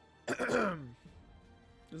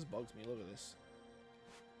this bugs me. Look at this.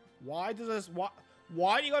 Why does this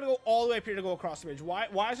why do you gotta go all the way up here to go across the bridge?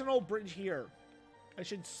 Why is there no bridge here? I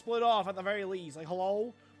should split off at the very least. Like,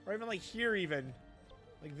 hello? Or even like here even.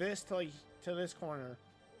 Like this to like to this corner.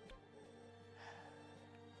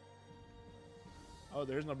 Oh,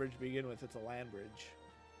 there's no bridge to begin with. It's a land bridge.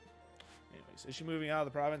 Anyways, is she moving out of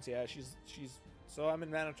the province? Yeah, she's so I'm in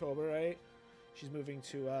Manitoba, right? She's moving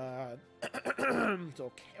to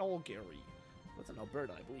to Calgary. That's in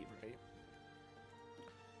Alberta, I believe, right?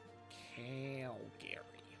 Calgary.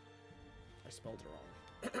 I spelled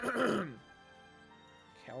it wrong.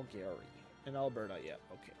 Calgary. In Alberta, yeah.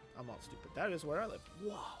 Okay. I'm not stupid. That is where I live.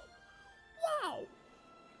 Wow. Wow.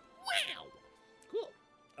 Wow. Cool.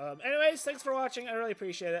 Anyways, thanks for watching. I really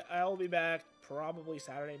appreciate it. I will be back probably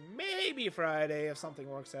Saturday, maybe Friday if something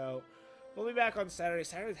works out. We'll be back on Saturday.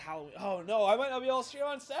 Saturday's Halloween. Oh no, I might not be able to stream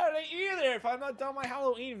on Saturday either if I'm not done my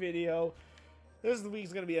Halloween video. This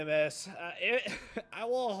week's gonna be a mess. I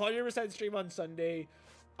will 100% stream on Sunday.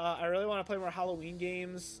 I really want to play more Halloween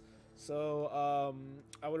games, so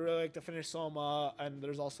I would really like to finish Soma, and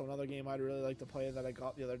there's also another game I'd really like to play that I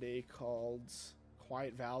got the other day called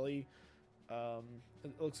Quiet Valley.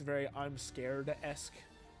 It looks very I'm Scared-esque,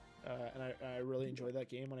 and I really enjoyed that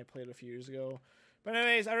game when I played it a few years ago. But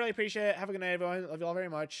anyways, I really appreciate it. Have a good night, everyone. Love you all very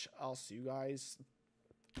much. I'll see you guys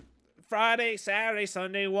Friday, Saturday,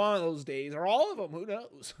 Sunday, one of those days, or all of them. Who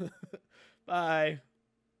knows? Bye.